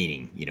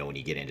meaning, when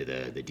you get into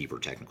the deeper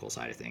technical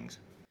side of things.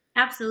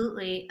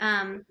 Absolutely.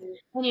 And,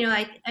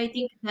 I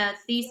think the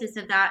thesis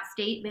of that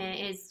statement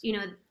is,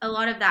 a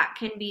lot of that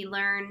can be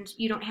learned.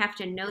 You don't have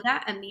to know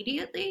that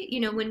immediately,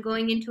 when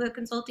going into a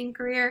consulting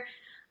career.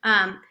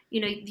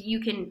 You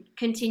can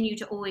continue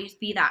to always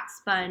be that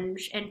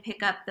sponge and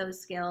pick up those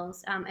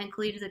skills. And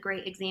Khalid is a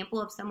great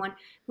example of someone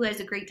who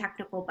has a great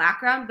technical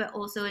background, but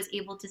also is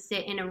able to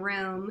sit in a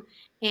room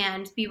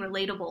and be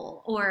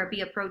relatable or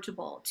be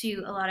approachable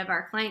to a lot of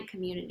our client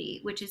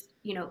community, which is,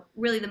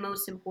 really the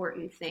most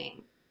important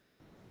thing.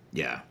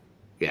 Yeah,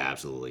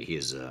 absolutely. He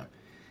is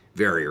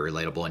very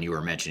relatable. And you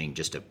were mentioning,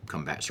 just to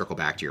circle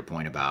back to your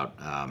point about,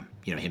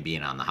 him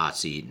being on the hot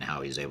seat and how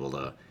he's able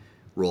to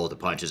roll the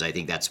punches. I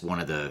think that's one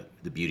of the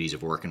beauties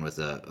of working with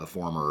a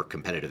former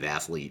competitive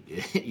athlete.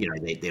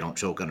 They don't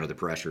choke under the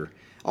pressure.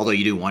 Although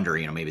you do wonder,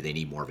 maybe they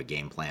need more of a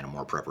game plan and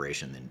more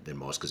preparation than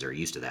most, because they're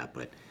used to that.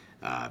 But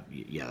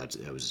he has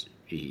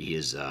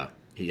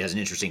an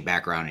interesting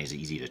background, and he's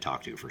easy to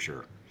talk to for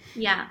sure.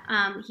 Yeah,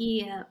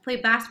 he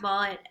played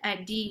basketball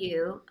at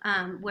DU,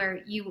 where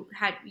you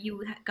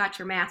got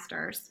your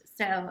master's.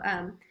 So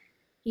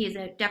he is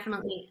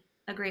definitely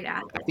a great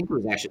athlete. I think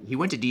he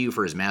went to DU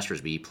for his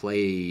master's, but he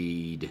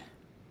played.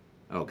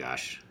 Oh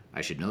gosh,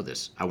 I should know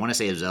this. I want to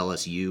say it was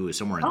LSU,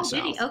 somewhere in the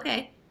South. Did he?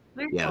 Okay.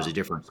 Very Yeah, cool. It was a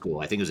different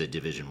school. I think it was a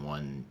Division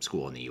I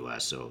school in the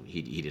U.S., so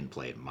he didn't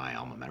play at my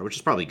alma mater, which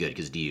is probably good,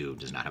 because DU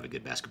does not have a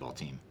good basketball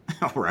team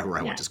where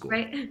I went to school.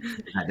 Right?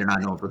 They're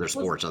not known for their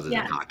sports other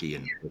than hockey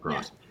and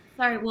lacrosse.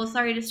 Yeah.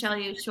 Sorry to tell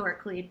you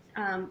short, Khalid.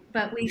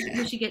 But we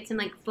should get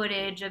some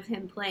footage of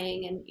him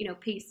playing and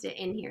paste it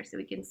in here so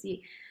we can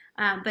see.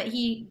 But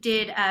he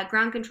did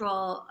ground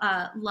control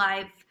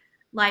live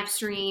live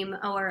stream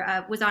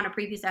or was on a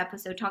previous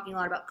episode talking a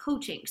lot about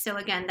coaching. So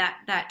again,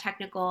 that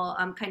technical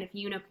kind of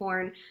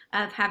unicorn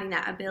of having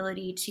that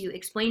ability to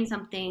explain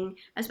something,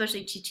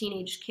 especially to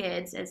teenage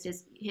kids, as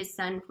his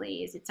son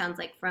plays. It sounds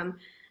like from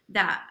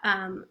that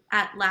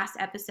at last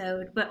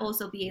episode, but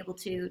also be able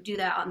to do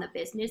that on the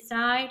business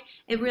side.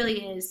 It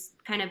really is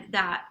kind of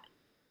that.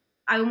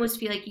 I almost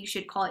feel like you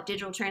should call it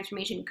digital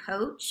transformation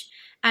coach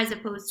as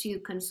opposed to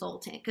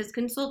consultant, because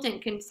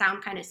consultant can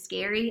sound kind of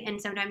scary and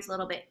sometimes a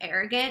little bit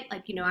arrogant,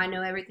 like, I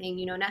know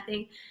everything,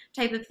 nothing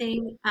type of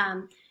thing.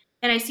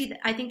 And I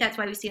think that's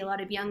why we see a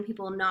lot of young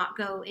people not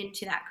go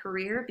into that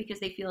career, because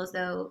they feel as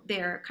though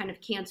they're kind of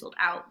canceled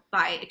out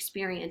by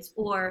experience,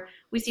 or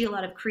we see a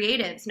lot of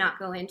creatives not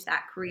go into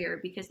that career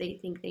because they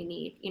think they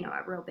need,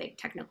 a real big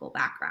technical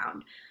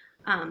background.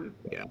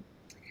 Yeah.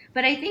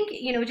 But I think,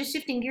 just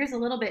shifting gears a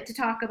little bit to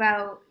talk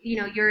about,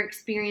 your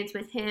experience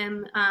with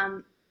him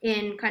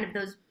in kind of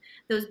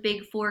those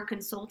big four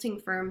consulting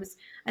firms.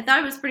 I thought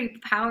it was pretty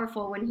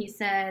powerful when he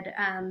said,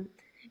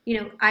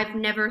 I've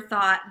never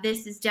thought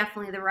this is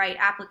definitely the right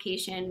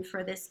application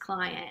for this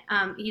client.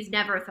 He's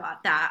never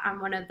thought that on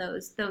one of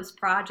those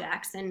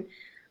projects. And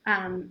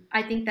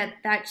I think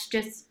that's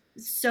just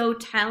so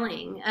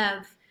telling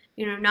of,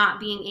 not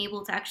being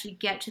able to actually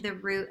get to the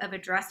root of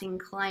addressing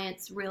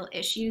clients' real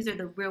issues or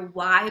the real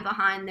why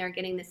behind their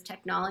getting this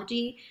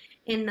technology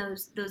in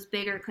those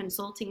bigger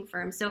consulting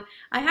firms. So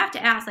I have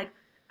to ask, like,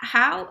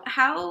 how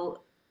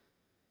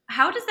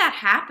does that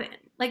happen?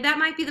 Like, that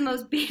might be the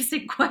most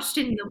basic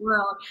question in the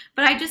world,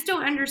 but I just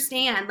don't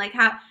understand, like,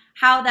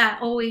 how that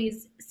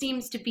always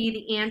seems to be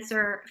the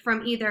answer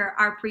from either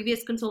our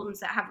previous consultants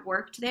that have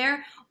worked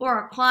there or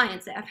our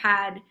clients that have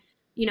had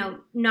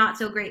not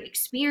so great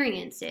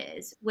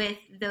experiences with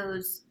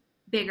those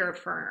bigger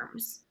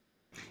firms.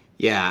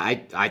 Yeah,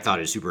 I thought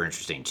it was super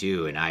interesting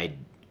too, and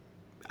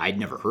I'd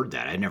never heard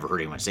that. I'd never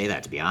heard anyone say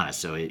that, to be honest.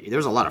 So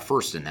there's a lot of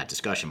firsts in that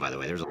discussion, by the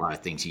way. There's a lot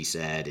of things he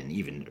said, and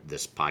even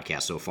this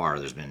podcast so far,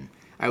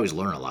 I always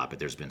learn a lot, but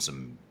there's been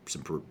some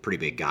pretty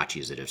big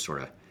gotchas that have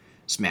sort of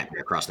smacked me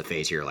across the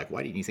face here, like,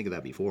 why didn't you think of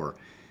that before?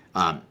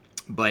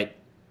 But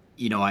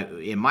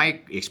in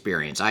my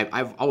experience,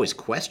 I've always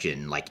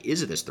questioned, like,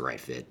 is this the right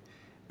fit?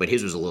 But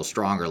his was a little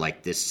stronger,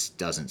 like, this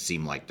doesn't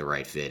seem like the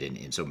right fit,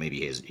 and so maybe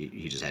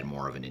he just had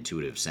more of an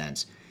intuitive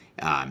sense.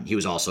 He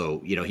was also,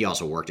 he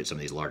also worked at some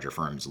of these larger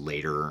firms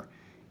later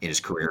in his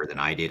career than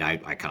I did. I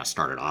kind of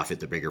started off at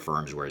the bigger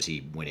firms, whereas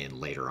he went in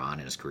later on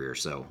in his career.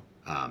 So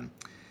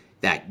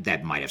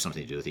that might have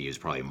something to do with it. He was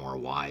probably more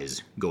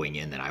wise going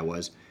in than I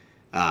was.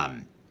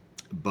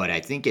 But I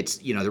think it's,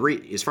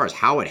 as far as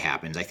how it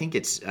happens, I think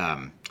it's,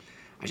 I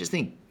just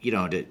think,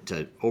 at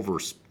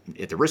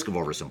the risk of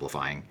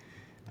oversimplifying,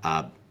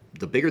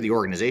 the bigger the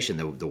organization,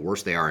 the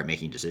worse they are at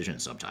making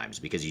decisions sometimes,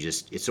 because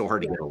it's so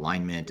hard to get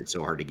alignment. It's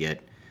so hard to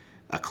get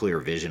a clear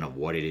vision of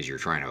what it is you're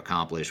trying to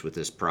accomplish with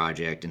this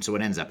project. And so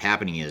what ends up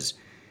happening is,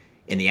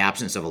 in the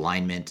absence of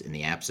alignment, in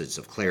the absence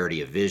of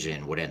clarity of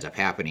vision, what ends up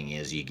happening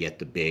is you get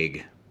the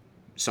big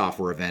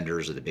software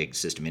vendors or the big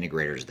system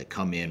integrators that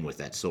come in with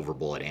that silver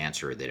bullet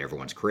answer that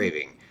everyone's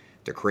craving.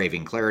 They're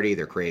craving clarity,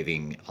 they're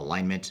craving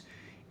alignment.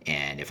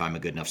 And if I'm a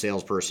good enough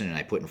salesperson and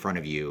I put in front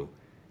of you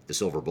the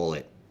silver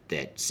bullet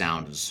that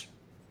sounds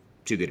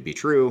too good to be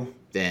true,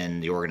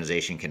 then the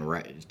organization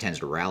tends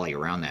to rally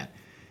around that.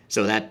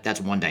 So that's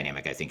one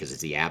dynamic, I think, is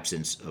it's the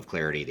absence of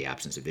clarity, the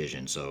absence of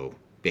vision. So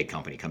big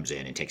company comes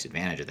in and takes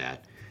advantage of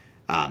that.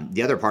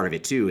 The other part of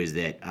it too is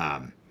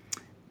that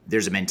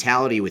there's a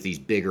mentality with these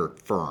bigger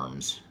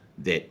firms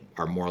that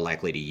are more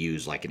likely to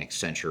use, like, an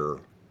Accenture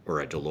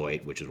or a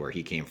Deloitte, which is where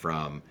he came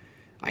from.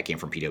 I came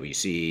from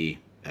PwC.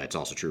 It's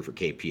also true for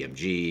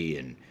KPMG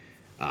and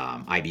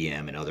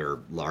IBM and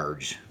other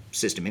large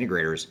system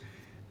integrators.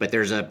 But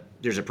there's a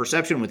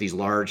perception with these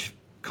large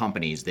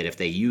companies that if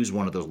they use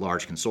one of those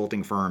large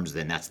consulting firms,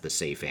 then that's the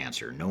safe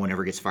answer. No one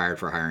ever gets fired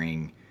for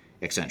hiring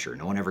Accenture.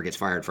 No one ever gets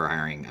fired for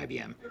hiring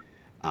IBM.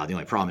 The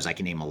only problem is I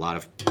can name a lot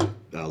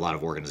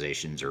of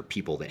organizations or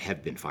people that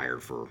have been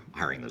fired for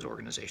hiring those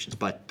organizations.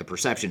 But the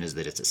perception is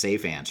that it's a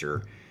safe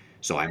answer,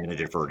 so I'm going to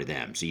defer to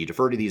them. So you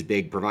defer to these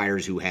big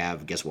providers who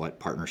have, guess what,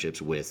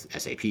 partnerships with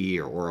SAP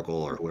or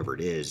Oracle or whoever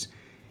it is,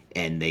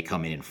 and they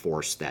come in and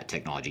force that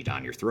technology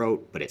down your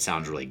throat, but it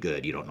sounds really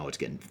good. You don't know it's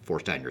getting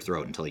forced down your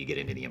throat until you get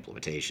into the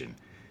implementation.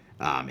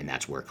 And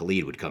that's where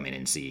Khalid would come in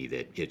and see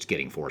that it's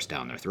getting forced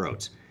down their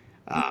throats.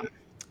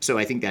 So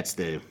I think that's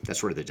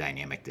sort of the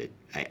dynamic that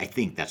I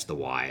think that's the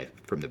why,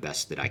 from the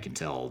best that I can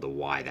tell, the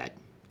why that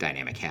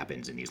dynamic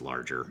happens in these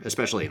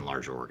especially in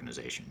larger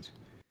organizations.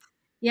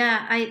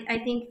 Yeah, I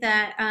think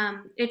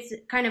that it's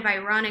kind of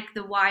ironic,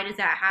 the why does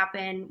that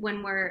happen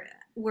when we're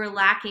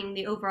lacking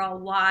the overall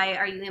why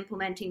are you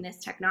implementing this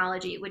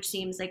technology, which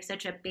seems like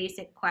such a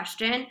basic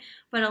question,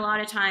 but a lot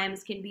of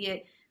times can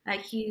be a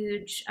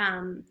huge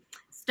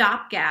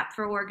stopgap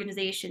for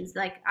organizations.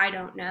 Like, I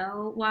don't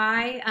know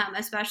why,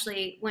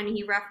 especially when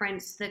he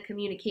referenced the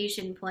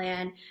communication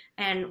plan.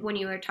 And when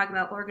you were talking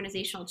about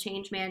organizational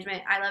change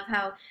management, I love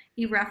how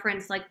he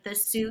referenced, like, the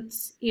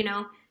suits,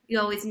 you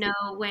always know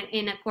when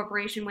in a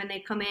corporation when they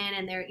come in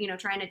and they're,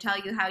 trying to tell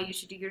you how you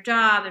should do your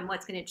job and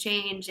what's going to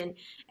change. And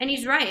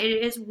he's right.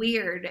 It is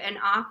weird and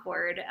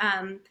awkward.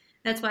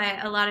 That's why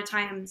a lot of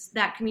times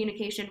that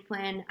communication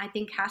plan, I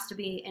think, has to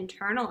be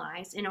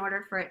internalized in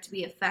order for it to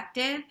be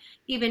effective,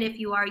 even if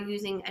you are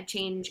using a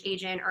change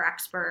agent or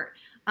expert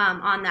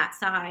on that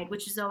side,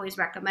 which is always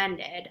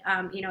recommended.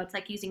 It's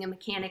like using a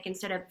mechanic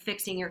instead of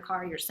fixing your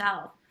car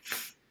yourself.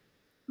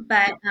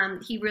 But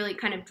he really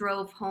kind of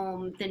drove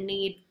home the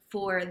need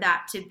for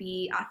that to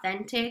be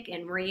authentic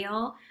and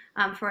real,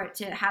 for it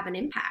to have an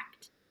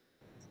impact.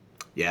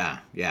 Yeah,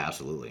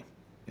 absolutely.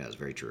 Yeah, it's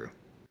very true.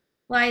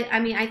 Well,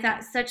 I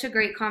thought such a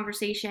great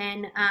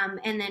conversation.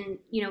 And then,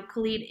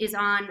 Khalid is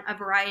on a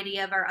variety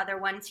of our other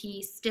ones.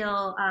 He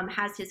still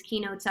has his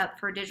keynotes up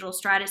for Digital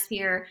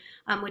Stratosphere,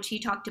 which he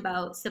talked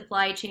about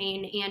supply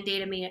chain and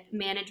data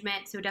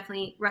management. So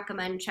definitely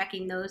recommend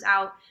checking those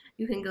out.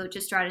 You can go to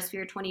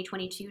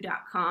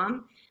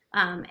stratosphere2022.com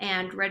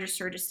and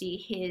register to see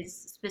his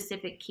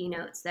specific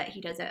keynotes that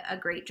he does a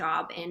great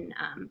job in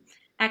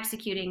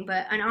executing.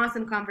 But an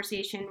awesome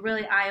conversation,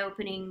 really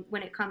eye-opening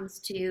when it comes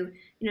to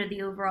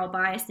the overall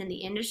bias in the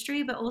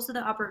industry, but also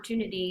the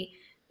opportunity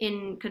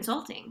in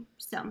consulting.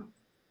 So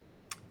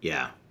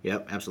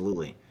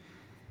absolutely.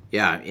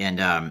 Yeah,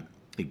 and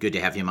good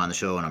to have him on the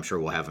show, and I'm sure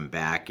we'll have him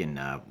back, and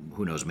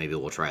who knows, maybe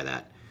we'll try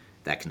that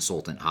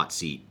consultant hot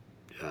seat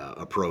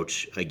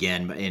approach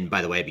again. And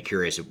by the way, I'd be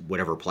curious,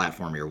 whatever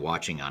platform you're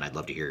watching on, I'd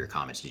love to hear your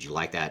comments. Did you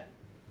like that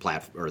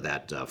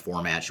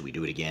format? Should we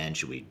do it again?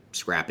 Should we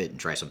scrap it and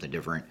try something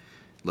different?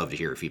 Love to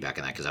hear your feedback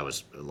on that,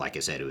 because like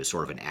I said, it was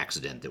sort of an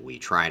accident that we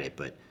tried it,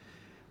 but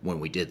when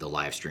we did the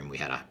live stream, we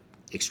had a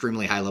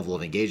extremely high level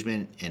of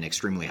engagement and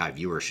extremely high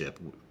viewership,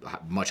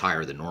 much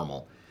higher than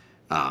normal.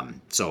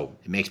 So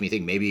it makes me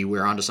think maybe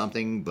we're onto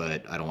something,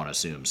 but I don't want to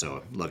assume. So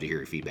I'd love to hear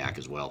your feedback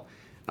as well,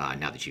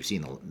 now that you've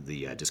seen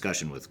the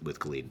discussion with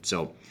Khalid.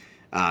 So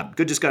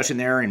good discussion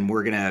there, and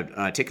we're going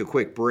to take a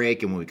quick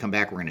break, and when we come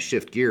back, we're going to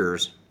shift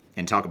gears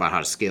and talk about how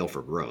to scale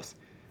for growth.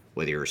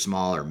 Whether you're a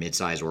small or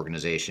mid-sized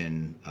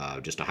organization,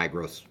 just a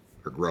high-growth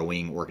or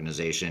growing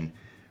organization,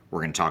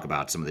 we're going to talk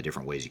about some of the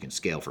different ways you can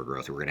scale for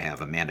growth. We're going to have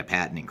Amanda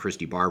Patton and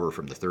Christy Barber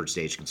from the Third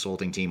Stage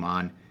Consulting team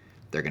on.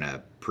 They're going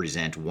to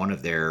present one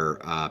of their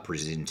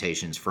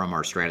presentations from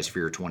our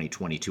Stratosphere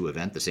 2022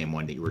 event, the same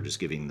one that you were just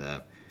giving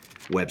the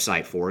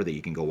website for, that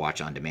you can go watch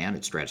on demand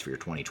at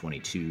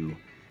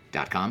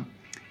stratosphere2022.com.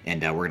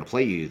 And we're going to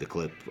play you the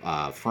clip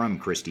from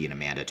Christy and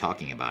Amanda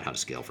talking about how to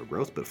scale for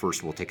growth. But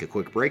first, we'll take a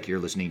quick break. You're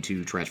listening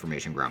to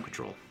Transformation Ground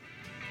Control.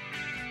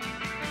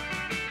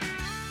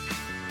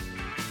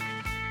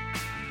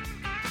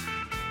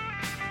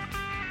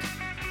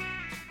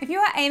 If you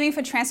are aiming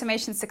for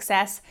transformation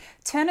success,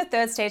 turn to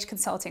Third Stage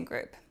Consulting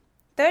Group.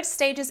 Third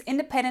Stage's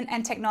independent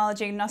and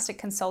technology agnostic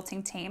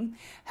consulting team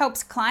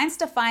helps clients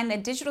define their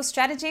digital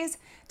strategies,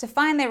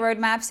 define their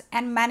roadmaps,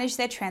 and manage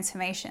their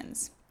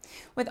transformations.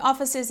 With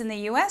offices in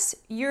the US,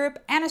 Europe,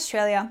 and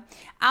Australia,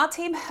 our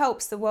team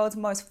helps the world's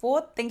most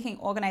forward-thinking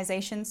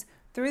organizations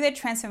through their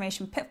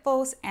transformation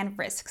pitfalls and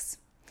risks.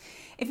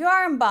 If you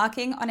are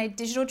embarking on a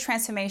digital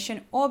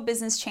transformation or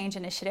business change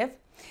initiative,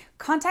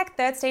 contact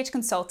Third Stage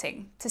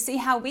Consulting to see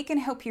how we can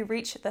help you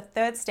reach the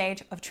third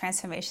stage of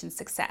transformation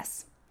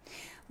success.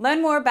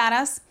 Learn more about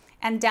us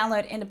and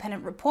download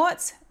independent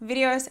reports,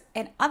 videos,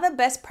 and other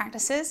best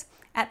practices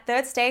at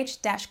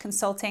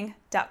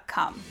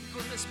thirdstage-consulting.com.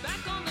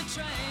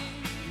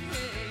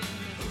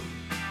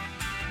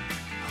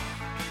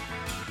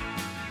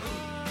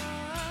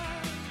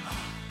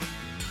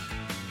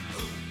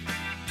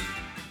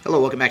 Hello,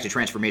 welcome back to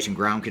Transformation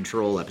Ground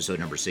Control, episode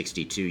number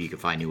 62. You can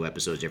find new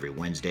episodes every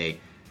Wednesday.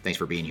 Thanks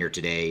for being here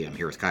today. I'm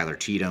here with Kyler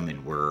Cheatham,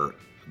 and we're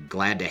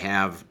glad to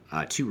have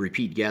two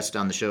repeat guests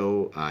on the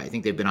show. I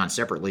think they've been on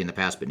separately in the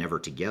past, but never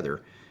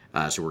together.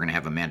 So we're going to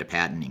have Amanda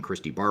Patton and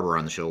Christy Barber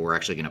on the show. We're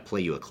actually going to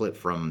play you a clip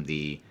from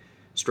the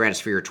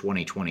Stratosphere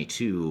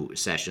 2022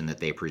 session that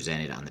they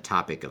presented on the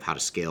topic of how to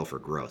scale for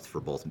growth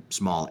for both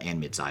small and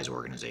mid-sized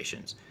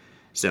organizations.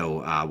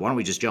 So why don't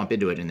we just jump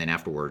into it, and then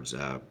afterwards,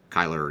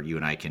 Kyler, you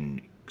and I can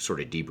sort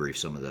of debrief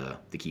some of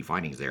the key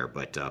findings there.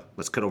 But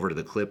let's cut over to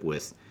the clip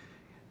with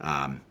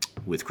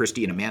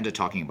Christy and Amanda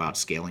talking about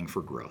scaling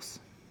for growth.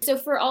 So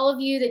for all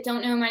of you that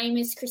don't know, my name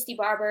is Christy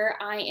Barber.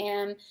 I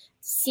am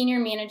senior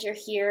manager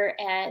here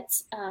at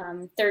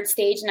Third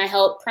Stage, and I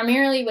help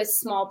primarily with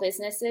small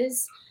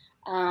businesses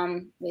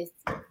with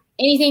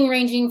anything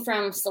ranging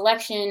from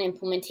selection,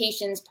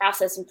 implementations,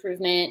 process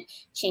improvement,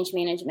 change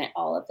management,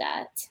 all of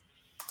that.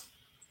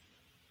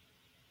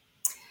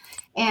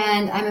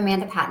 And I'm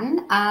Amanda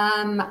Patton.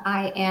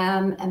 I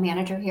am a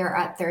manager here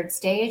at Third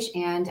Stage,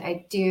 and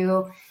I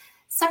do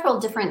several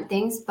different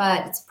things,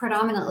 but it's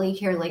predominantly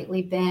here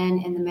lately been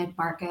in the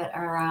mid-market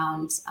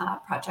around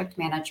project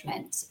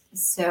management.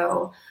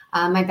 So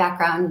my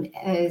background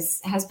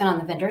has been on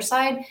the vendor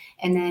side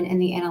and then in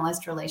the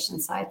analyst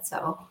relations side.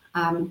 So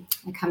I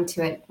come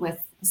to it with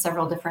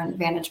several different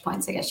vantage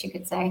points, I guess you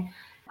could say.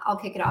 I'll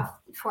kick it off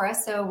for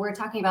us. So we're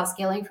talking about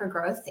scaling for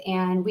growth,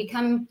 and we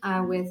come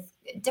with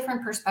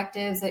different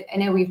perspectives. I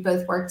know we've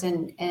both worked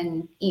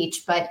in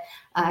each, but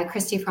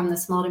Christy from the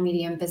small to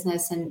medium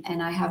business,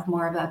 and I have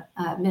more of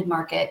a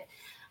mid-market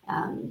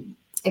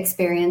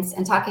experience,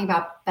 and talking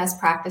about best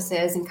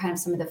practices and kind of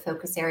some of the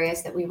focus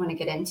areas that we want to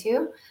get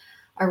into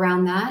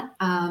around that.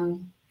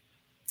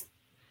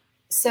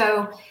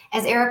 So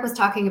as Eric was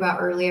talking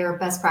about earlier,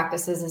 best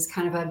practices is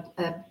kind of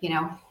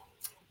a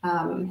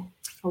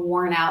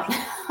worn out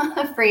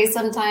phrase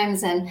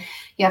sometimes, and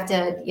you have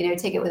to,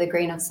 take it with a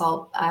grain of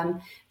salt.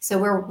 So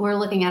we're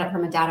looking at it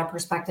from a data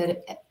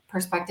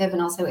perspective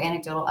and also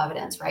anecdotal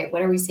evidence, right?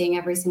 What are we seeing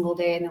every single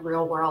day in the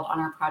real world on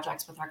our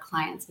projects with our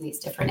clients in these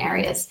different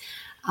areas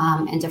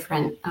and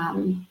different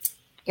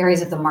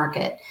areas of the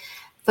market?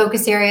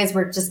 Focus areas,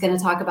 we're just going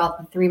to talk about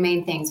the three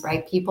main things,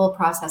 right? People,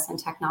 process, and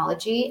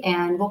technology.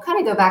 And we'll kind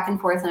of go back and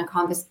forth in a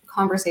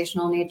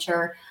conversational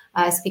nature,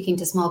 speaking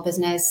to small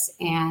business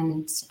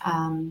and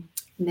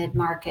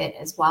mid-market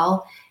as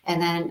well.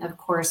 And then, of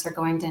course, we're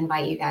going to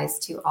invite you guys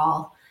to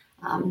all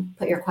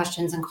put your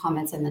questions and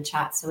comments in the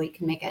chat so we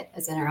can make it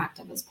as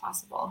interactive as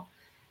possible.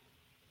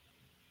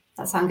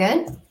 Does that sound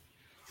good?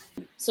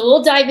 So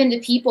we'll dive into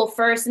people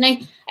first.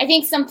 And I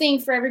think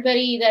something for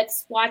everybody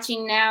that's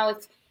watching now,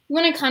 if you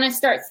want to kind of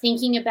start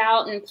thinking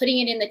about and putting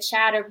it in the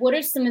chat of what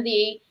are some of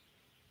the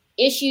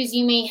issues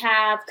you may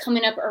have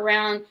coming up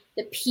around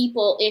the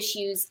people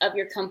issues of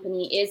your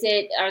company.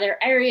 Are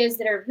there areas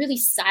that are really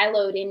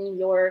siloed in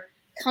your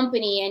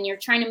company and you're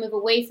trying to move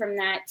away from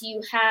that? Do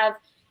you have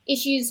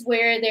issues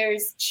where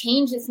there's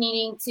change that's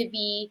needing to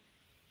be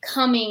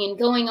coming and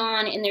going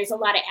on and there's a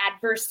lot of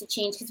adverse to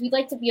change? Because we'd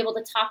like to be able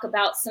to talk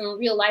about some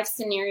real life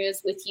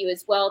scenarios with you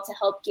as well to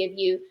help give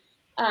you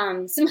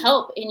some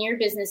help in your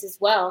business as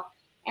well.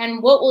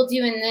 And what we'll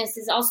do in this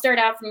is I'll start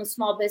out from a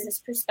small business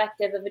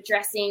perspective of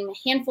addressing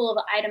a handful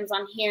of items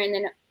on here. And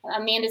then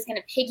Amanda's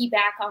going to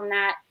piggyback on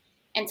that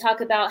and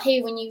talk about,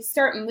 hey, when you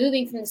start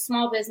moving from the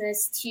small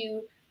business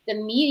to the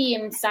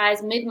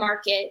medium-sized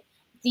mid-market,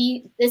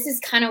 this is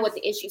kind of what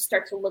the issues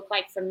start to look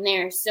like from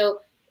there.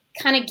 So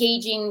kind of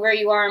gauging where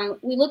you are.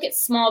 We look at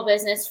small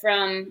business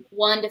from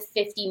 1 to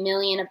 50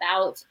 million,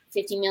 about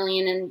 50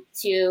 million, and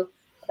to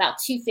about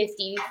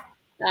 250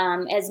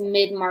 as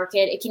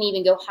mid-market. It can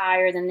even go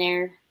higher than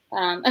there.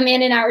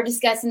 Amanda and I were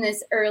discussing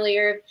this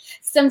earlier.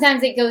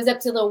 Sometimes it goes up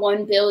to the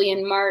 1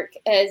 billion mark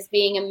as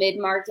being a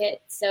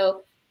mid-market.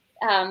 So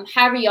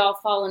however y'all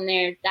fall in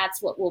there,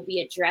 that's what we'll be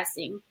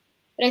addressing.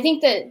 But I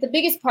think that the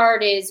biggest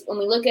part is when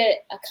we look at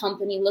a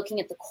company, looking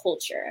at the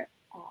culture.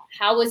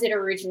 How was it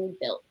originally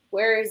built?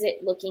 Where is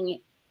it looking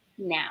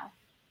now?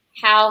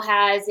 How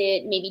has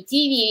it maybe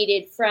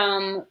deviated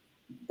from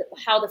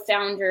how the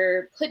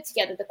founder put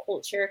together the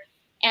culture?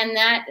 And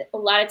that a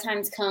lot of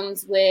times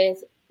comes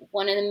with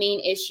one of the main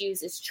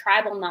issues is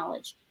tribal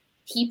knowledge.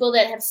 People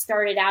that have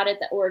started out at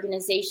the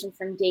organization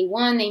from day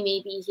one, they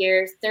may be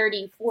here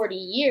 30, 40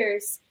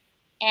 years.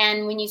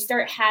 And when you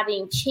start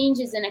having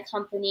changes in a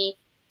company,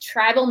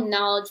 tribal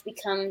knowledge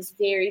becomes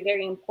very,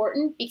 very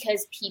important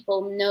because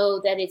people know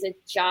that it's a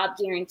job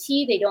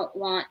guarantee. They don't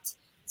want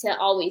to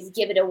always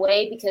give it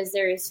away because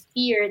there is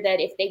fear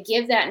that if they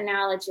give that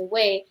knowledge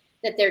away,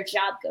 that their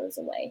job goes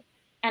away.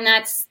 And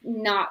that's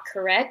not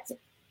correct.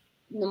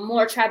 The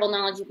more tribal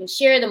knowledge you can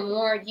share, the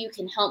more you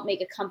can help make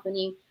a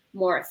company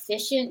more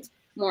efficient,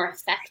 more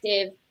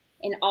effective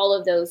in all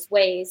of those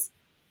ways.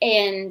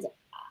 And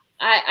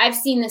I've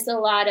seen this a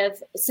lot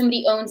of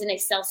somebody owns an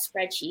Excel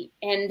spreadsheet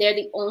and they're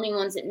the only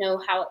ones that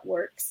know how it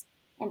works.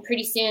 And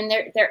pretty soon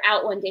they're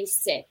out one day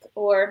sick,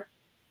 or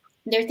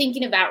they're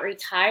thinking about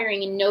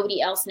retiring and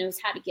nobody else knows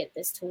how to get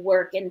this to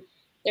work. And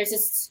there's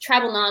this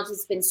tribal knowledge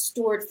that's been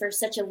stored for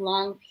such a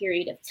long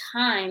period of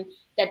time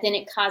that then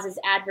it causes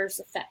adverse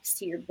effects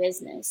to your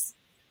business.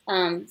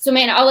 So,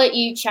 man, I'll let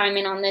you chime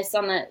in on this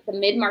on the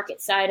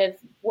mid-market side of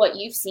what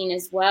you've seen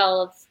as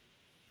well of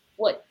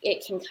what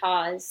it can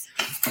cause.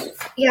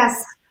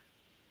 Yes.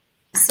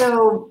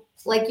 So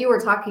like you were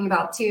talking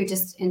about too,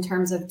 just in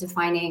terms of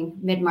defining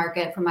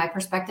mid-market from my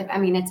perspective, I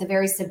mean, it's a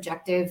very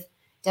subjective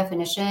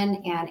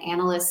definition and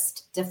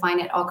analysts define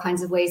it all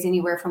kinds of ways,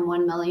 anywhere from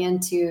 10 million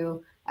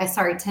to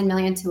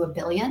 $1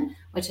 billion,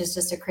 which is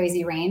just a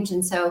crazy range.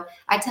 And so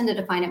I tend to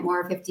define it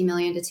more 50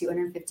 million to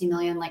 250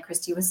 million, like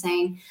Christy was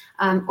saying,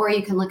 or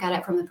you can look at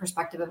it from the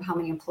perspective of how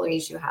many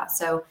employees you have.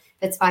 So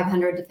if it's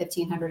 500 to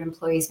 1,500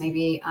 employees,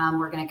 maybe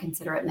we're going to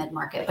consider it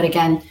mid-market. But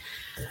again,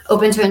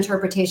 open to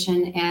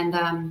interpretation.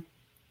 And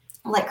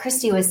like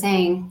Christy was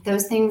saying,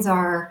 those things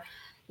are,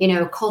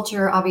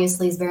 culture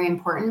obviously is very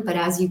important, but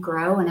as you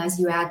grow and as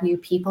you add new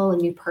people and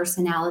new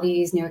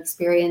personalities, new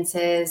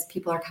experiences,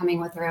 people are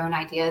coming with their own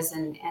ideas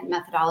and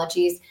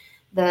methodologies,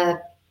 the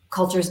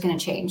culture is going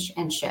to change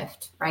and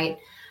shift, right?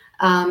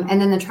 And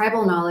then the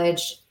tribal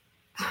knowledge,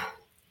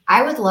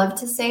 I would love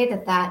to say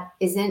that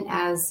isn't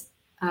as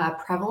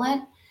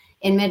prevalent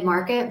in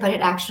mid-market, but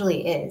it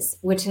actually is,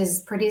 which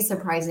is pretty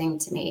surprising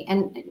to me.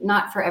 And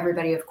not for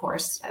everybody, of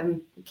course.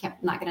 I'm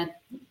not going to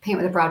paint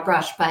with a broad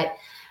brush, but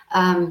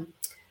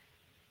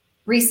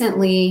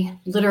recently,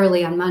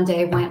 literally on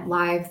Monday, went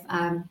live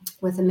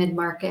with a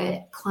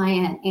mid-market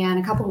client. And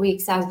a couple of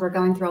weeks as we're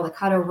going through all the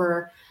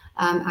cutover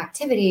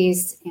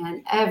activities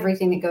and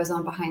everything that goes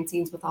on behind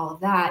scenes with all of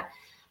that,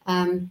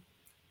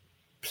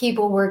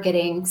 people were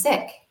getting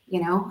sick,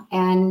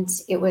 and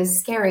it was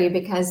scary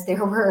because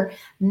there were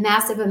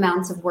massive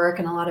amounts of work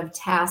and a lot of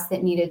tasks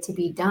that needed to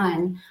be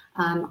done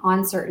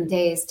on certain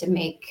days to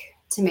make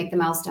the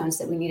milestones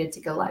that we needed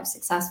to go live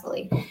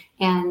successfully.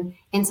 And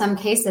in some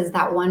cases,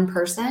 that one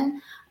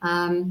person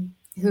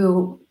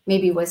who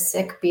maybe was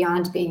sick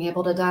beyond being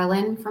able to dial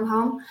in from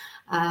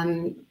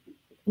home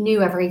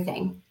knew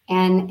everything.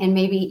 And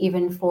maybe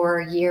even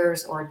for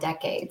years or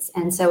decades.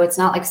 And so it's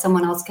not like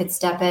someone else could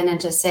step in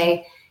and just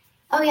say,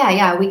 oh yeah,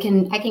 I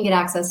can get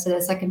access to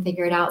this. I can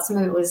figure it out. Some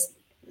of it was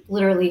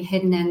literally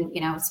hidden in,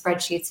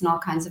 spreadsheets and all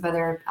kinds of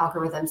other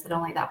algorithms that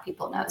only that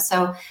people know.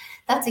 So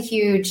that's a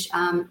huge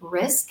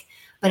risk,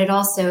 but it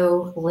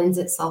also lends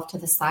itself to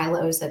the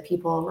silos that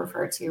people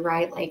refer to,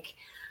 right? Like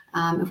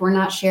if we're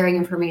not sharing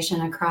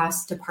information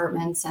across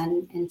departments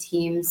and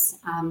teams,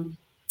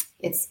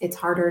 it's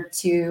harder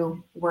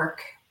to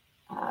work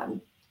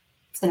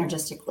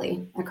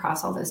synergistically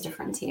across all those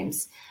different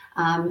teams.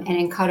 And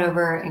in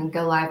cutover and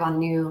go live on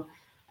new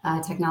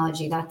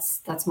technology,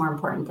 that's more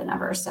important than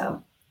ever.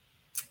 So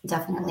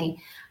definitely.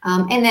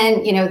 And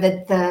then,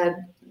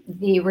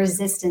 the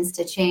resistance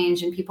to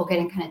change and people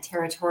getting kind of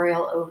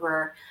territorial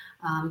over,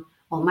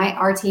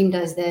 our team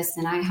does this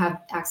and I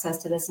have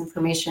access to this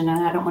information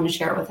and I don't want to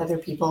share it with other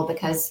people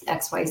because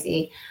X, Y,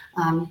 Z.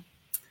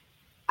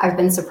 I've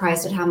been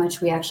surprised at how much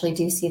we actually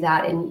do see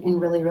that in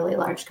really, really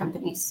large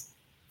companies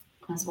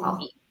as well.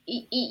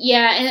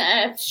 Yeah,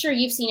 and I'm sure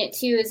you've seen it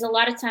too, is a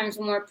lot of times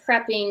when we're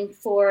prepping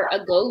for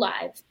a go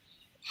live,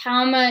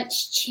 how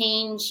much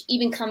change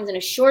even comes in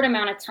a short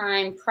amount of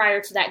time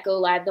prior to that go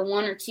live, the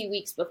 1 or 2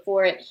 weeks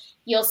before it.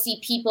 You'll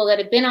see people that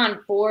have been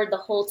on board the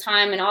whole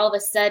time and all of a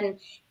sudden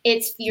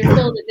it's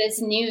fearful that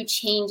this new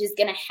change is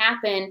going to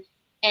happen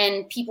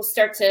and people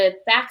start to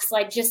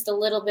backslide just a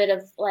little bit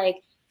of like,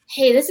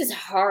 hey, this is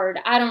hard.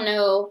 I don't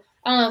know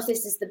if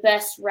this is the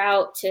best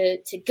route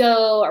to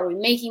go. Are we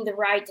making the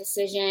right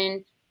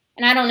decision?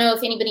 And I don't know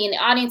if anybody in the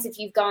audience, if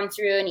you've gone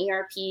through an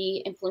ERP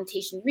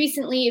implementation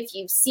recently, if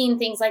you've seen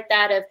things like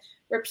that of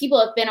where people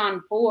have been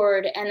on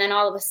board and then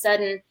all of a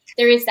sudden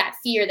there is that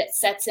fear that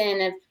sets in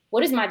of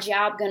what is my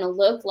job going to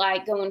look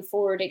like going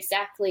forward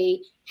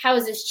exactly? How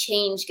is this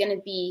change going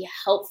to be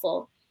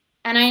helpful?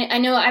 And I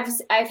know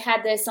I've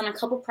had this on a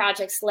couple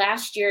projects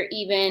last year,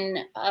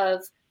 even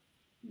of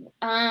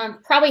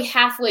probably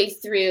halfway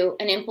through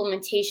an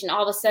implementation,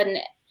 all of a sudden,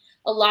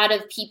 a lot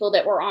of people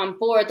that were on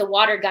board, the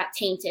water got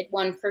tainted.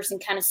 One person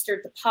kind of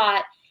stirred the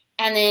pot,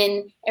 and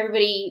then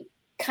everybody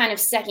kind of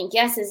second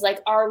guesses, like,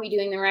 are we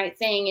doing the right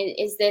thing?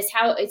 Is this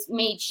how it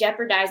may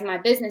jeopardize my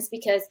business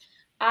because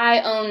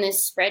I own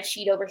this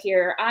spreadsheet over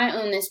here, I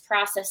own this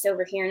process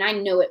over here, and I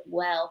know it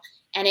well,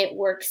 and it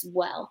works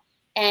well.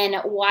 And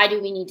why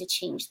do we need to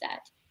change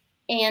that?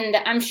 And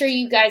I'm sure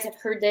you guys have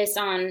heard this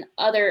on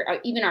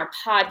even our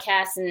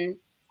podcasts and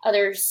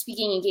other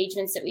speaking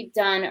engagements that we've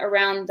done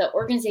around the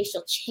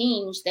organizational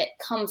change that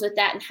comes with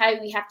that and how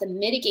we have to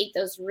mitigate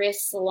those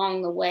risks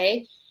along the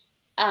way,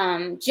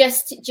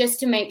 just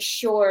to make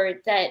sure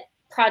that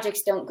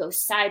projects don't go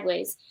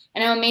sideways. I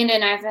know Amanda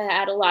and I have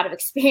had a lot of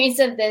experience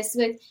of this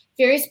with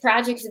various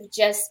projects of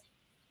just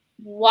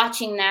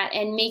watching that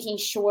and making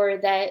sure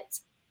that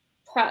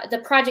the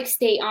projects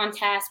stay on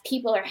task,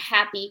 people are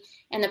happy,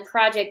 and the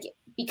project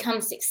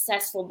becomes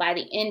successful by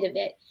the end of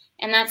it.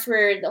 And that's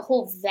where the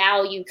whole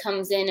value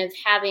comes in of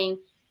having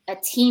a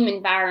team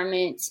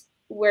environment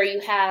where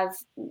you have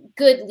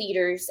good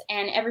leaders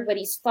and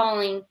everybody's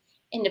falling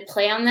into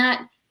play on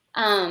that.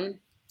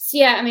 So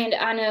yeah, I mean,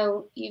 I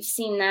know you've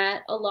seen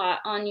that a lot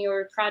on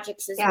your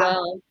projects as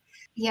well.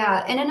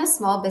 Yeah, and in a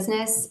small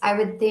business, I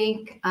would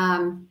think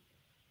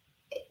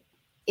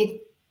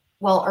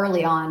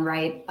early on,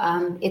 right?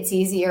 It's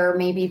easier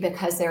maybe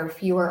because there are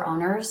fewer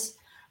owners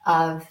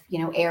of,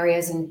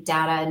 areas and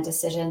data and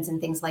decisions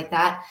and things like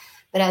that.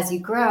 But as you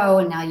grow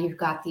and now you've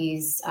got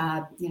these,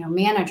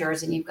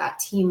 managers and you've got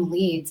team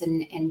leads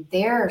and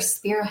they're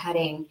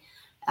spearheading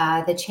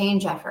the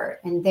change effort.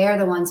 And they're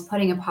the ones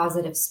putting a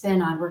positive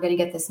spin on, we're going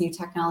to get this new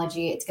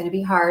technology. It's going to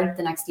be hard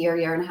the next year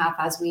and a half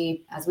as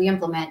we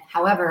implement.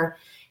 However,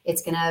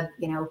 it's going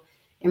to,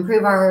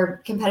 improve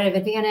our competitive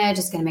advantage.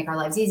 It's going to make our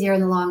lives easier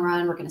in the long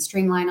run. We're going to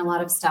streamline a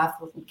lot of stuff.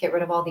 We'll get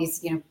rid of all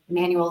these,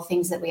 manual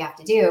things that we have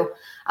to do.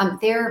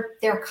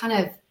 They're kind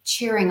of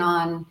cheering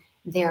on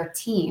their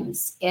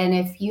teams. And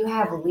if you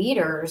have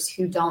leaders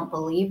who don't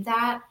believe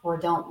that or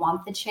don't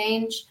want the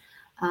change,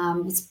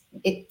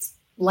 it's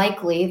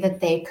likely that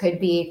they could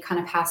be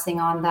kind of passing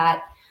on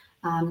that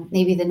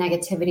maybe the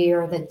negativity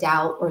or the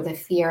doubt or the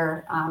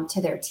fear to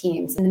their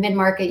teams. In the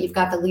mid-market, you've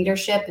got the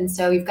leadership. And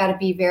so you've got to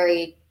be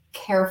very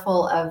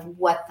careful of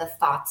what the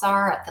thoughts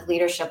are at the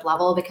leadership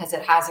level, because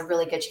it has a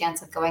really good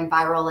chance of going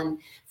viral and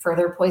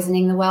further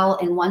poisoning the well.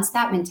 And once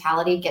that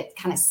mentality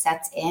kind of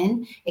sets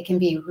in, it can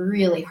be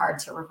really hard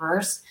to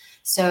reverse.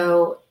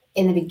 So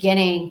in the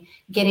beginning,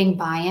 getting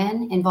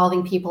buy-in,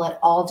 involving people at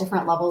all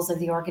different levels of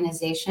the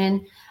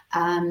organization,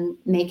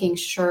 making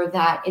sure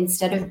that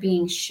instead of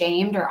being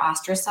shamed or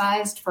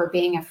ostracized for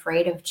being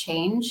afraid of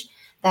change,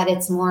 that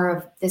it's more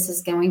of, this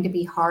is going to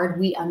be hard.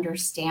 We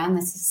understand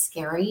this is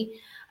scary.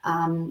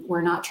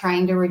 We're not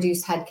trying to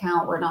reduce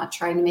headcount. We're not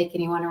trying to make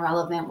anyone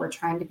irrelevant. We're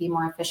trying to be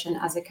more efficient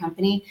as a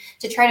company,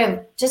 to try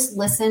to just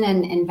listen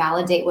and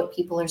validate what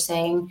people are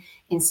saying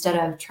instead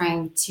of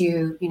trying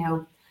to,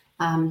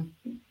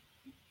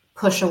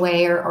 push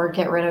away or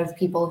get rid of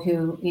people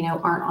who,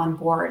 aren't on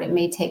board. It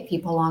may take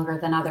people longer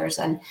than others.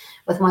 And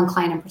with one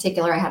client in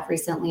particular I had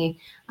recently,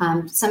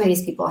 some of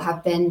these people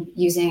have been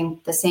using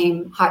the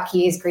same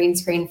hotkeys, green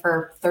screen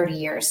for 30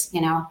 years,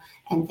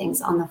 and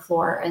things on the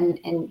floor.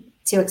 And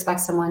to expect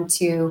someone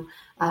to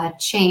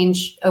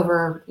change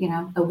over,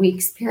 a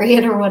week's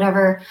period or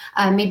whatever,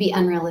 may be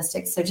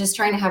unrealistic. So just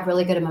trying to have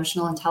really good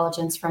emotional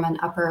intelligence from an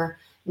upper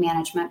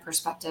management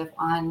perspective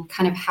on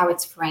kind of how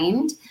it's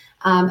framed.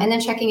 And then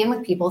checking in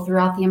with people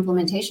throughout the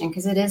implementation,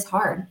 because it is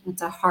hard.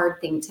 It's a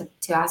hard thing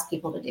to ask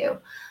people to do.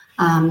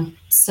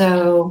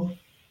 So,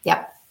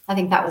 yeah, I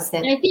think that was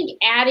it. And I think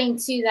adding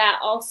to that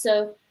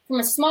also, from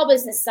a small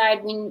business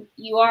side, when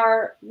you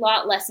are a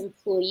lot less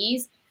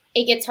employees,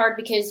 it gets hard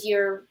because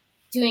you're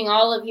doing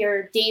all of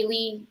your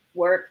daily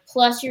work,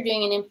 plus you're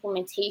doing an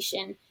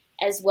implementation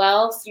as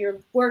well. So you're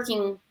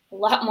working a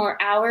lot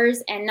more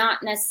hours and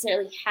not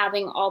necessarily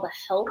having all the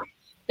help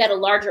that a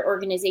larger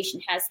organization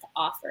has to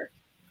offer.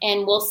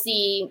 And we'll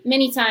see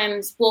many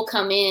times we'll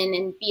come in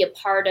and be a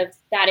part of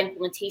that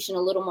implementation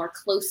a little more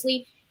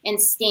closely and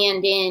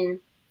stand in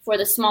for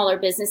the smaller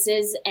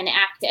businesses and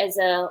act as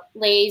a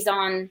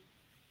liaison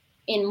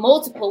in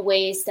multiple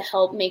ways to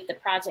help make the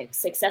project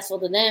successful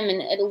to them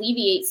and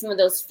alleviate some of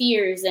those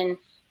fears and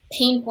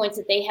pain points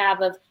that they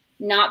have of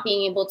not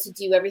being able to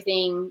do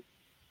everything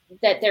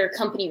that their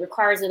company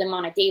requires of them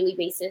on a daily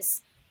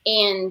basis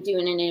and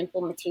doing an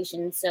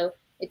implementation. So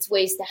it's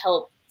ways to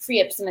help free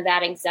up some of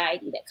that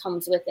anxiety that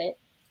comes with it.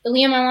 But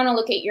Liam, I want to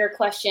look at your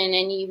question,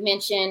 and you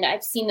mentioned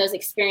I've seen those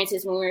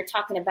experiences when we were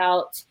talking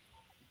about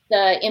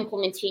the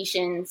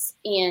implementations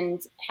and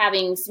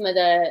having some of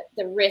the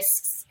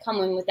risks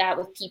coming with that,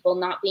 with people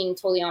not being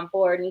totally on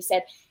board. And you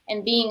said,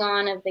 and being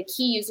on of the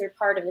key user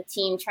part of the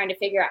team, trying to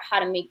figure out how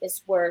to make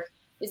this work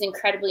was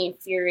incredibly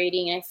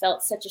infuriating. And I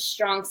felt such a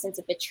strong sense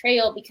of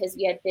betrayal because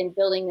we had been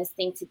building this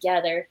thing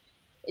together.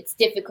 It's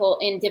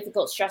difficult,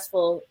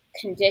 stressful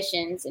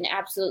conditions, and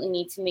absolutely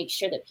need to make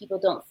sure that people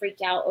don't freak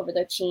out over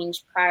the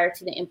change prior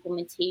to the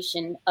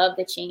implementation of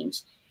the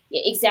change.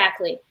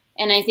 Exactly.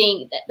 And I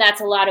think that's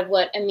a lot of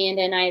what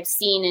Amanda and I have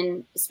seen,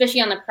 and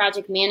especially on the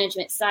project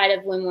management side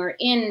of when we're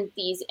in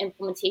these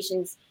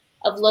implementations,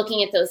 of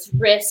looking at those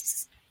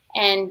risks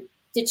and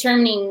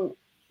determining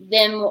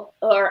them,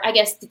 or I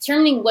guess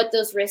determining what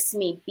those risks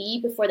may be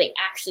before they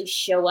actually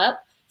show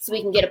up, so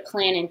we can get a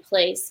plan in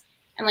place.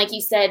 And like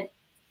you said,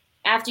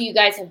 after you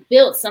guys have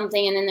built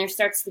something and then there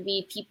starts to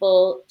be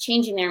people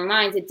changing their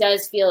minds, it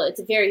does feel, it's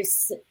a very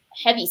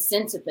heavy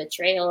sense of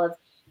betrayal of,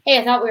 hey,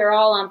 I thought we were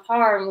all on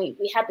par and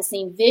we had the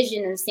same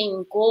vision and the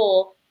same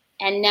goal,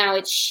 and now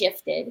it's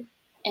shifted.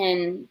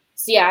 And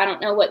so, yeah, I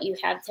don't know what you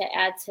have to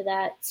add to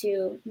that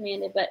too,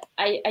 Amanda, but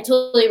I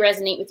totally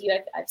resonate with you.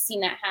 I've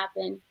seen that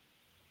happen.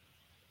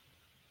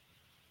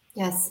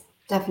 Yes,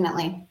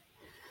 definitely.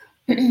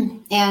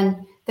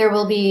 And there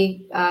will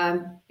be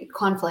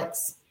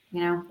conflicts.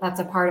 That's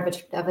a part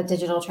of a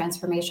digital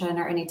transformation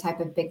or any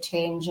type of big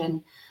change.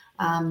 And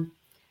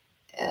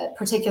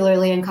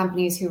particularly in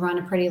companies who run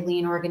a pretty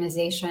lean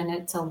organization,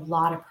 it's a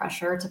lot of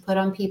pressure to put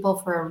on people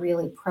for a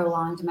really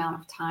prolonged amount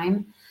of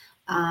time.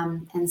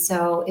 And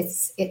so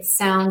it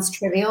sounds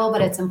trivial,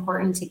 but it's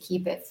important to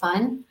keep it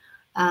fun.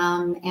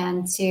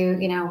 And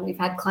to, we've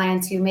had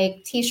clients who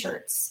make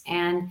T-shirts,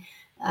 and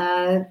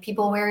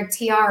people wear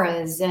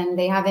tiaras, and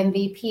they have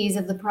MVPs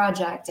of the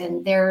project.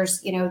 And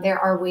there's, there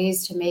are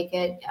ways to make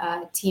it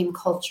team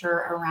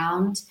culture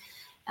around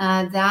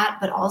that.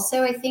 But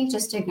also, I think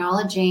just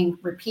acknowledging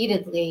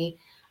repeatedly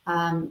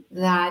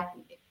that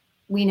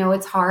we know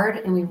it's hard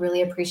and we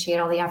really appreciate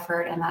all the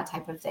effort and that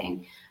type of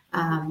thing.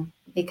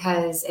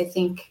 Because I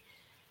think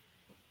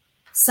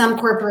some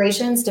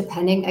corporations,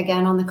 depending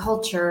again on the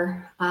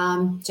culture,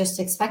 just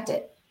expect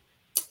it.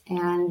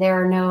 And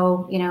there are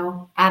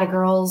no, atta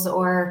girls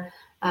or,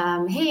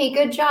 hey,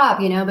 good job,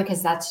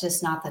 because that's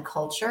just not the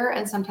culture.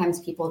 And sometimes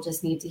people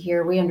just need to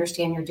hear, we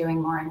understand you're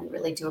doing more and we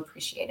really do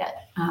appreciate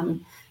it.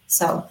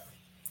 So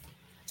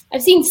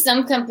I've seen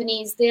some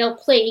companies, they'll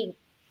play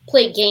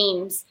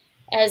games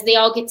as they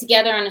all get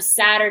together on a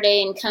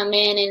Saturday and come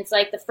in, and it's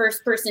like the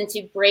first person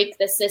to break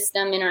the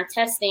system in our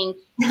testing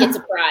gets a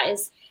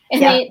prize.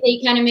 And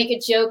they kind of make a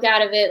joke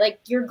out of it, like,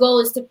 your goal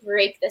is to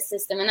break the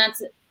system. And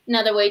that's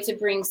another way to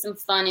bring some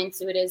fun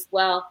into it as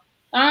well.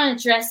 I want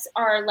to address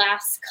our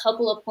last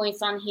couple of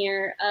points on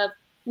here of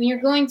when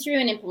you're going through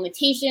an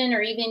implementation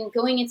or even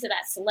going into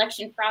that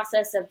selection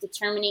process of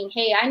determining,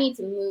 hey, I need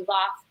to move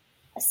off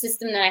a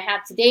system that I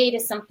have today to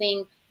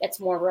something that's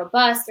more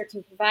robust or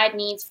can provide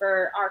needs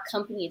for our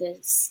company to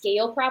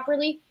scale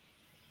properly.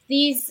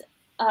 these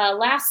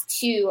last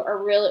three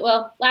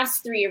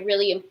are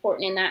really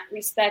important in that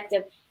respect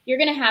of you're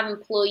going to have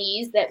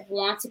employees that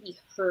want to be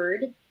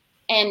heard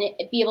and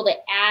be able to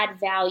add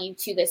value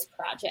to this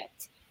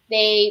project.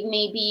 They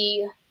may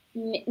be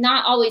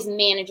not always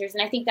managers.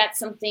 And I think that's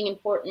something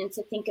important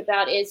to think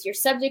about is your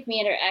subject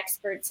matter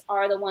experts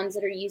are the ones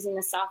that are using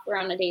the software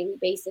on a daily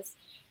basis.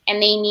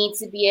 And they need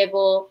to be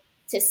able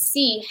to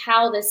see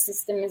how the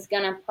system is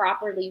going to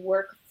properly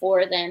work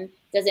for them.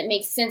 Does it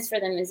make sense for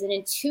them? Is it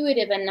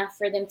intuitive enough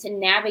for them to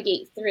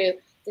navigate through?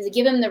 Does it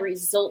give them the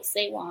results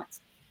they want?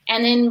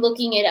 And then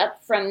looking it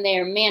up from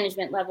their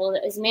management level,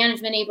 is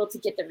management able to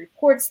get the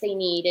reports they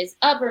need? Is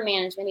upper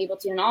management able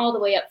to? And all the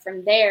way up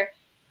from there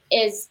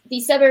is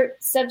these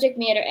subject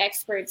matter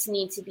experts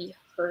need to be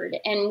heard.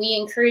 And we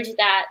encourage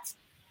that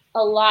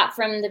a lot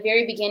from the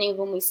very beginning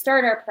when we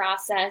start our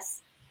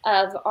process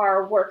of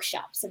our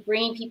workshops, of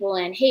bringing people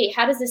in. Hey,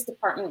 how does this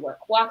department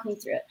work? Walk me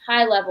through it.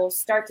 High level,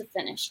 start to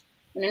finish.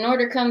 When an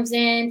order comes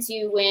in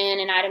to when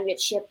an item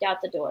gets shipped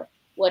out the door,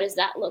 what does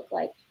that look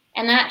like?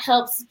 And that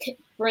helps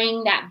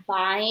bring that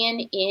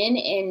buy-in in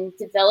and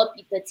develop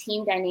the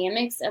team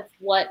dynamics of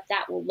what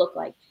that will look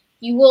like.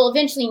 You will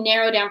eventually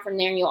narrow down from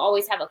there, and you'll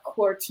always have a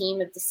core team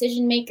of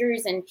decision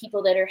makers and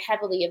people that are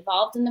heavily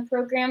involved in the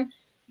program.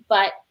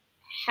 But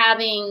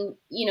having,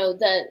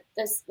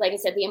 like I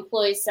said, the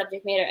employees,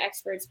 subject matter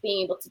experts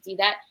being able to do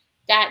that,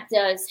 that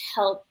does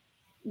help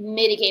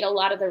mitigate a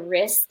lot of the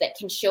risks that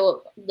can show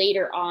up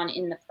later on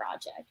in the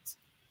project.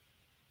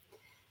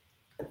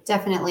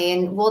 Definitely.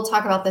 And we'll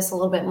talk about this a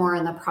little bit more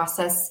in the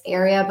process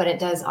area, but it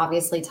does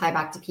obviously tie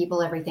back to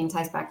people. Everything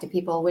ties back to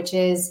people, which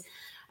is,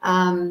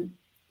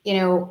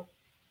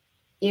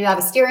 you have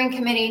a steering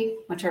committee,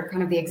 which are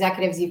kind of the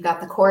executives. You've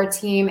got the core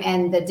team,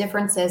 and the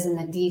differences in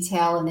the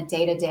detail and the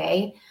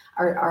day-to-day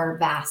are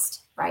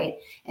vast, right?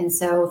 And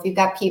so if you've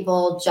got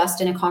people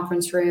just in a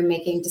conference room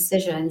making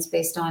decisions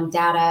based on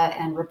data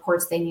and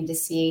reports they need to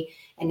see,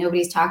 and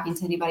nobody's talking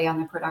to anybody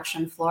on the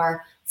production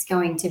floor, it's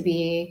going to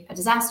be a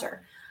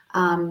disaster.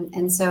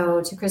 And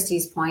so to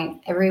Christy's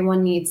point,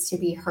 everyone needs to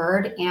be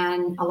heard.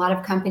 And a lot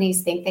of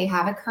companies think they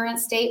have a current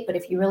state, but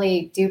if you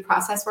really do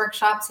process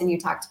workshops and you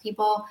talk to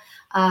people,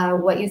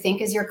 what you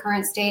think is your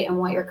current state and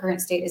what your current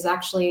state is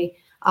actually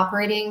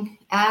operating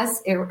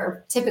as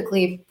are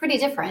typically pretty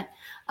different.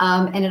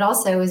 And it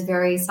also is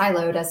very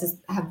siloed, as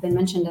have been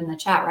mentioned in the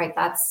chat, right?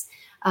 That's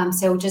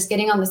so just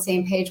getting on the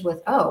same page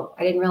with, oh,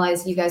 I didn't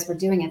realize you guys were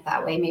doing it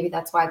that way. Maybe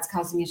that's why it's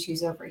causing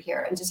issues over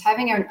here. And just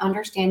having an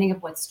understanding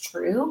of what's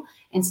true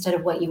instead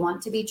of what you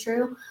want to be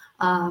true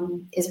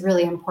is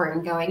really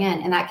important going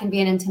in. And that can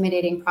be an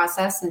intimidating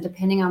process. And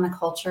depending on the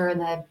culture and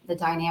the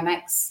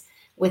dynamics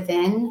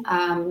within,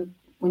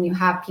 when you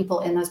have people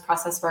in those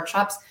process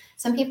workshops,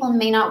 some people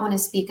may not want to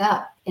speak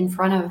up in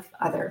front of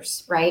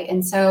others, right?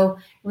 And so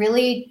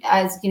really,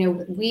 as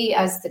we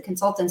as the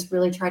consultants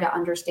really try to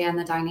understand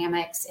the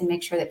dynamics and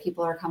make sure that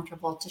people are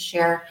comfortable to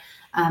share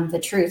the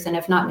truth. And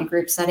if not in a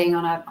group setting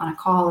on a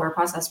call or a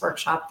process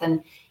workshop,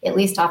 then at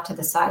least off to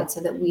the side so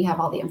that we have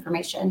all the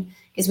information,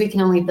 because we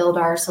can only build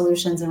our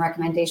solutions and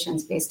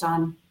recommendations based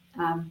on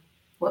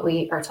what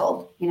we are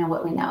told,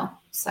 what we know.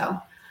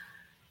 So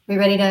we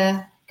ready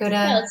to go to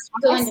let's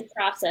go into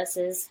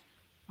processes.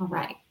 All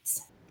right.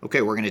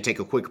 Okay, we're going to take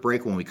a quick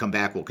break. When we come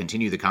back, we'll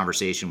continue the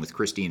conversation with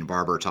Christy and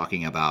Barbara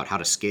talking about how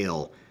to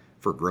scale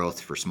for growth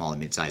for small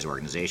and mid-sized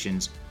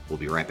organizations. We'll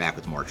be right back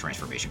with more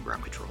Transformation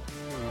Ground Control.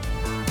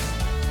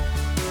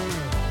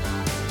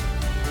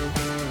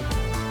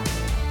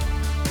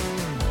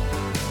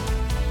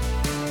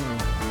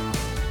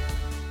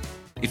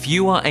 If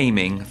you are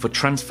aiming for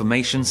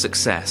transformation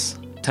success,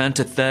 turn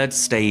to Third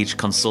Stage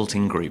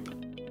Consulting Group.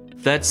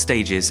 Third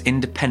Stage's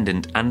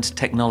independent and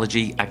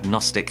technology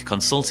agnostic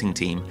consulting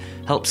team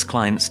helps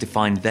clients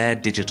define their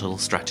digital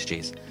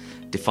strategies,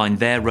 define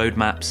their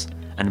roadmaps,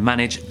 and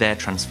manage their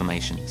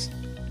transformations.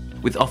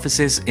 With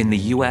offices in the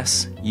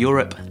US,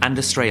 Europe, and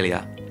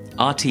Australia,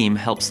 our team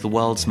helps the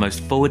world's most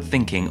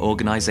forward-thinking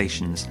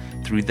organizations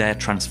through their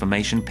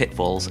transformation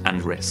pitfalls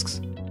and risks.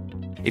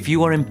 If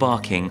you are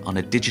embarking on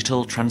a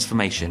digital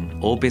transformation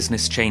or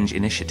business change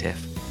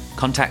initiative,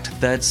 contact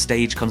Third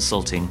Stage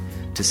Consulting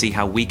to see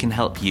how we can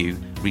help you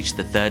reach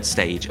the third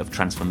stage of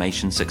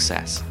transformation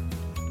success.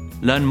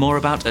 Learn more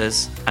about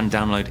us and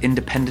download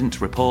independent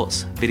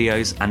reports,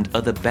 videos, and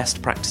other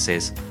best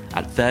practices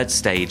at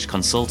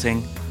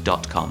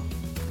thirdstageconsulting.com.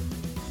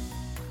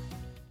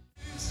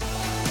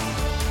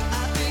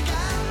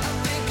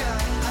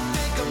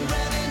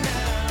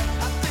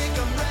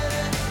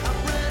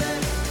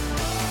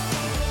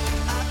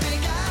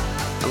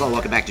 Hello,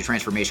 welcome back to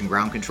Transformation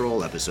Ground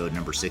Control, episode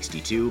number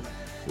 62.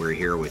 We're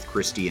here with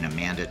Christy and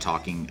Amanda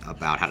talking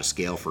about how to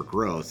scale for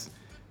growth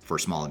for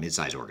small and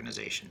mid-sized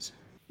organizations.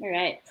 All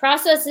right.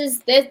 Processes,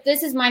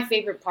 this is my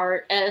favorite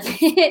part of,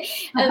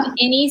 of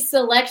any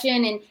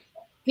selection, and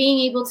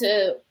being able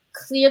to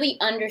clearly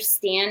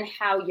understand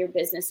how your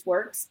business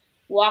works.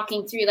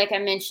 Walking through, like I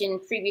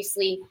mentioned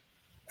previously,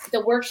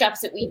 the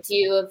workshops that we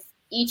do of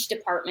each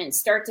department,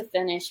 start to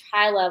finish,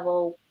 high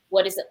level,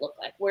 what does it look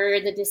like? Where are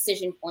the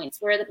decision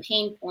points? Where are the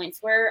pain points?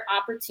 Where are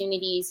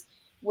opportunities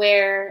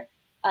where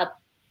a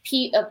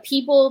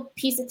people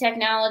piece of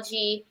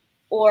technology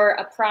or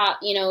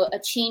a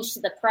change to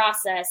the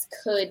process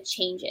could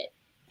change it?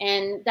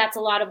 And that's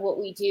a lot of what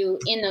we do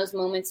in those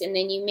moments. And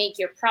then you make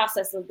your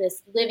process of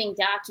this living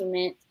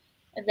document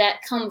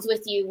that comes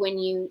with you when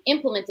you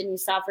implement the new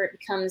software. It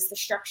becomes the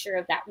structure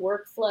of that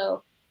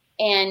workflow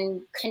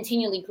and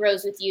continually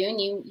grows with you,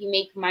 and you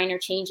make minor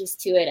changes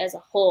to it as a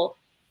whole.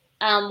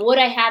 What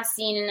I have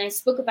seen, and I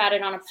spoke about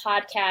it on a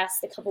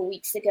podcast a couple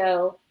weeks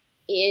ago,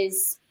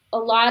 is a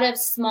lot of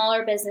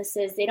smaller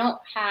businesses, they don't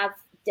have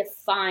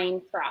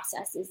defined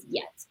processes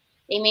yet.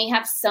 They may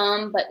have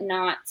some, but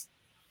not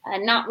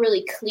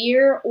really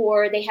clear,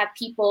 or they have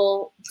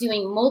people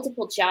doing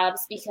multiple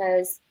jobs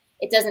because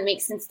it doesn't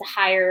make sense to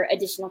hire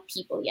additional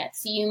people yet.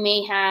 So you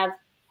may have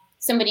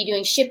somebody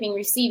doing shipping,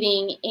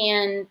 receiving,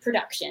 and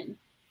production,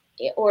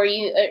 or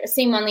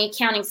same on the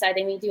accounting side,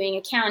 they may be doing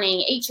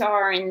accounting,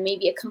 HR, and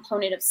maybe a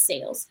component of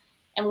sales.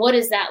 And what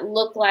does that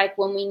look like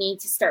when we need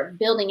to start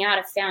building out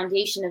a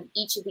foundation of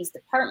each of these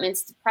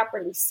departments to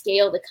properly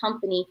scale the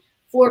company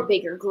for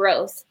bigger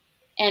growth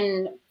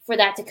and for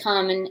that to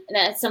come? And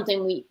that's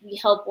something we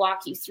help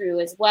walk you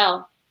through as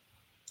well.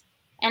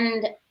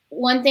 And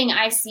one thing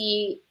I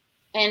see,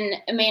 and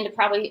Amanda,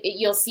 probably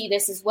you'll see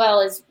this as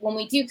well, is when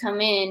we do come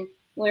in,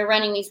 when we're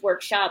running these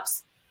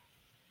workshops,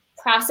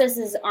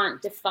 processes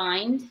aren't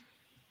defined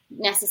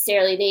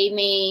necessarily. They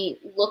may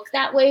look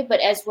that way, but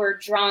as we're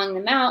drawing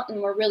them out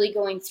and we're really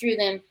going through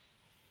them,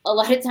 a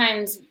lot of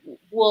times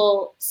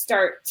we'll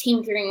start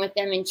tinkering with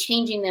them and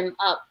changing them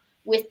up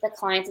with the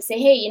client to say,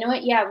 hey, you know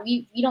what? Yeah,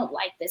 we don't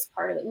like this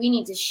part of it. We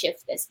need to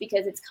shift this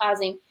because it's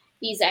causing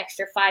these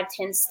extra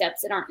 5-10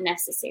 steps that aren't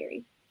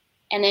necessary.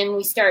 And then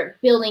we start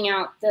building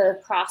out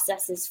the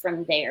processes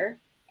from there,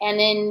 and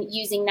then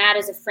using that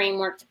as a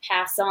framework to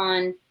pass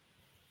on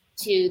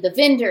to the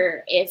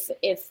vendor if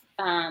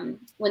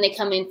when they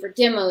come in for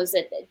demos,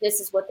 that this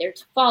is what they're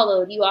to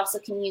follow. You also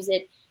can use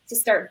it to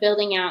start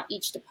building out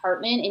each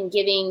department and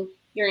giving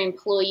your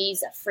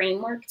employees a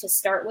framework to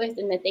start with,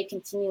 and that they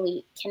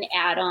continually can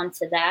add on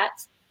to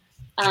that.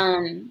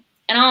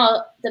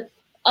 The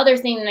other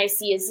thing that I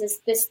see is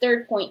this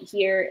third point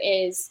here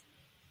is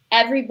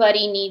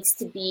everybody needs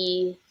to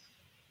be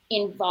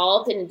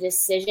involved in a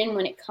decision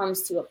when it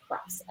comes to a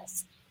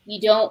process. You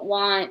don't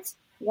want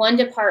one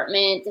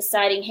department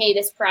deciding, hey,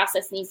 this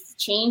process needs to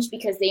change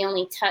because they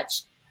only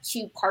touch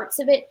 2 parts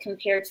of it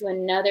compared to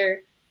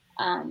another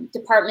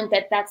department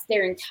that's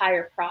their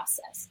entire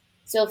process.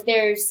 So if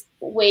there's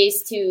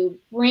ways to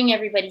bring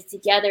everybody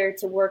together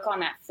to work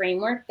on that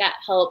framework, that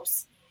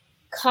helps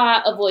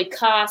avoid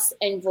costs,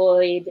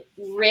 avoid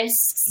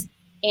risks,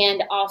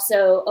 and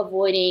also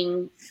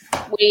avoiding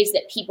ways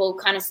that people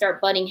kind of start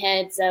butting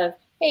heads of,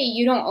 hey,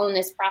 you don't own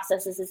this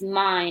process, this is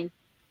mine.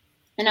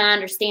 And I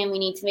understand we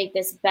need to make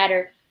this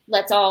better.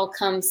 Let's all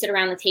come sit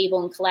around the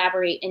table and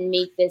collaborate and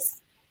make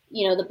this,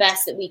 the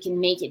best that we can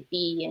make it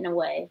be in a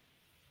way.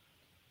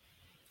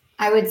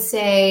 I would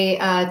say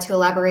to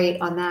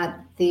elaborate on that,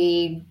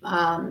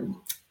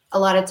 a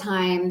lot of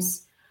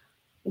times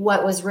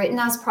what was written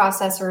as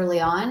process early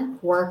on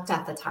worked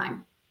at the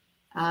time.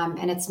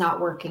 And it's not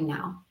working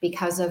now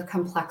because of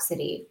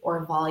complexity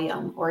or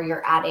volume, or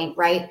you're adding,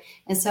 right?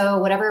 And so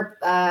whatever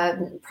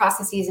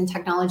processes and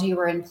technology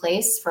were in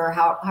place for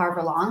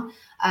however long,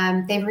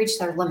 they've reached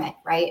their limit,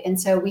 right? And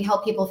so we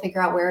help people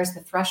figure out where is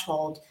the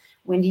threshold.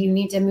 When do you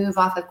need to move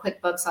off of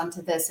QuickBooks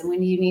onto this? And when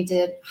do you need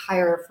to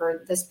hire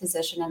for this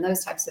position and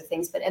those types of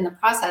things? But in the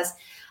process,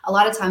 a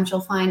lot of times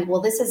you'll find,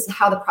 well, this is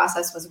how the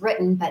process was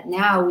written, but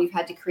now we've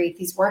had to create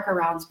these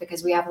workarounds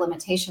because we have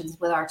limitations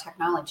with our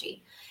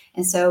technology.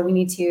 And so we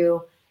need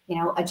to,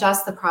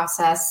 adjust the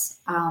process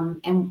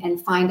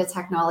and find a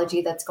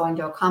technology that's going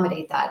to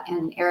accommodate that.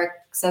 And Eric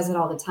says it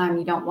all the time,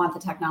 you don't want the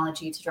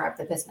technology to drive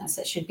the business.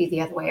 It should be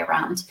the other way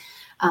around.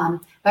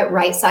 But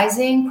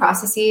right-sizing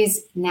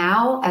processes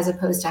now, as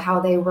opposed to how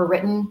they were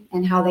written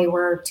and how they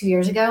were 2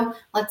 years ago,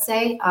 let's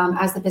say,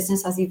 as the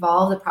business has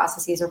evolved, the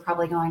processes are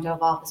probably going to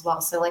evolve as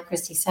well. So like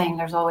Christy's saying,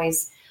 there's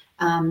always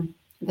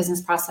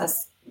business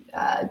process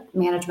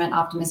management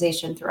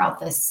optimization throughout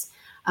this,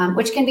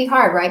 which can be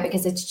hard, right?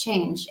 Because it's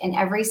change, and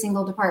every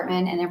single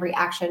department and every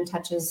action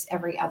touches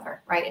every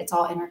other, right? It's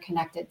all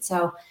interconnected.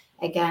 So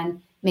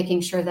again,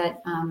 making sure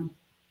that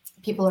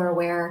people are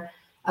aware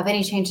of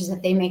any changes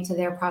that they make to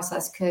their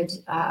process could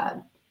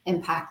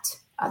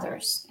impact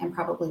others, and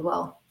probably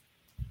will.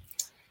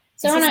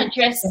 So I want to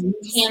address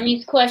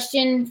Tammy's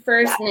question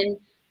first, and then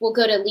we'll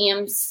go to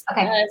Liam's.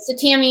 Okay. So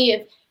Tammy,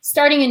 if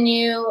starting a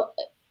new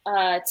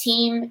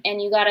team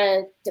and you got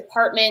a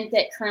department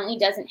that currently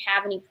doesn't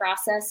have any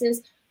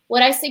processes,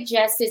 what I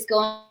suggest is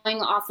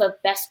going off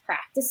of best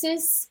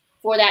practices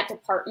for that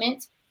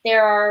department.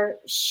 There are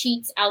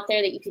sheets out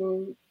there that you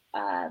can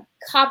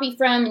copy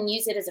from and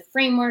use it as a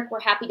framework. We're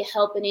happy to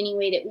help in any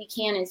way that we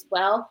can as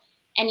well,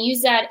 and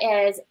use that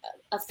as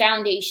a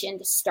foundation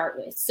to start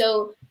with.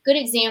 So good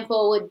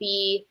example would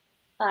be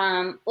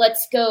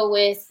let's go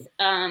with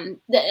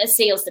the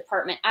sales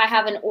department. I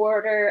have an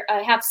order.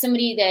 I have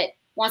somebody that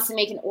wants to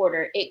make an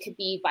order. It could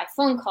be by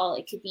phone call.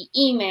 It could be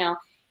email.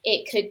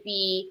 It could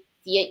be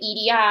via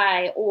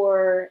EDI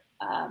or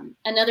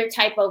another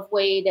type of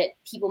way that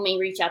people may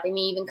reach out. They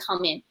may even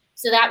come in.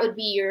 So that would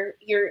be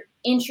your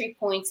entry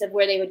points of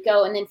where they would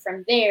go. And then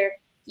from there,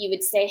 you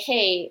would say,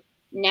 hey,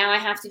 now I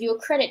have to do a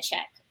credit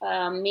check.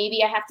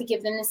 Maybe I have to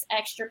give them this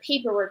extra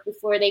paperwork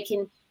before they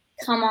can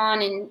come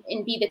on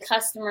and be the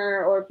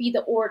customer or be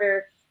the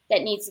order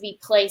that needs to be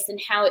placed,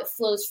 and how it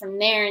flows from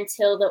there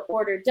until the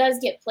order does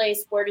get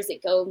placed. Where does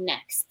it go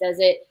next? Does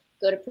it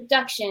go to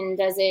production?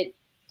 Does it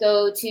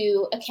go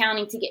to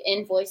accounting to get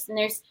invoiced? And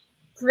there's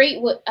great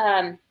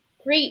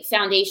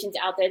foundations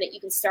out there that you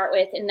can start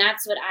with. And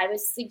that's what I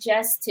would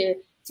suggest, to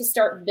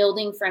start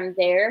building from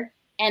there.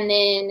 And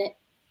then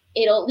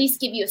it'll at least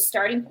give you a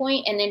starting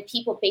point, and then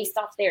people, based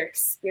off their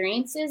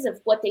experiences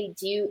of what they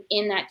do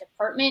in that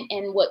department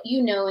and what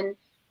you know, and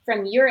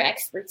from your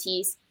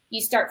expertise,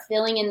 you start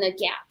filling in the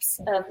gaps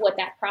of what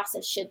that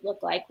process should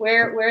look like.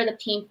 Where are the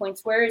pain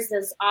points? Where is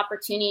those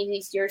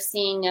opportunities you're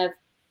seeing of,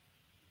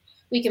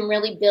 we can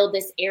really build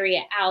this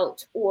area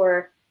out,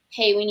 or,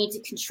 hey, we need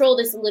to control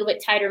this a little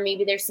bit tighter.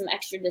 Maybe there's some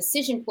extra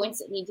decision points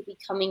that need to be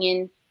coming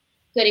in.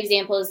 Good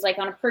example is like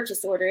on a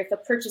purchase order. If a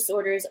purchase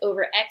order is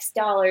over X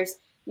dollars,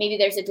 maybe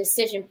there's a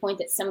decision point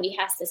that somebody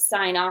has to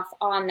sign off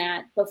on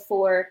that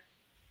before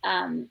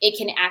it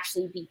can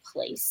actually be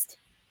placed.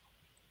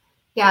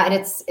 Yeah, and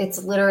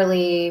it's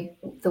literally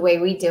the way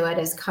we do it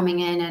is coming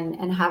in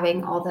and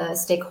having all the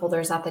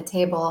stakeholders at the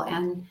table,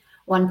 and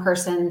one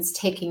person's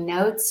taking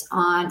notes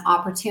on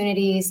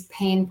opportunities,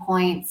 pain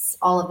points,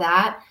 all of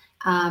that.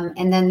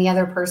 And then the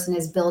other person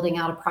is building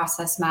out a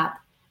process map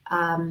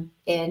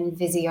in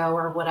Visio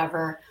or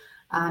whatever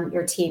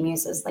your team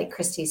uses, like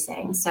Christy's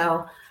saying.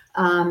 So,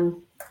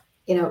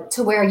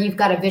 to where you've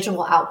got a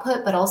visual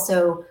output, but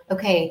also,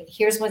 okay,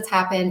 here's what's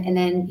happened, and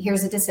then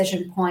here's a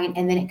decision point,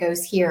 and then it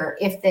goes here,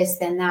 if this,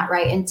 then that,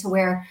 right? And to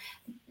where,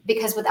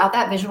 because without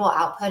that visual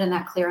output and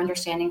that clear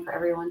understanding for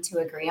everyone to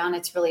agree on,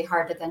 it's really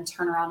hard to then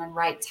turn around and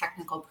write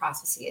technical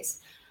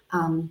processes,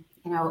 and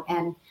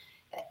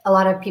a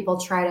lot of people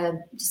try to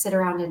sit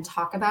around and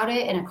talk about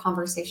it in a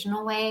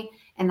conversational way,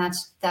 and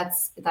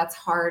that's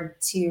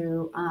hard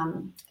to,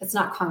 it's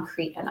not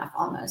concrete enough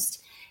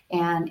almost.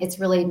 And it's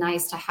really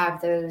nice to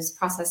have those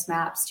process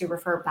maps to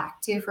refer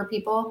back to for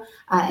people,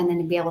 and then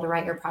to be able to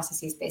write your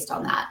processes based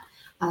on that,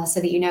 so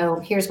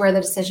that here's where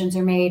the decisions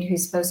are made,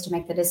 who's supposed to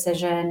make the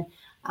decision.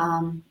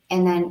 And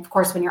then, of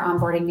course, when you're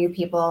onboarding new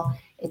people,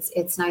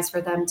 it's nice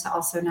for them to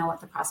also know what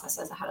the process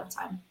is ahead of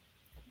time.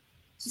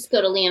 Just go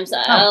to Liam's.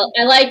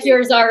 I like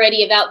yours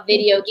already about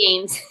video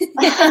games.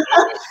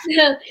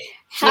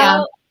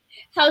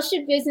 How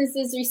should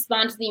businesses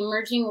respond to the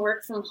emerging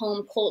work from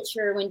home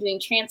culture when doing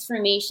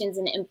transformations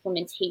and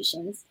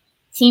implementations?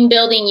 Team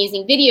building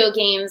using video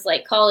games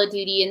like Call of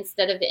Duty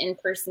instead of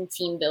in-person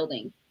team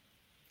building.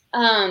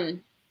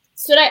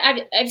 So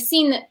I've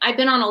seen that I've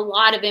been on a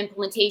lot of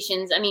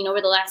implementations. I mean,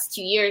 over the last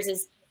 2 years,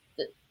 is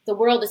the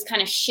world has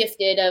kind of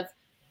shifted of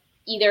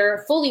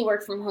either fully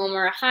work from home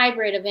or a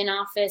hybrid of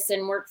in-office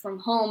and work from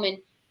home, and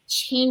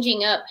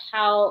changing up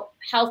how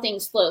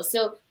things flow.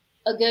 So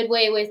a good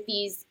way with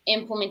these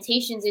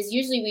implementations is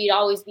usually we'd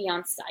always be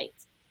on site.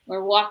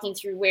 We're walking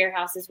through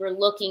warehouses, we're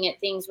looking at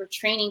things, we're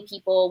training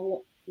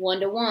people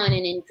one-to-one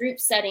and in group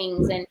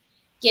settings and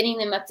getting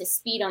them up to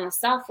speed on the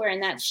software.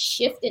 And that's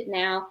shifted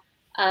now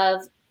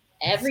of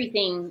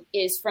everything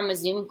is from a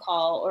Zoom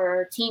call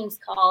or a Teams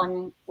call,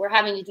 and we're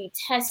having to do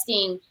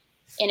testing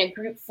in a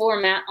group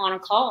format on a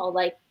call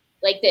like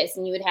this.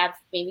 And you would have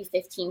maybe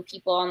 15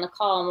 people on the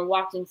call, and we're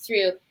walking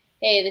through,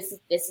 hey, this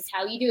is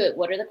how you do it.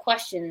 What are the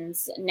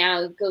questions?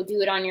 Now go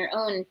do it on your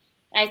own. And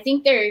I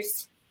think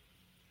there's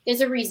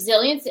a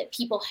resilience that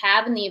people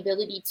have in the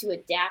ability to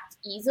adapt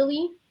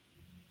easily.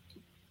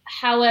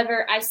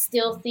 However, I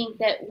still think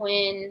that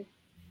when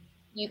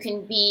you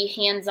can be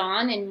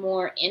hands-on and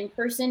more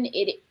in-person,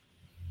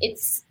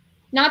 it's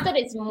not that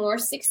it's more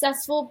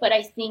successful, but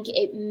I think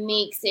it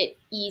makes it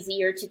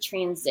easier to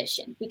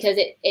transition because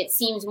it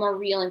seems more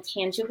real and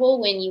tangible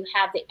when you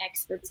have the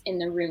experts in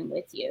the room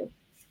with you.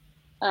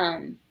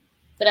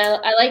 But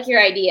I like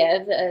your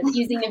idea of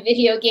using a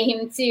video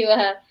game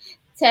to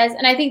test.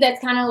 And I think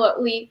that's kind of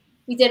what we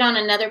did on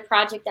another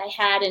project I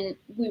had. And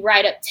we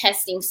write up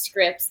testing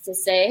scripts to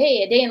say,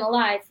 hey, a day in the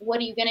life, what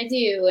are you going to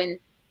do? And,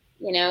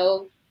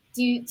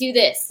 do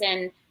this.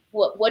 And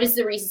what is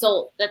the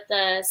result that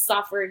the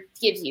software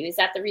gives you? Is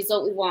that the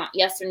result we want?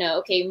 Yes or no?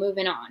 Okay,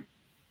 moving on.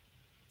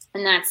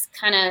 And that's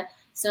kind of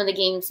some of the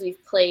games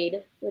we've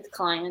played with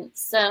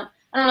clients. So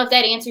I don't know if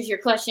that answers your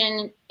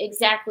question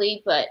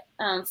exactly, but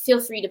feel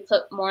free to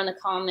put more in the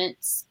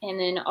comments, and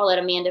then I'll let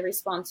Amanda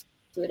respond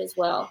to it as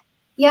well.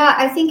 Yeah,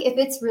 I think if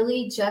it's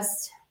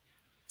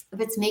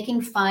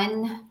making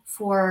fun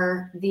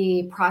for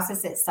the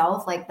process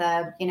itself, like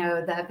the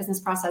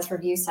business process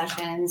review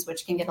sessions,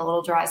 which can get a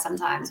little dry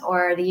sometimes,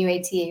 or the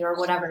UAT or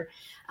whatever,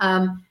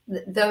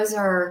 those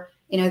are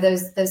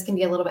those can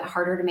be a little bit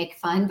harder to make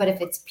fun. But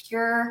if it's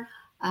pure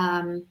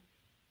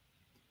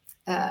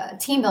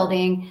team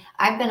building,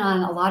 I've been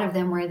on a lot of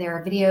them where there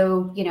are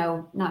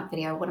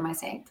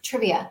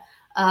trivia.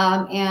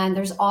 And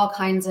there's all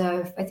kinds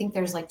of, I think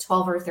there's like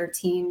 12 or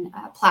 13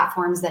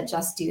 platforms that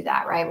just do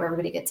that, right? Where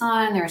everybody gets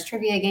on, there's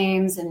trivia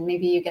games, and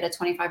maybe you get a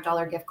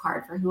 $25 gift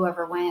card for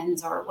whoever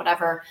wins or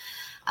whatever.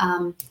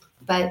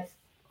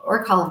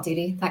 Or Call of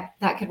Duty,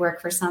 that could work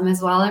for some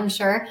as well, I'm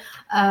sure.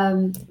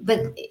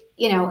 But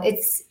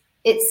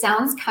it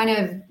sounds kind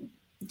of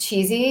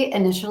cheesy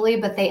initially,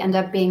 but they end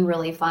up being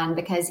really fun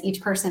because each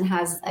person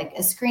has like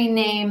a screen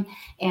name,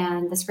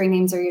 and the screen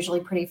names are usually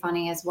pretty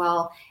funny as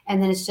well.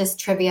 And then it's just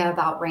trivia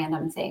about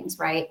random things,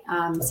 right?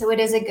 So it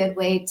is a good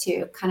way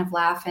to kind of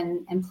laugh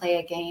and play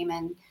a game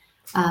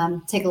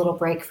and take a little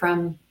break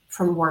from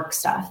work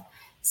stuff.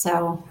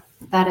 So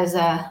that is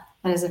a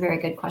very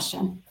good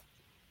question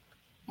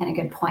and a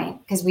good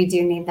point, because we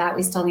do need that.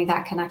 We still need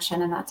that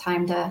connection and that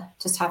time to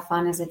just have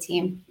fun as a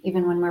team,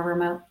 even when we're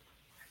remote.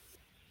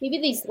 Maybe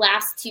these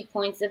last 2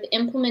 points of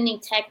implementing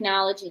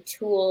technology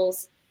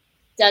tools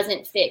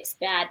doesn't fix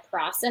bad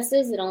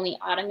processes. It only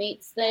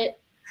automates it.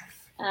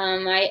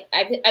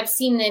 I've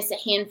seen this a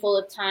handful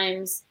of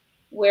times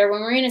where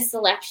when we're in a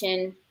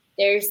selection,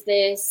 there's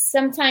this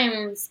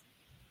sometimes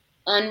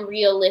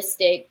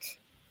unrealistic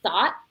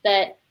thought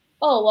that,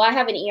 oh, well, I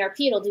have an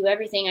ERP, it'll do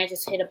everything. I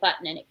just hit a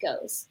button and it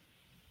goes.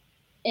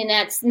 And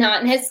that's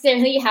not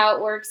necessarily how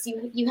it works.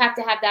 You have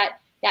to have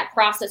that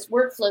process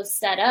workflow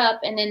set up,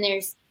 and then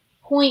there's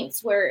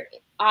points where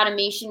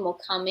automation will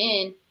come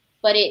in,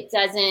 but it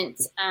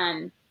doesn't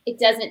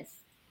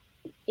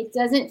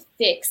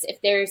fix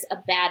if there's a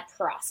bad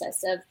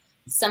process of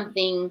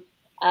something.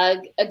 A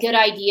good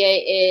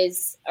idea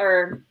is,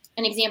 or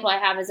an example I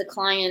have as a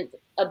client,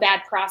 a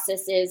bad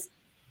process is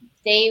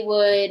they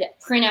would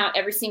print out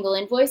every single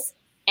invoice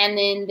and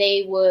then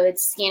they would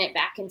scan it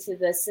back into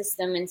the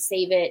system and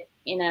save it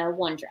in a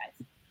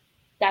OneDrive.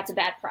 That's a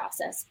bad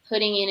process.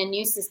 Putting in a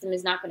new system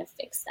is not going to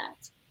fix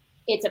that.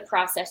 It's a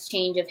process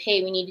change of,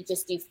 hey, we need to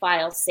just do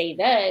file save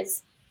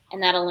as,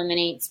 and that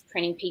eliminates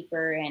printing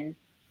paper and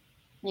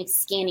like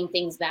scanning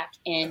things back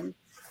in.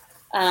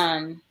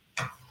 And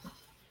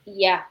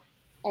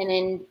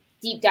then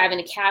deep dive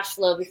into cash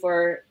flow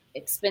before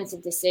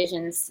expensive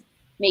decisions,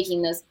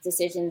 making those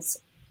decisions.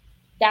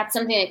 That's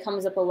something that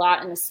comes up a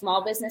lot in the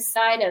small business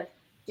side of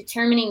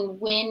determining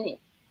when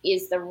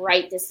is the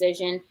right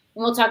decision. And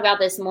we'll talk about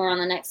this more on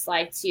the next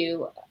slide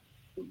too,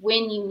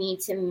 when you need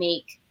to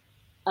make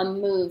a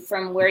move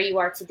from where you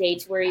are today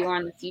to where you are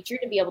in the future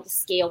to be able to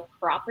scale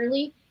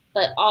properly,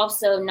 but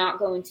also not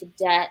go into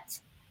debt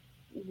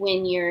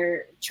when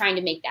you're trying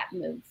to make that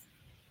move.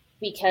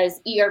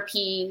 Because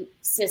ERP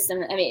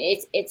system, I mean,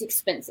 it's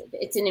expensive.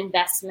 It's an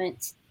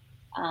investment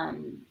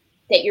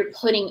that you're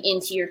putting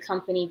into your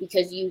company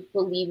because you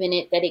believe in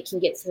it, that it can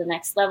get to the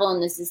next level.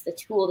 And this is the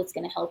tool that's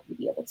going to help you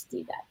be able to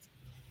do that.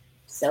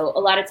 So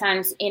a lot of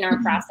times in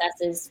our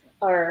processes,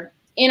 or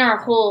in our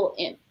whole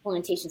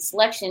implementation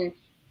selection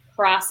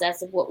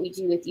process of what we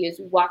do with you, is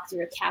we walk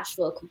through a cash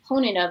flow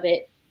component of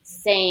it,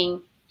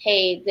 saying,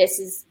 hey, this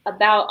is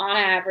about on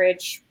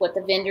average what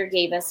the vendor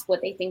gave us,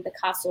 what they think the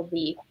cost will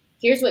be.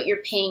 Here's what you're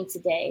paying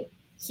today.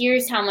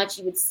 Here's how much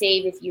you would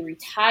save if you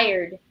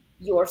retired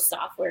your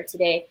software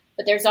today.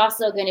 But there's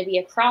also going to be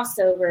a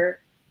crossover,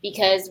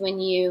 because when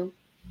you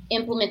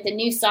implement the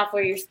new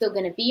software, you're still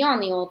going to be on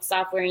the old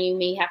software, and you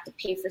may have to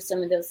pay for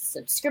some of those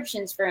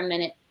subscriptions for a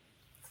minute.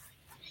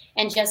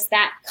 And just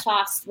that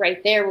cost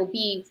right there will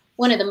be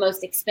one of the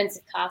most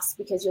expensive costs,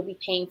 because you'll be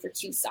paying for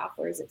two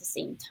softwares at the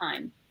same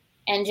time.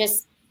 And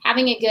just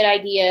having a good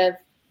idea of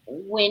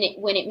when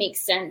it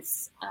makes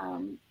sense,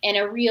 and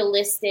a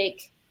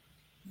realistic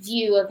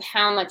view of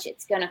how much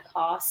it's going to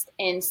cost,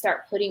 and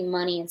start putting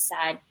money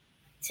aside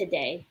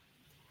today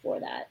for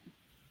that.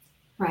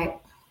 Right.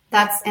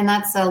 That's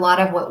a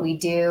lot of what we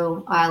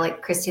do.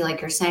 Like Christy,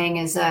 like you're saying,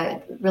 is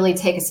really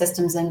take a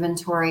systems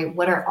inventory.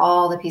 What are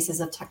all the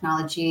pieces of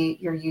technology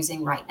you're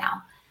using right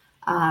now?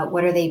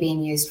 What are they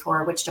being used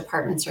for? Which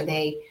departments are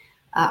they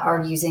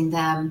are using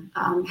them?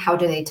 How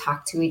do they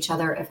talk to each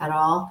other, if at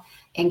all?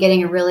 And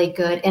getting a really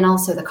good, and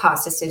also the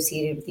cost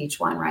associated with each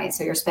one, right?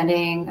 So you're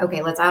spending,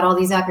 okay, let's add all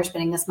these up. You're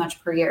spending this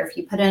much per year. If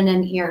you put in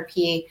an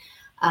ERP,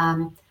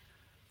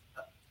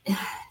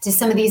 do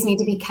some of these need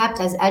to be kept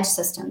as edge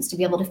systems to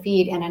be able to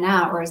feed in and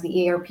out, or is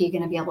the ERP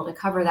going to be able to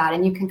cover that?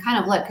 And you can kind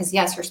of look, because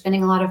yes, you're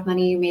spending a lot of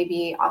money. You may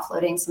be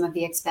offloading some of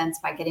the expense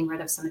by getting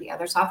rid of some of the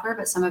other software,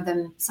 but some of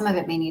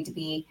it may need to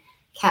be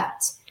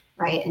kept,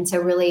 right? And so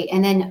really,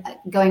 and then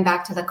going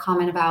back to the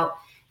comment about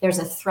there's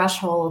a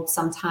threshold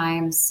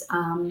sometimes.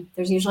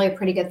 There's usually a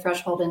pretty good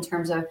threshold in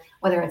terms of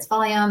whether it's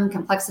volume,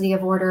 complexity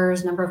of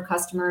orders, number of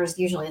customers.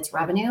 Usually it's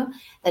revenue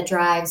that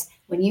drives,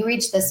 when you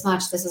reach this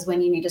much, this is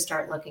when you need to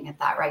start looking at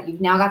that, right?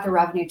 You've now got the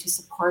revenue to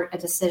support a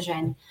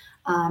decision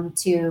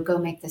to go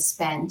make this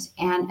spend.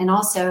 And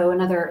also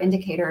another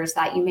indicator is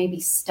that you may be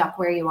stuck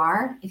where you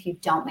are if you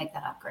don't make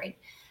that upgrade,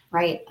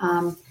 right?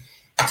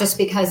 just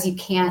because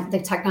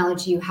the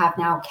technology you have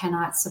now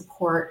cannot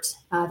support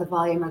the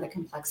volume or the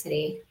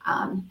complexity.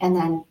 And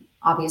then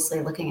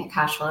obviously looking at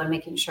cash flow and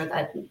making sure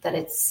that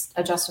it's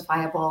a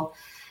justifiable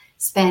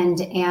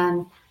spend,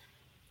 and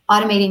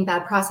automating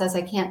that process.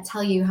 I can't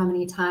tell you how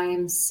many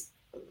times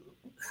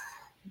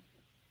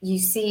you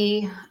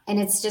see, and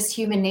it's just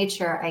human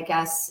nature, I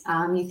guess.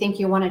 You think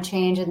you want to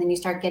change, and then you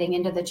start getting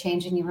into the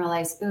change and you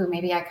realize, ooh,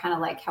 maybe I kind of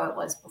like how it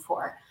was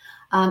before.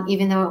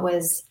 Even though it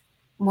was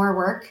more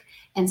work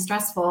and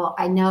stressful,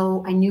 I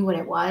knew what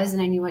it was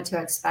and I knew what to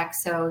expect.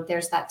 So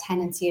there's that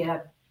tendency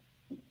to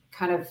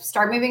kind of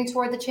start moving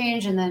toward the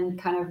change and then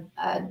kind of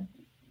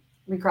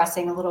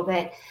regressing a little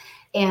bit.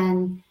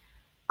 And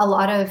a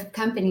lot of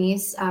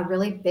companies,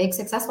 really big,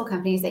 successful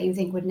companies that you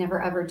think would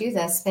never, ever do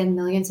this, spend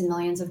millions and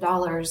millions of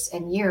dollars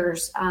and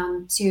years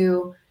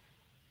to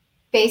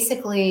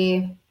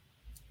basically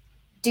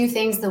do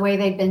things the way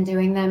they've been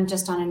doing them,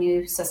 just on a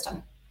new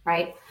system,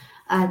 right?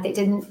 They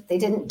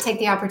didn't take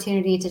the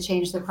opportunity to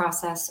change the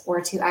process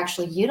or to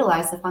actually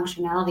utilize the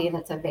functionality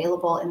that's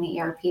available in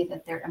the ERP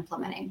that they're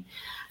implementing.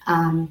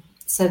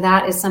 So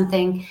that is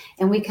something,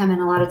 and we come in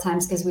a lot of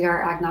times because we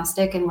are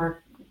agnostic, and we're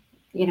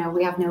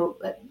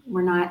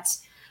not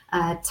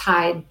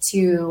tied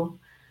to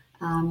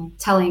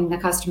telling the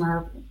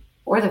customer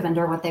or the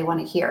vendor what they want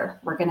to hear.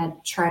 We're going to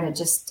try to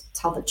just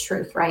tell the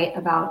truth, right,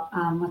 about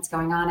what's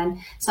going on. And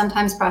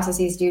sometimes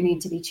processes do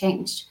need to be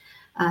changed.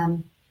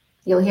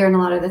 You'll hear in a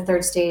lot of the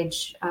third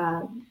stage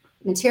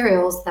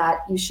materials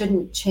that you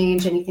shouldn't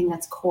change anything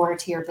that's core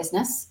to your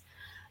business,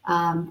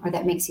 or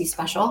that makes you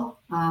special,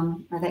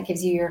 or that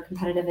gives you your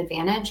competitive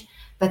advantage.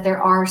 But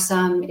there are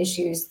some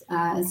issues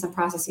and some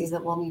processes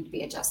that will need to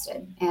be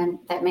adjusted, and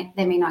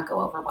they may not go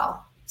over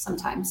well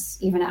sometimes,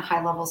 even at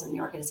high levels in the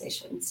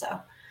organization.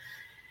 So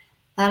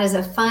that is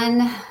a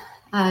fun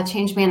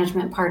change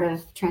management part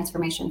of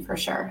transformation for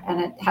sure.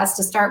 And it has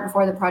to start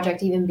before the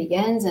project even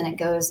begins, and it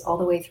goes all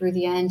the way through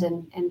the end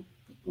and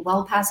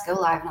well past go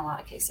live in a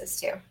lot of cases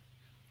too.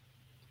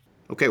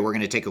 Okay, we're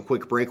going to take a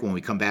quick break. When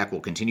we come back,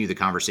 we'll continue the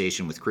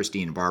conversation with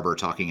Christy and Barbara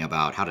talking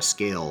about how to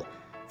scale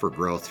for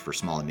growth for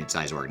small and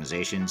mid-sized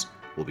organizations.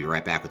 We'll be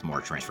right back with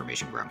more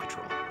Transformation Ground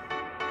Control.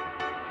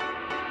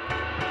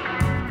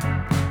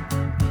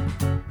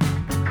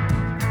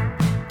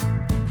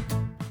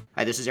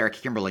 Hi, this is Eric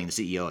Kimberling, the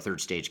CEO of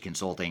Third Stage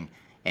Consulting,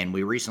 and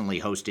we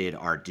recently hosted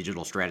our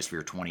Digital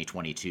Stratosphere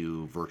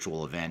 2022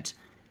 virtual event.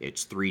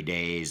 It's 3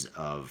 days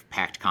of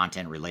packed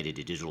content related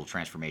to digital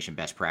transformation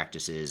best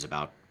practices,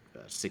 about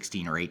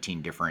 16 or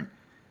 18 different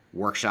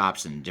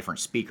workshops and different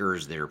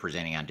speakers that are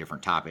presenting on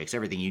different topics,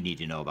 everything you need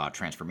to know about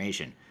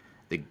transformation.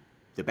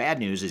 The bad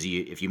news is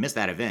if you miss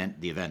that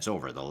event, the event's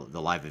over.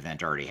 The live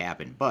event already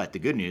happened. But the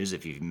good news,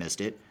 if you've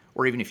missed it,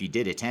 or even if you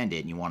did attend it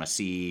and you want to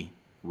see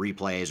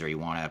replays or you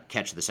want to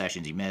catch the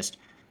sessions you missed,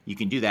 you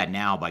can do that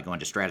now by going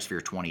to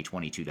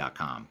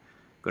stratosphere2022.com.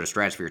 Go to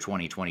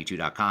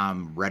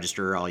stratosphere2022.com,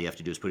 register. All you have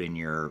to do is put in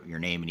your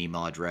name and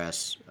email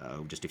address,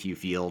 just a few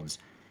fields.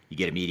 You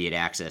get immediate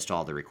access to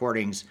all the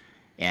recordings,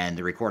 and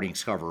the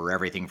recordings cover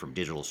everything from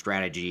digital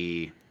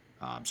strategy,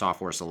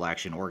 software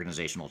selection,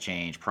 organizational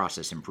change,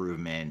 process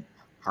improvement,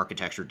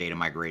 architecture, data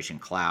migration,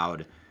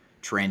 cloud,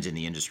 trends in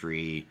the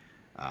industry,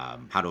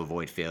 how to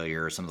avoid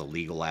failure, some of the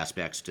legal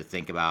aspects to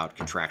think about,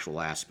 contractual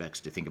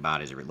aspects to think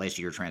about as it relates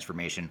to your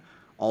transformation.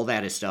 All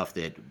that is stuff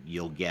that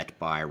you'll get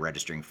by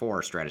registering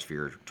for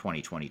Stratosphere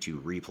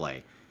 2022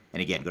 replay.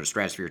 And again, go to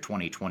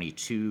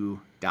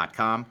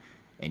stratosphere2022.com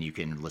and you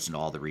can listen to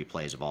all the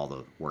replays of all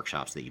the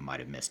workshops that you might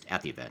have missed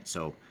at the event.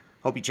 So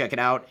hope you check it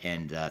out,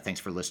 and thanks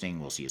for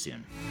listening. We'll see you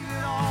soon.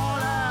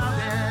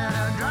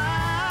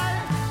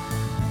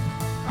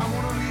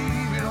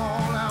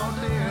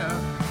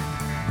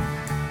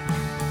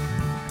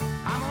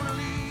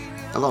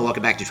 Hello,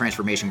 welcome back to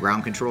Transformation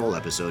Ground Control,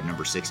 episode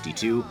number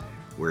 62.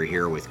 We're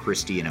here with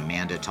Christy and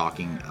Amanda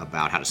talking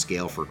about how to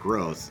scale for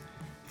growth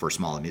for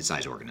small and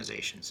mid-sized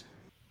organizations.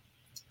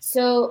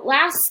 So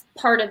last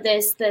part of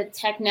this, the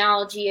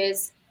technology,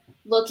 is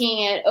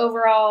looking at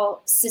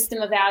overall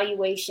system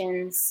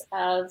evaluations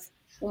of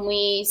when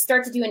we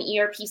start to do an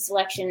ERP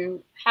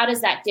selection, how does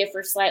that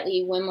differ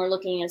slightly when we're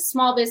looking at a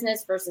small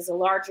business versus a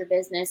larger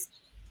business?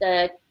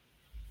 The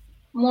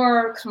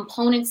more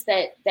components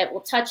that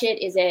will touch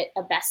it, is it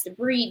a best of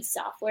breed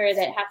software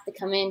that have to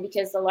come in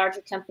because the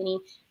larger company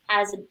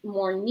has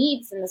more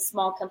needs than the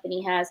small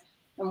company has,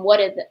 and what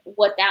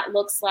that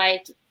looks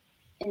like.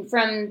 And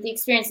from the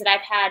experience that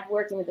I've had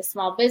working with the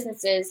small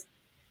businesses,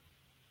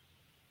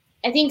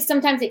 I think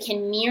sometimes it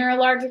can mirror a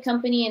larger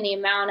company in the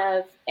amount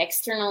of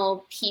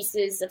external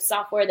pieces of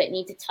software that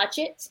need to touch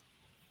it.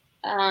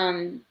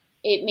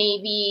 It may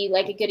be,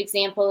 like, a good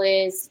example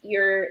is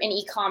you're in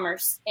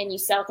e-commerce and you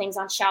sell things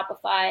on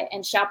Shopify,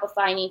 and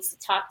Shopify needs to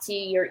talk to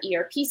your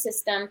ERP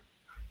system.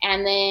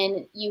 And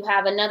then you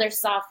have another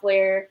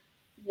software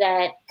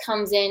that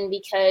comes in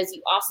because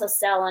you also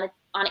sell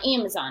on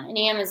Amazon, and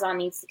Amazon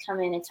needs to come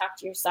in and talk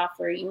to your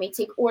software. You may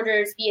take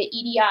orders via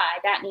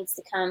EDI, that needs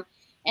to come.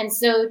 And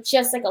so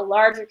just like a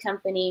larger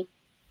company,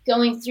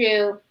 going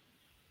through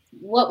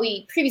what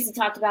we previously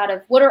talked about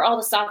of what are all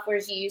the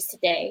softwares you use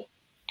today,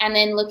 and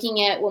then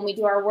looking at when we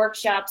do our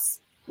workshops,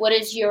 what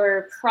does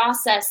your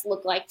process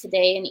look like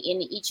today in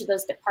each of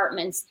those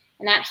departments?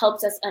 And that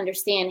helps us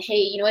understand, hey,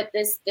 you know what,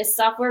 this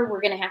software,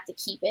 we're going to have to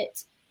keep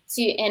it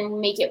and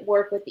make it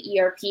work with the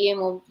ERP, and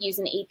we'll use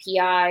an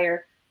API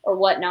or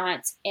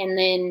whatnot. And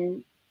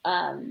then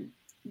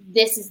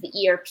this is the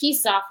ERP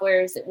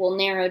softwares that will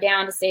narrow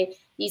down to say,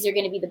 these are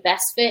going to be the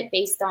best fit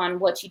based on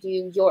what you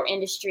do, your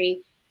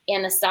industry,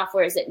 and the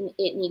softwares that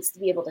it needs to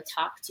be able to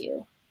talk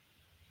to.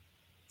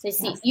 So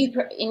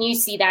you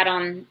see that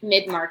on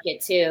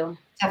mid-market too.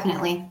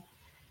 Definitely.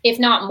 If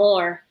not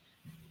more.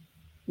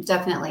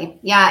 Definitely.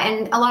 Yeah.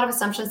 And a lot of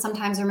assumptions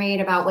sometimes are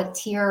made about what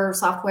tier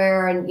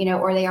software and,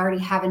 or they already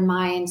have in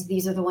mind,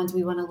 these are the ones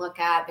we want to look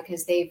at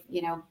because they've,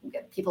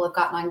 people have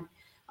gotten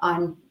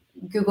on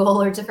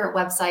Google or different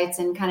websites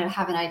and kind of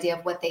have an idea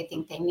of what they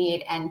think they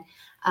need. And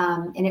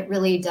it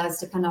really does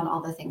depend on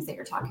all the things that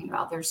you're talking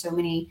about. There's so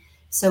many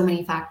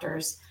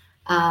factors.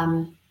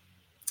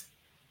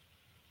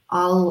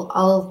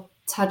 I'll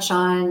touch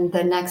on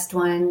the next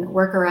one,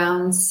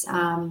 workarounds,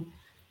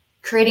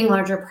 creating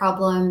larger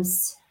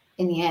problems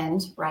in the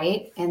end,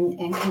 right? And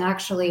can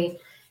actually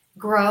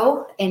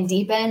grow and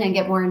deepen and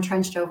get more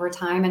entrenched over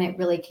time. And it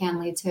really can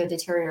lead to a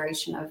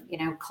deterioration of,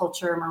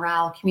 culture,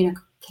 morale,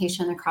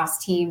 communication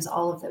across teams,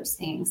 all of those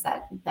things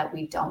that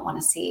we don't want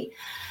to see.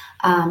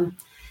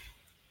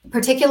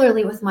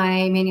 Particularly with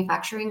my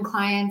manufacturing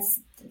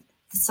clients,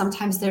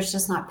 sometimes there's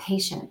just not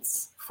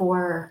patience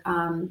for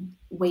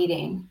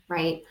waiting,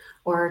 right?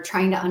 Or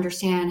trying to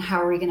understand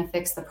how are we going to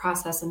fix the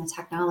process and the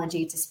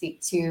technology to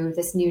speak to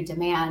this new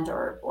demand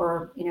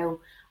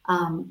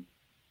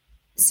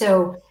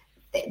so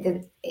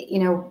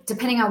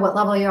depending on what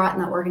level you're at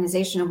in that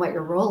organization and what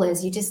your role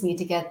is, you just need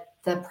to get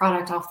the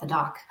product off the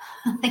dock.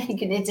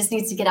 It just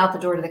needs to get out the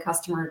door to the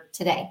customer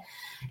today.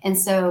 And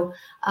so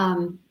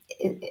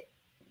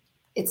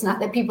it's not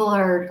that people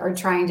are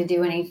trying to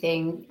do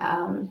anything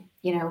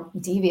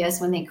devious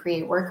when they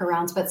create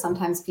workarounds, but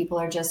sometimes people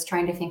are just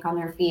trying to think on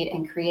their feet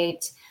and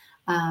create,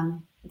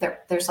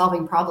 they're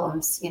solving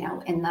problems, in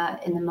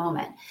the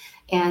moment.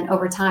 And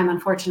over time,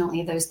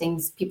 unfortunately, those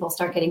things, people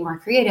start getting more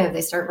creative.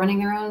 They start running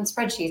their own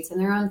spreadsheets and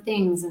their own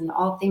things and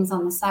all things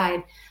on the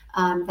side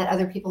that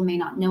other people may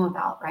not know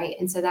about, right?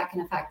 And so that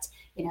can affect,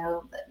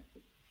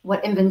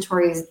 what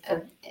inventory is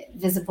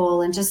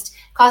visible and just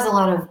cause a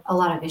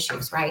lot of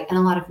issues, right? And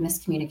a lot of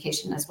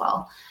miscommunication as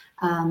well.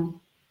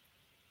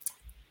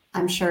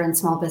 I'm sure in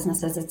small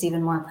businesses, it's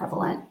even more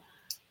prevalent.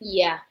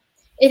 Yeah,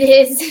 it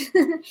is.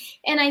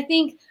 And I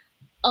think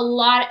a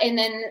lot, and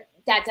then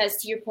that does,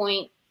 to your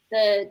point,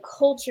 the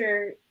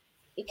culture,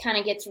 it kind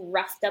of gets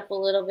roughed up a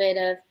little bit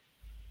of,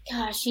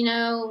 gosh,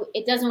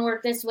 it doesn't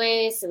work this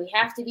way, so we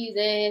have to do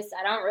this.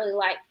 I don't really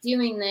like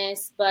doing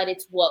this, but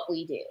it's what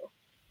we do.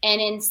 And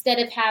instead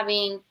of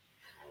having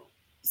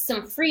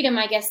some freedom,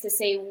 I guess, to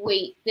say,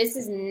 wait, this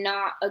is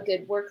not a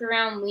good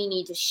workaround, we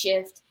need to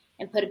shift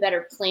and put a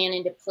better plan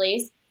into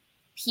place,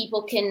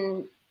 people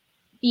can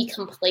be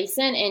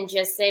complacent and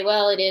just say,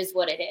 well, it is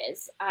what it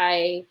is.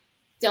 I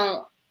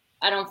don't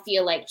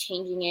feel like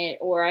changing it,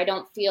 or I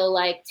don't feel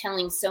like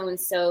telling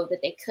so-and-so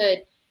that they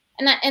could.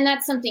 And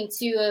that's something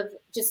too of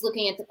just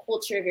looking at the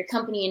culture of your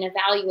company and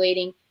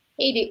evaluating,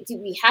 hey, do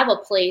we have a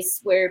place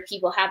where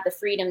people have the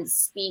freedom to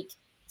speak,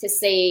 to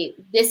say,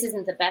 this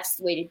isn't the best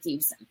way to do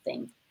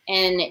something?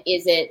 And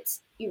is it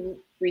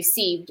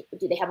received?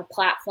 Do they have a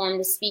platform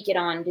to speak it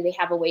on? Do they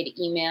have a way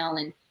to email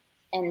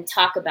and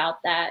talk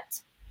about that?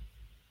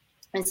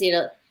 And see,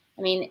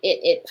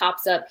 it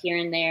pops up here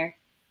and there.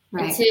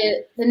 Right. And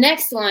to the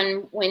next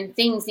one, when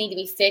things need to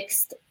be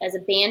fixed as a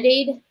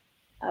Band-Aid,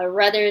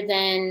 rather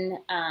than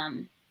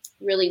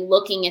really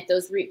looking at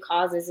those root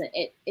causes,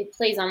 it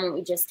plays on what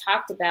we just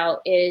talked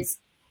about, is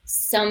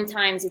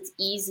sometimes it's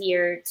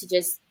easier to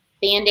just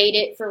Band-Aid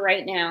it for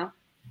right now,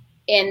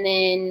 and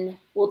then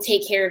we'll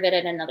take care of it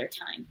at another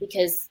time,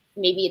 because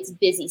maybe it's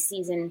busy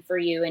season for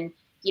you and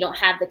you don't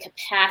have the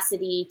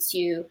capacity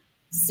to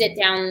sit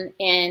down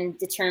and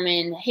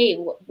determine, hey,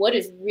 what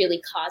is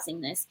really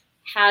causing this?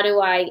 How do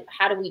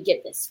we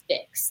get this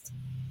fixed?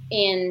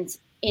 And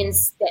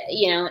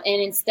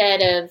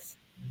instead of,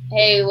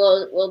 hey,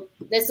 well,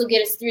 this will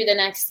get us through the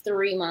next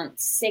 3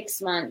 months,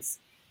 6 months,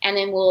 and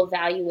then we'll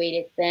evaluate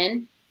it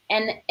then.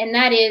 And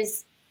that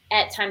is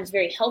at times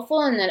very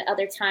helpful, and then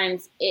other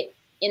times it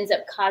ends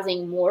up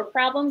causing more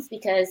problems,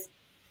 because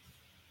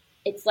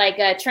it's like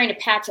trying to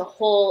patch a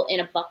hole in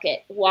a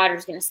bucket.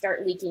 Water's going to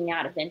start leaking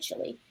out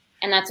eventually.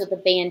 And that's what the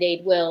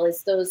Band-Aid will,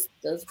 is those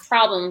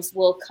problems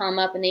will come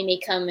up, and they may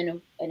come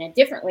in a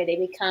different way. They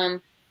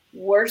become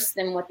worse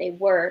than what they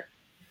were.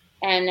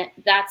 And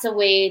that's a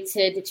way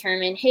to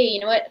determine, hey, you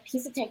know what, a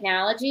piece of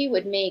technology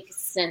would make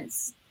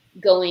sense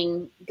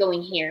going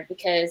here,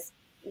 because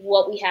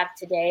what we have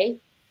today,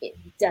 it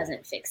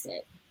doesn't fix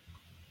it.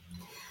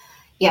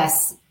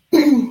 Yes.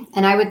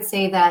 And I would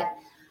say that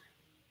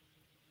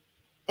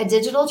a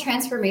digital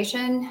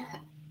transformation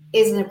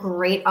is a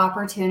great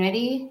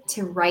opportunity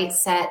to right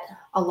set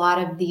a lot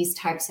of these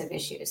types of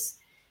issues.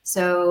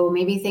 So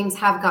maybe things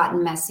have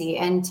gotten messy.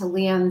 And to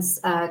Liam's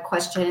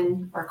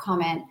question or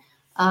comment,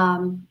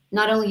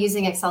 not only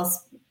using Excel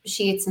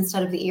sheets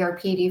instead of the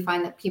ERP, do you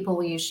find that people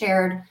will use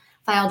shared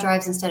file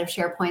drives instead of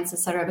SharePoints, et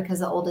cetera, because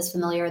the old is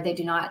familiar. They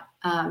do not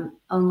not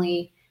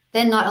only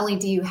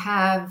do you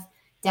have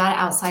data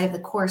outside of the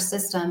core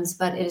systems,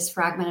 but it is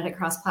fragmented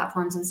across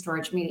platforms and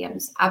storage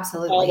mediums.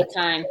 Absolutely. All the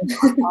time.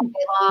 All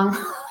day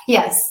long.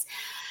 Yes.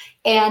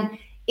 And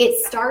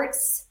it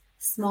starts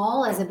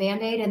small as a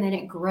Band-Aid, and then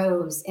it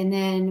grows. And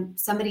then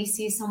somebody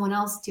sees someone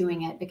else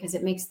doing it because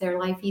it makes their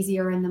life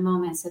easier in the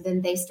moment. So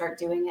then they start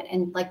doing it.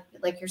 And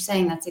like you're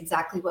saying, that's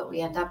exactly what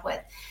we end up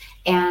with.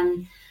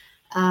 And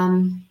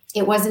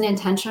it wasn't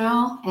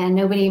intentional, and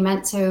nobody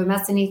meant to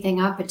mess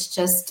anything up. It's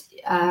just,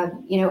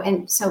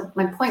 and so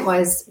my point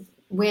was,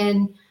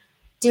 when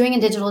doing a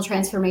digital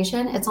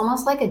transformation, it's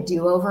almost like a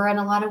do-over in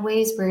a lot of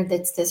ways, where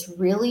it's this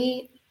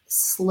really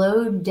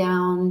slowed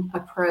down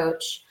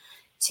approach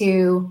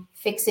to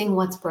fixing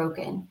what's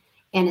broken.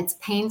 And it's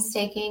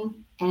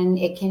painstaking, and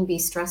it can be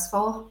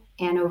stressful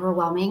and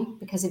overwhelming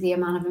because of the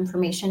amount of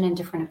information and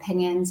different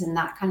opinions and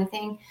that kind of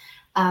thing.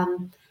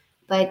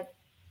 But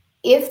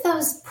if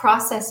those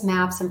process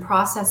maps and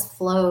process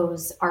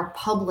flows are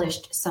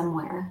published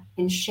somewhere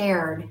and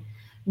shared,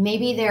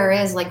 maybe there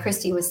is, like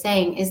Christy was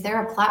saying, is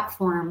there a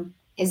platform?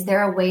 Is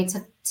there a way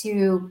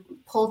to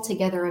pull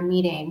together a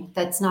meeting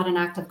that's not an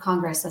act of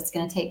Congress that's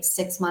going to take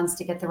 6 months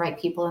to get the right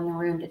people in the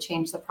room to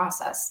change the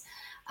process,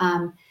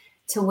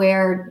 to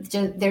where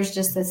there's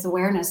just this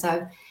awareness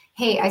of,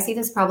 hey, I see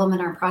this problem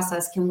in our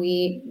process. Can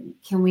we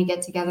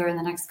get together in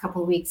the next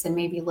couple of weeks and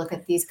maybe look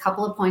at these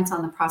couple of points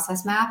on the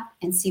process map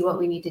and see what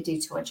we need to do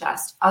to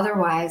adjust?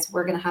 Otherwise,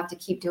 we're going to have to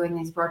keep doing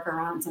these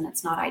workarounds, and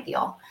it's not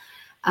ideal.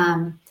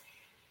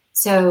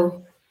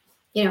 So,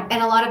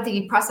 and a lot of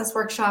the process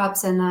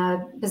workshops and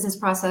the business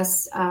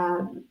process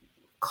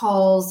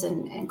calls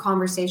and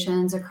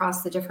conversations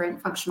across the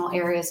different functional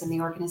areas in the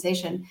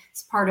organization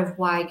is part of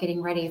why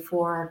getting ready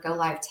for go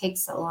live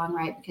takes so long,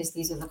 right? Because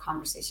these are the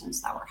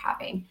conversations that we're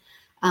having.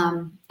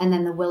 And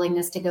then the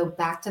willingness to go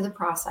back to the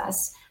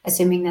process,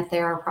 assuming that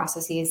there are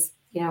processes,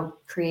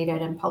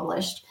 created and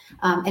published.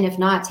 And if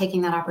not,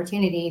 taking that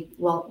opportunity,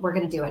 well, we're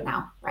going to do it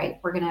now, right?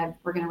 We're going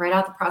to write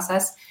out the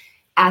process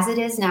as it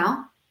is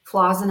now,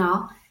 flaws and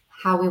all,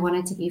 how we want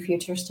it to be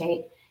future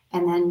state,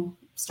 and then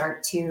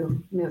start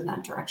to move in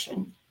that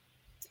direction.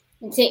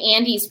 And to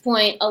Andy's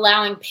point,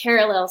 allowing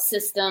parallel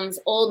systems,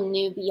 old and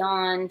new,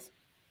 beyond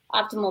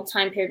optimal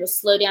time period will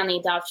slow down the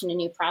adoption of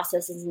new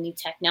processes and new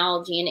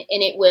technology, and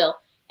it will.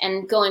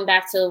 And going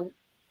back to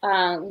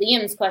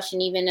Liam's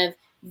question, even of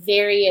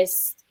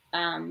various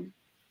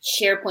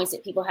SharePoints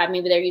that people have,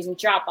 maybe they're using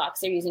Dropbox,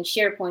 they're using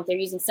SharePoint, they're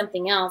using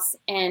something else,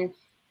 and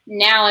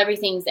now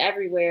everything's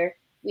everywhere.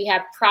 We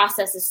have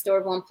processes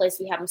stored one place,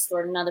 we have them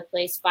stored another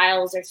place,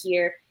 files are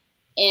here,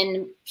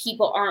 and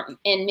people aren't,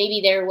 and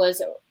maybe there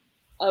was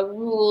a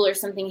rule or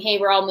something, hey,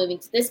 we're all moving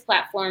to this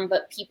platform,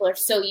 but people are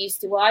so used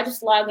to, well, I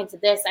just log into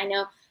this, I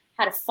know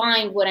how to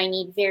find what I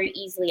need very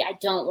easily. I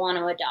don't want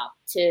to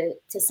adopt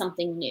to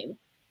something new.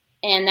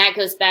 And that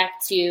goes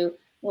back to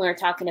when we're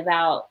talking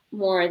about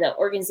more of the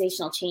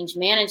organizational change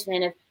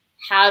management of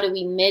how do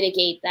we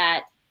mitigate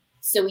that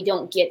so we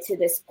don't get to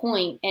this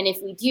point. And if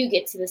we do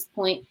get to this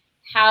point,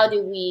 how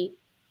do we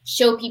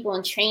show people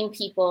and train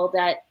people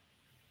that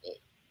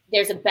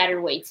there's a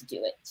better way to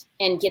do it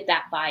and get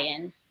that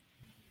buy-in?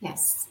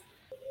 Yes.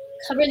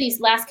 Cover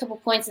these last couple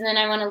points, and then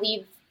I want to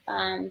leave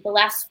the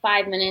last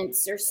 5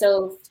 minutes or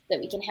so that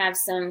we can have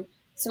some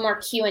more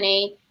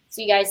Q&A.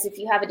 So you guys, if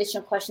you have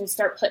additional questions,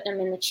 start putting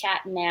them in the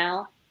chat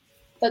now.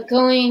 But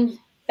going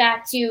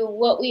back to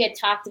what we had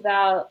talked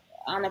about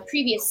on the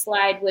previous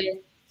slide with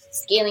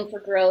scaling for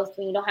growth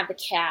when you don't have the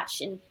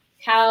cash, and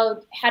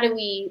how do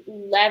we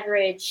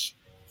leverage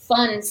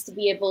funds to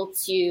be able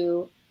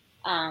to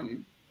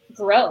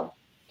grow,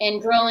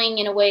 and growing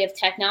in a way of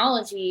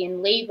technology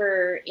and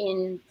labor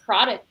in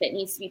product that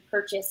needs to be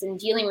purchased, and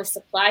dealing with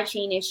supply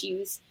chain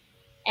issues.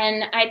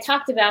 And I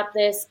talked about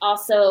this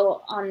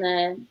also on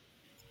the,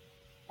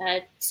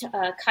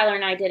 Kyler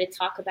and I did a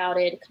talk about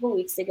it a couple of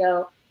weeks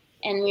ago.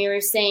 And we were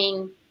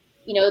saying,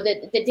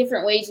 that the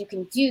different ways you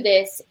can do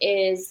this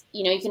is,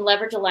 you can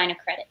leverage a line of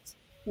credit.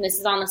 And this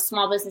is on the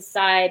small business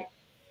side.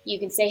 You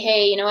can say,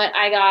 hey, you know what?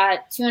 I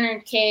got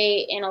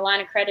 $200K in a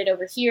line of credit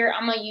over here.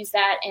 I'm going to use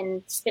that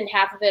and spend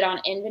half of it on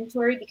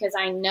inventory, because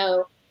I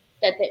know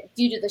that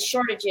due to the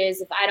shortages,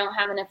 if I don't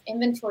have enough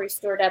inventory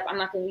stored up, I'm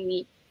not going to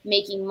be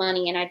making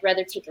money, and I'd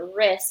rather take a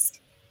risk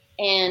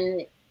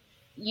and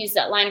use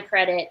that line of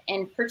credit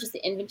and purchase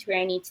the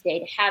inventory I need today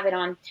to have it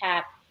on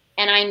tap.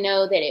 And I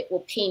know that it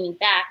will pay me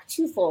back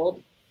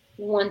twofold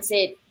once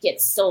it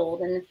gets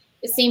sold. And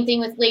the same thing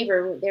with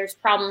labor. There's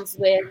problems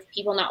with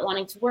people not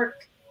wanting to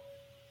work,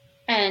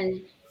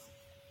 and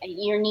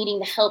you're needing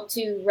the help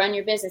to run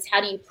your business.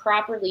 How do you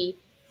properly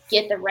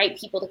get the right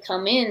people to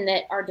come in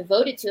that are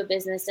devoted to a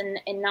business and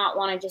not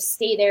want to just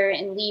stay there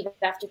and leave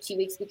after 2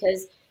 weeks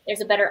because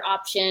there's a better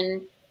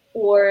option,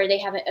 or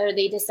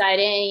they decide,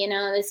 hey,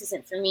 this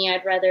isn't for me.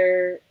 I'd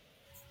rather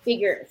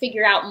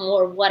figure out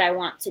more what I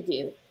want to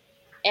do.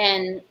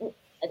 And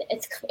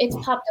it's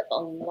popped up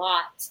a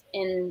lot.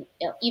 And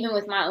even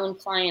with my own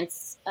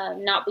clients,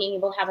 not being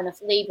able to have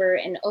enough labor,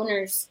 and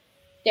owners,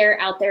 they're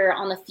out there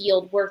on the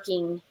field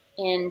working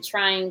and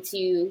trying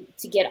to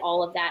get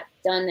all of that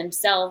done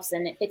themselves.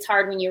 And it's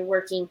hard when you're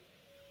working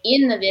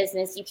in the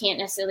business. You can't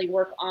necessarily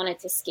work on it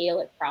to scale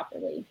it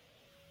properly.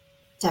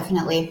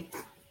 Definitely.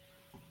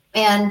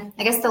 And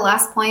I guess the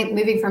last point,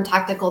 moving from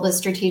tactical to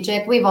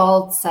strategic, we've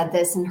all said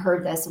this and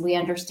heard this, and we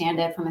understand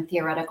it from a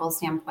theoretical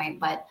standpoint,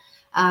 but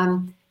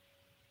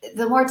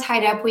the more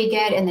tied up we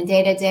get in the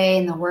day-to-day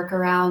and the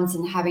workarounds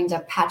and having to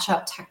patch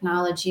up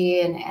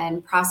technology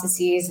and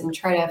processes and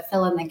try to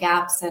fill in the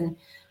gaps and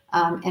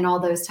all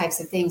those types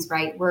of things,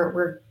 right?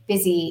 We're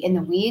busy in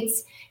the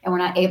weeds, and we're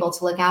not able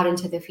to look out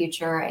into the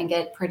future and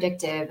get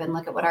predictive and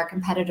look at what our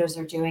competitors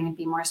are doing and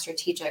be more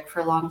strategic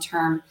for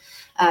long-term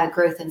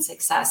growth and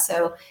success.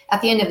 So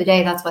at the end of the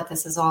day, that's what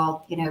this is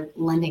all,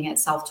 lending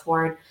itself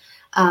toward.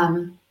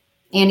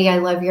 Andy, I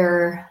love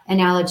your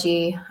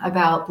analogy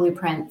about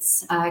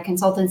blueprints.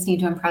 Consultants need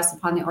to impress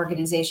upon the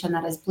organization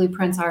that as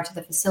blueprints are to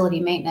the facility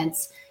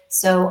maintenance,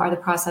 so are the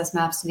process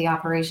maps to the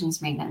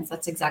operations maintenance.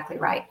 That's exactly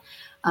right.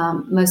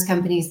 Most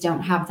companies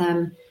don't have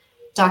them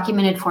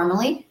documented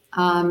formally.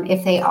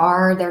 If they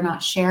are, they're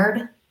not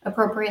shared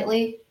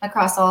appropriately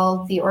across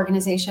all the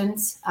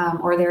organizations,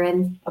 or they're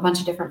in a bunch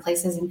of different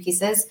places and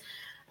pieces,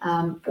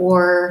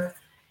 or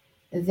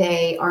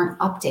they aren't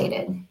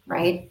updated,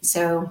 right?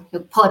 So you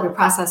pull up your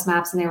process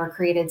maps and they were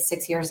created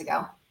 6 years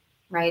ago,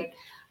 right?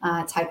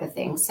 Type of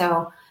thing.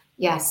 So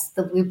yes,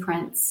 the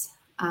blueprints,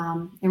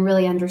 and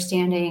really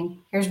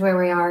understanding here's where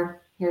we are,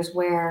 here's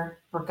where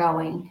we're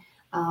going.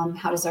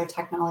 How does our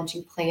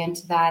technology play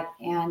into that,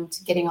 and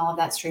getting all of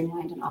that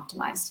streamlined and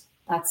optimized?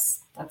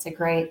 That's a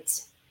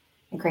great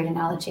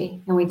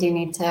analogy. And we do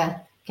need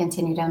to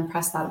continue to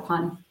impress that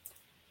upon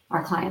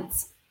our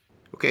clients.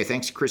 Okay,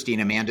 thanks, Christy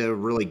and Amanda.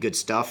 Really good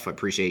stuff. I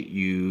appreciate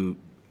you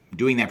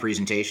doing that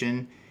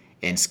presentation.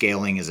 And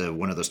scaling is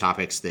one of those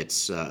topics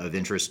that's of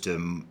interest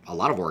to a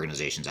lot of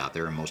organizations out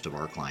there, and most of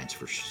our clients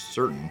for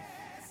certain.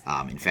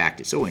 In fact,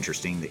 it's so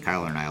interesting that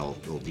Kyler and I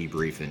will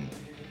debrief and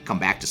come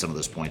back to some of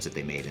those points that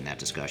they made in that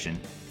discussion.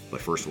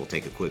 But first, we'll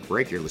take a quick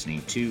break. You're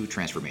listening to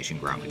Transformation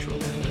Ground Control.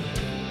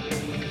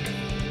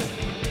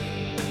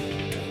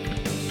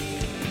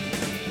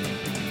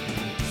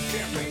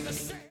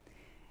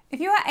 If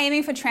you are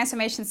aiming for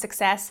transformation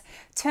success,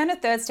 turn to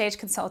Third Stage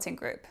Consulting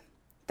Group.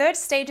 Third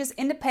Stage's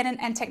independent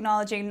and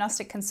technology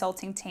agnostic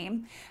consulting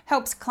team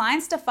helps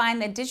clients define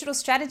their digital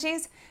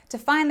strategies,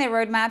 define their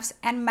roadmaps,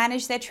 and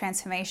manage their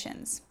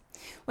transformations.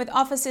 With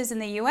offices in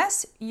the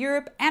US,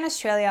 Europe, and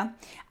Australia,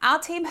 our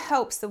team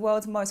helps the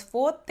world's most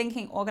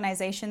forward-thinking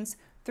organizations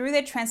through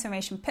their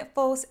transformation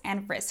pitfalls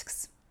and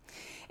risks.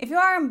 If you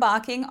are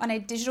embarking on a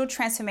digital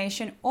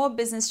transformation or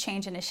business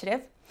change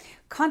initiative,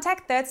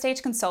 contact Third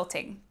Stage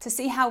Consulting to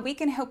see how we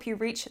can help you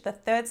reach the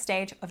third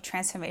stage of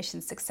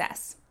transformation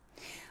success.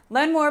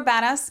 Learn more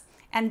about us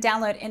and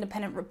download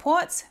independent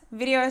reports,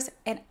 videos,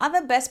 and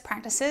other best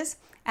practices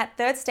at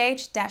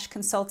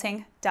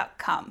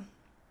thirdstage-consulting.com.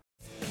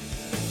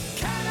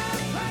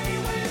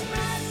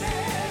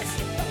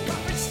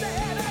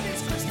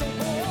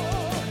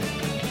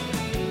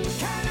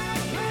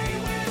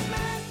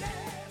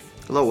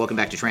 Hello, welcome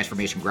back to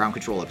Transformation Ground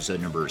Control,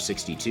 episode number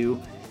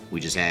 62. We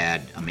just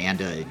had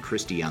Amanda and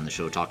Christy on the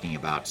show talking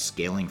about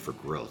scaling for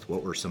growth.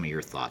 What were some of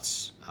your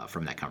thoughts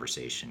from that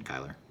conversation,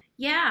 Kyler?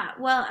 Yeah,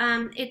 well,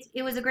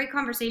 it was a great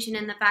conversation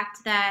in the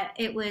fact that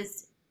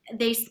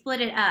they split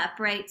it up,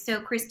 right?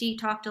 So Christy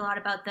talked a lot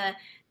about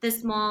the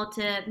small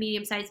to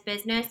medium-sized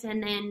business,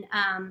 and then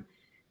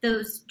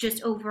those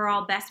just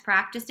overall best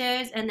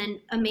practices, and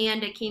then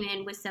Amanda came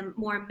in with some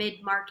more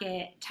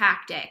mid-market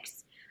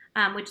tactics,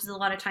 which is a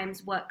lot of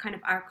times what kind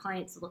of our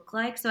clients look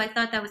like. So I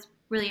thought that was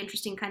really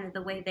interesting, kind of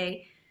the way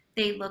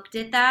they looked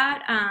at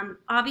that.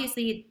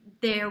 Obviously,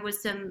 there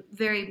was some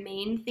very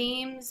main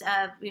themes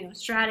of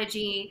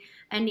strategy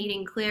and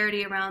needing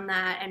clarity around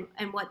that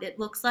and what it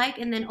looks like.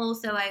 And then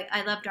also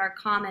I loved our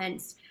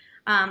comments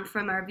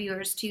from our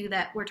viewers too,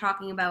 that we're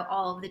talking about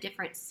all of the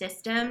different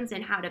systems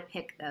and how to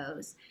pick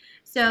those.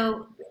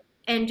 So,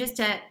 and just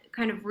to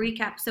kind of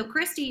recap, so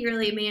Christy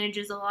really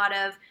manages a lot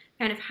of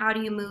kind of how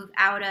do you move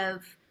out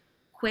of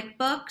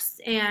QuickBooks,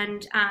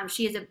 and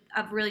she has a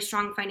really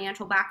strong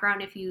financial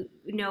background. If you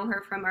know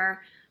her from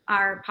our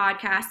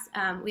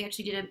podcast, we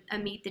actually did a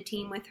meet the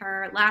team with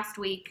her last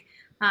week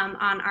on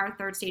our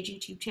Third Stage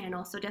YouTube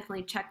channel. So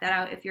definitely check that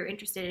out if you're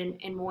interested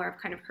in more of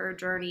kind of her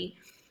journey.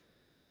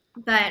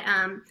 But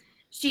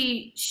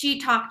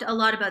she talked a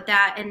lot about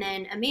that, and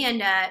then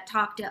Amanda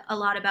talked a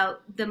lot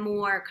about the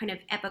more kind of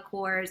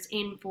Epicors,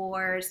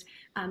 Infors,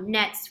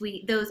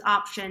 NetSuite, those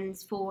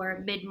options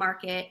for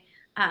mid-market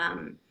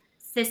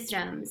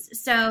systems.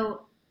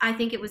 So I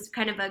think it was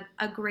kind of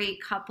a great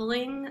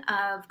coupling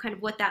of kind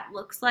of what that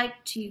looks like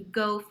to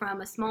go from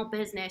a small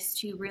business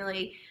to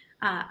really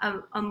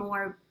a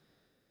more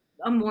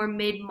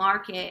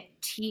mid-market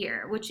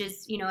tier, which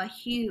is a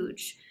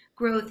huge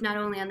growth not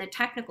only on the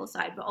technical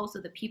side but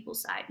also the people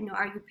side.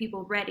 Are your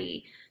people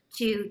ready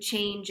to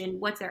change,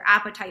 and what's their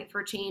appetite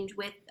for change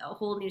with a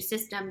whole new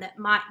system that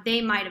they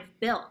might have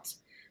built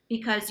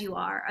because you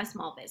are a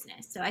small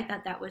business? So I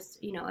thought that was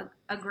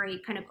a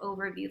great kind of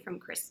overview from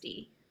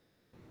Christy.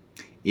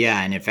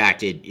 Yeah, and in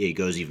fact, it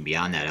goes even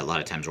beyond that. A lot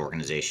of times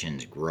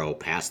organizations grow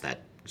past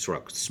that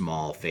sort of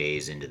small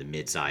phase into the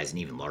mid-size and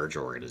even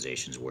larger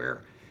organizations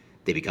where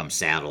they become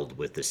saddled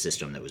with the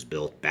system that was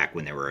built back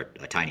when they were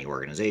a tiny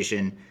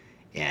organization,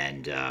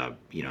 and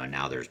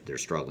now they're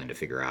struggling to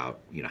figure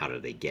out how do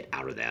they get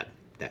out of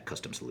that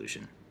custom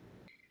solution.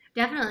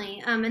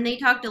 Definitely. And they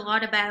talked a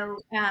lot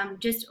about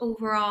just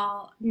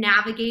overall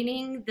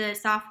navigating the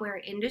software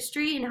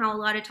industry and how a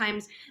lot of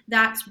times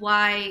that's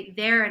why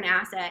they're an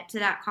asset to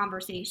that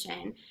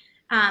conversation.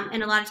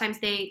 And a lot of times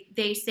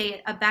they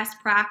say a best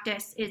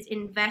practice is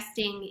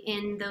investing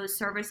in those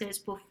services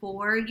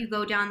before you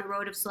go down the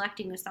road of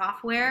selecting the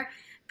software,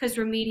 because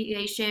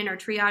remediation or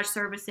triage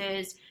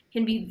services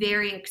can be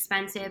very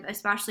expensive,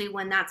 especially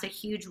when that's a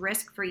huge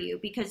risk for you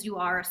because you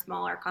are a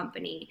smaller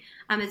company.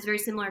 It's very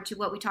similar to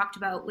what we talked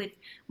about with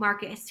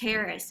Marcus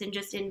Harris and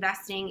just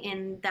investing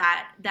in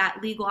that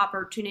legal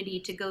opportunity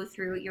to go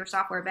through your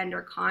software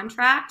vendor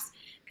contracts.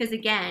 Because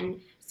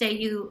again, say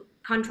you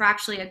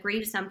contractually agree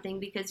to something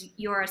because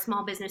you're a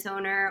small business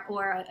owner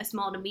or a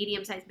small to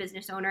medium-sized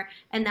business owner,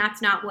 and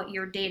that's not what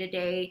your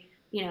day-to-day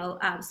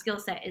skill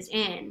set is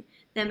in.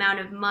 The amount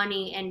of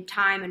money and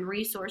time and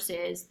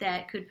resources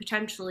that could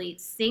potentially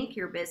sink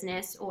your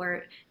business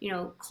or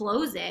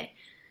close it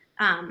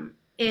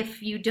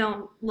if you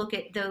don't look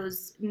at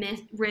those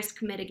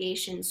risk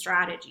mitigation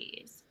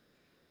strategies.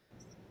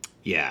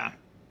 Yeah,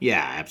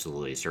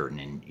 absolutely certain.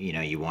 And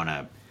you want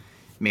to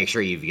make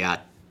sure you've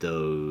got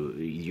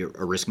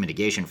a risk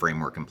mitigation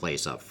framework in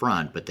place up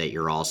front, but that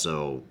you're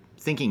also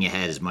thinking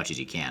ahead as much as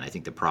you can. I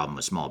think the problem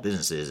with small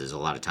businesses is a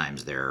lot of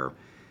times they're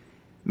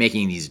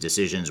making these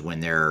decisions when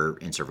they're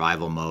in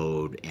survival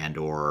mode and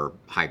or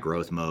high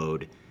growth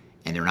mode,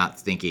 and they're not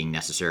thinking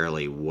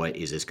necessarily what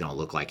is this going to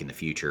look like in the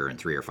future in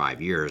 3 or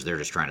 5 years. They're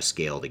just trying to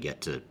scale to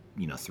get to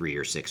 3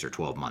 or 6 or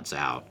 12 months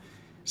out.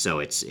 So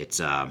it's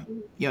a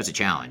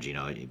challenge,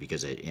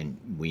 because and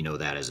we know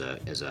that as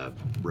a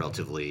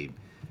relatively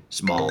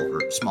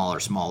smaller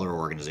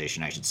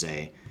organization, I should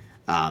say,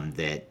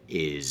 that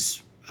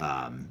is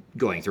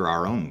going through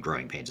our own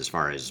growing pains as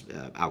far as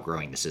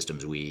outgrowing the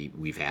systems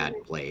we've had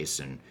in place.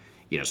 And,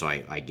 so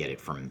I get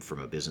it from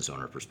a business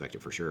owner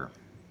perspective for sure.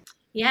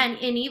 Yeah.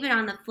 And even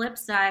on the flip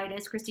side,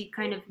 as Christy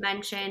kind of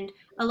mentioned,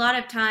 a lot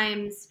of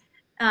times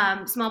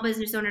small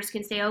business owners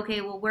can say,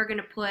 okay, well, we're going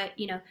to put,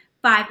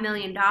 $5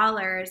 million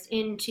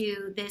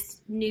into this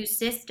new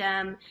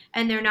system,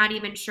 and they're not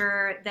even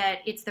sure that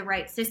it's the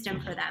right system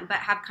for them, but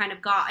have kind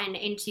of gotten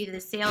into the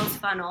sales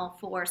funnel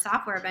for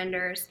software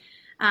vendors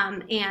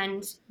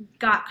and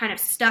got kind of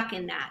stuck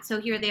in that.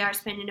 So here they are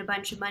spending a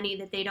bunch of money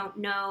that they don't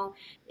know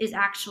is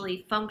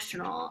actually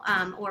functional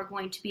or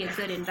going to be a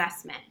good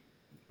investment.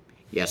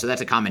 Yeah, so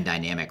that's a common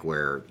dynamic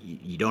where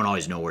you don't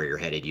always know where you're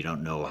headed. You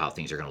don't know how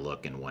things are going to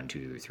look in 1,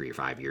 2, 3, or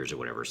 5 years or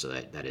whatever. So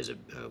that is a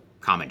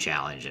common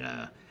challenge and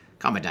a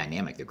common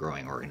dynamic that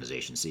growing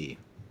organizations see.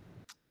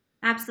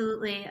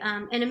 Absolutely.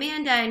 And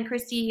Amanda and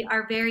Christy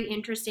are very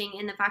interesting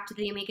in the fact that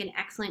they make an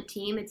excellent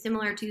team. It's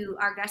similar to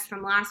our guests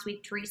from last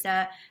week,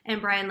 Teresa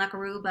and Brian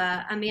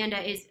Lakaruba. Amanda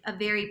is a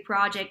very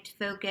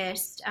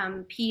project-focused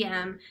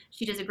PM.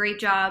 She does a great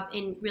job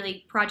in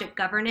really project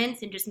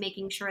governance and just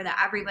making sure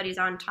that everybody's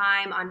on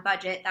time, on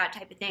budget, that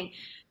type of thing.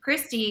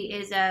 Christy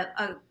is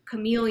a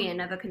chameleon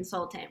of a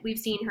consultant. We've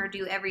seen her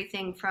do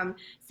everything from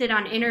sit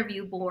on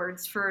interview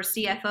boards for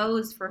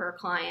CFOs for her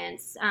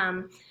clients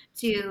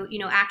to,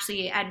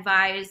 actually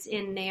advise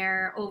in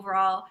their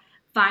overall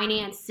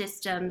finance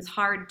systems,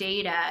 hard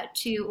data,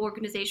 to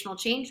organizational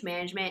change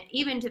management,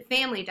 even to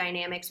family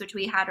dynamics, which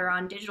we had her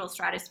on Digital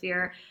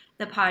Stratosphere,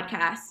 the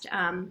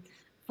podcast,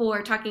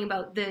 for talking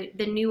about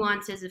the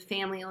nuances of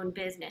family-owned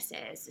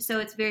businesses. So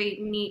it's very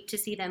neat to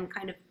see them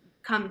kind of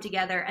come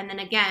together. And then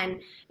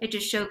again, it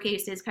just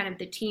showcases kind of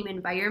the team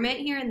environment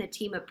here and the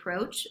team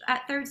approach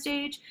at Third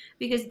Stage,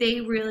 because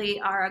they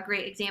really are a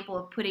great example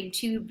of putting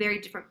two very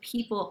different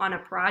people on a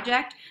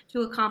project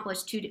to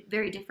accomplish two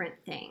very different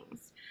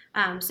things.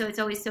 So it's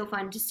always so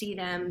fun to see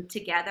them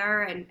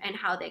together and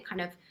how they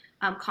kind of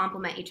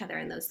complement each other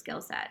in those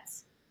skill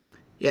sets.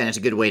 Yeah, and it's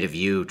a good way to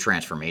view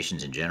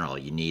transformations in general.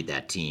 You need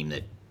that team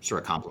that sort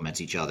of complements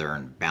each other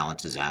and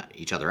balances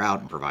each other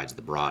out and provides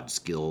the broad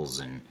skills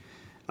and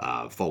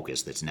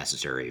focus that's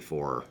necessary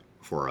for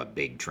a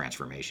big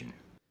transformation.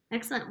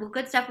 Excellent. Well,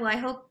 good stuff. Well, I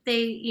hope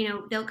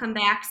they'll come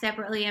back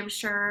separately, I'm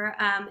sure.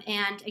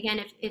 And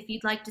again, if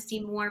you'd like to see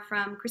more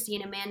from Christy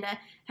and Amanda,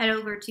 head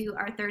over to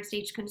our Third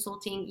Stage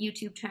Consulting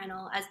YouTube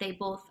channel, as they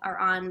both are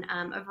on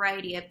a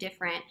variety of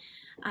different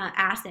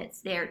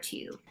assets there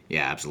too.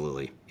 Yeah,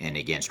 absolutely. And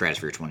again,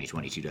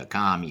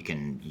 stratosphere2022.com, you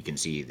can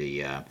see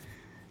the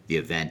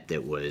event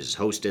that was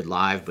hosted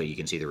live, but you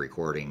can see the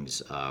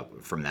recordings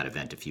from that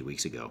event a few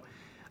weeks ago.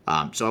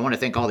 So I want to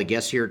thank all the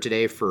guests here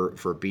today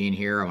for being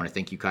here. I want to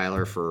thank you,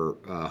 Kyler, for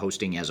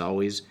hosting as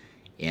always.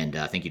 And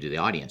thank you to the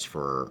audience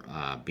for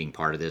being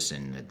part of this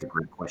and the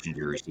great questions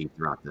you received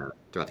throughout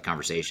the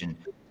conversation.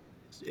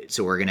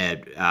 So we're going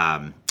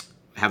to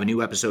have a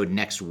new episode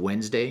next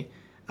Wednesday.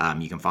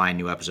 You can find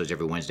new episodes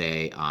every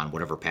Wednesday on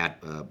whatever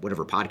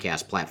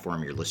podcast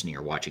platform you're listening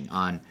or watching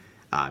on.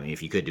 And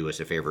if you could do us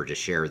a favor,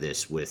 just share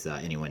this with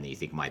anyone that you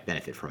think might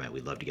benefit from it.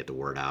 We'd love to get the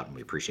word out, and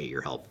we appreciate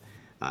your help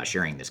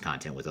sharing this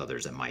content with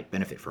others that might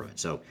benefit from it.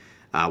 So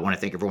I want to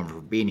thank everyone for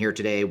being here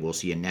today. We'll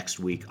see you next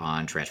week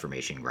on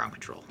Transformation Ground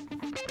Control.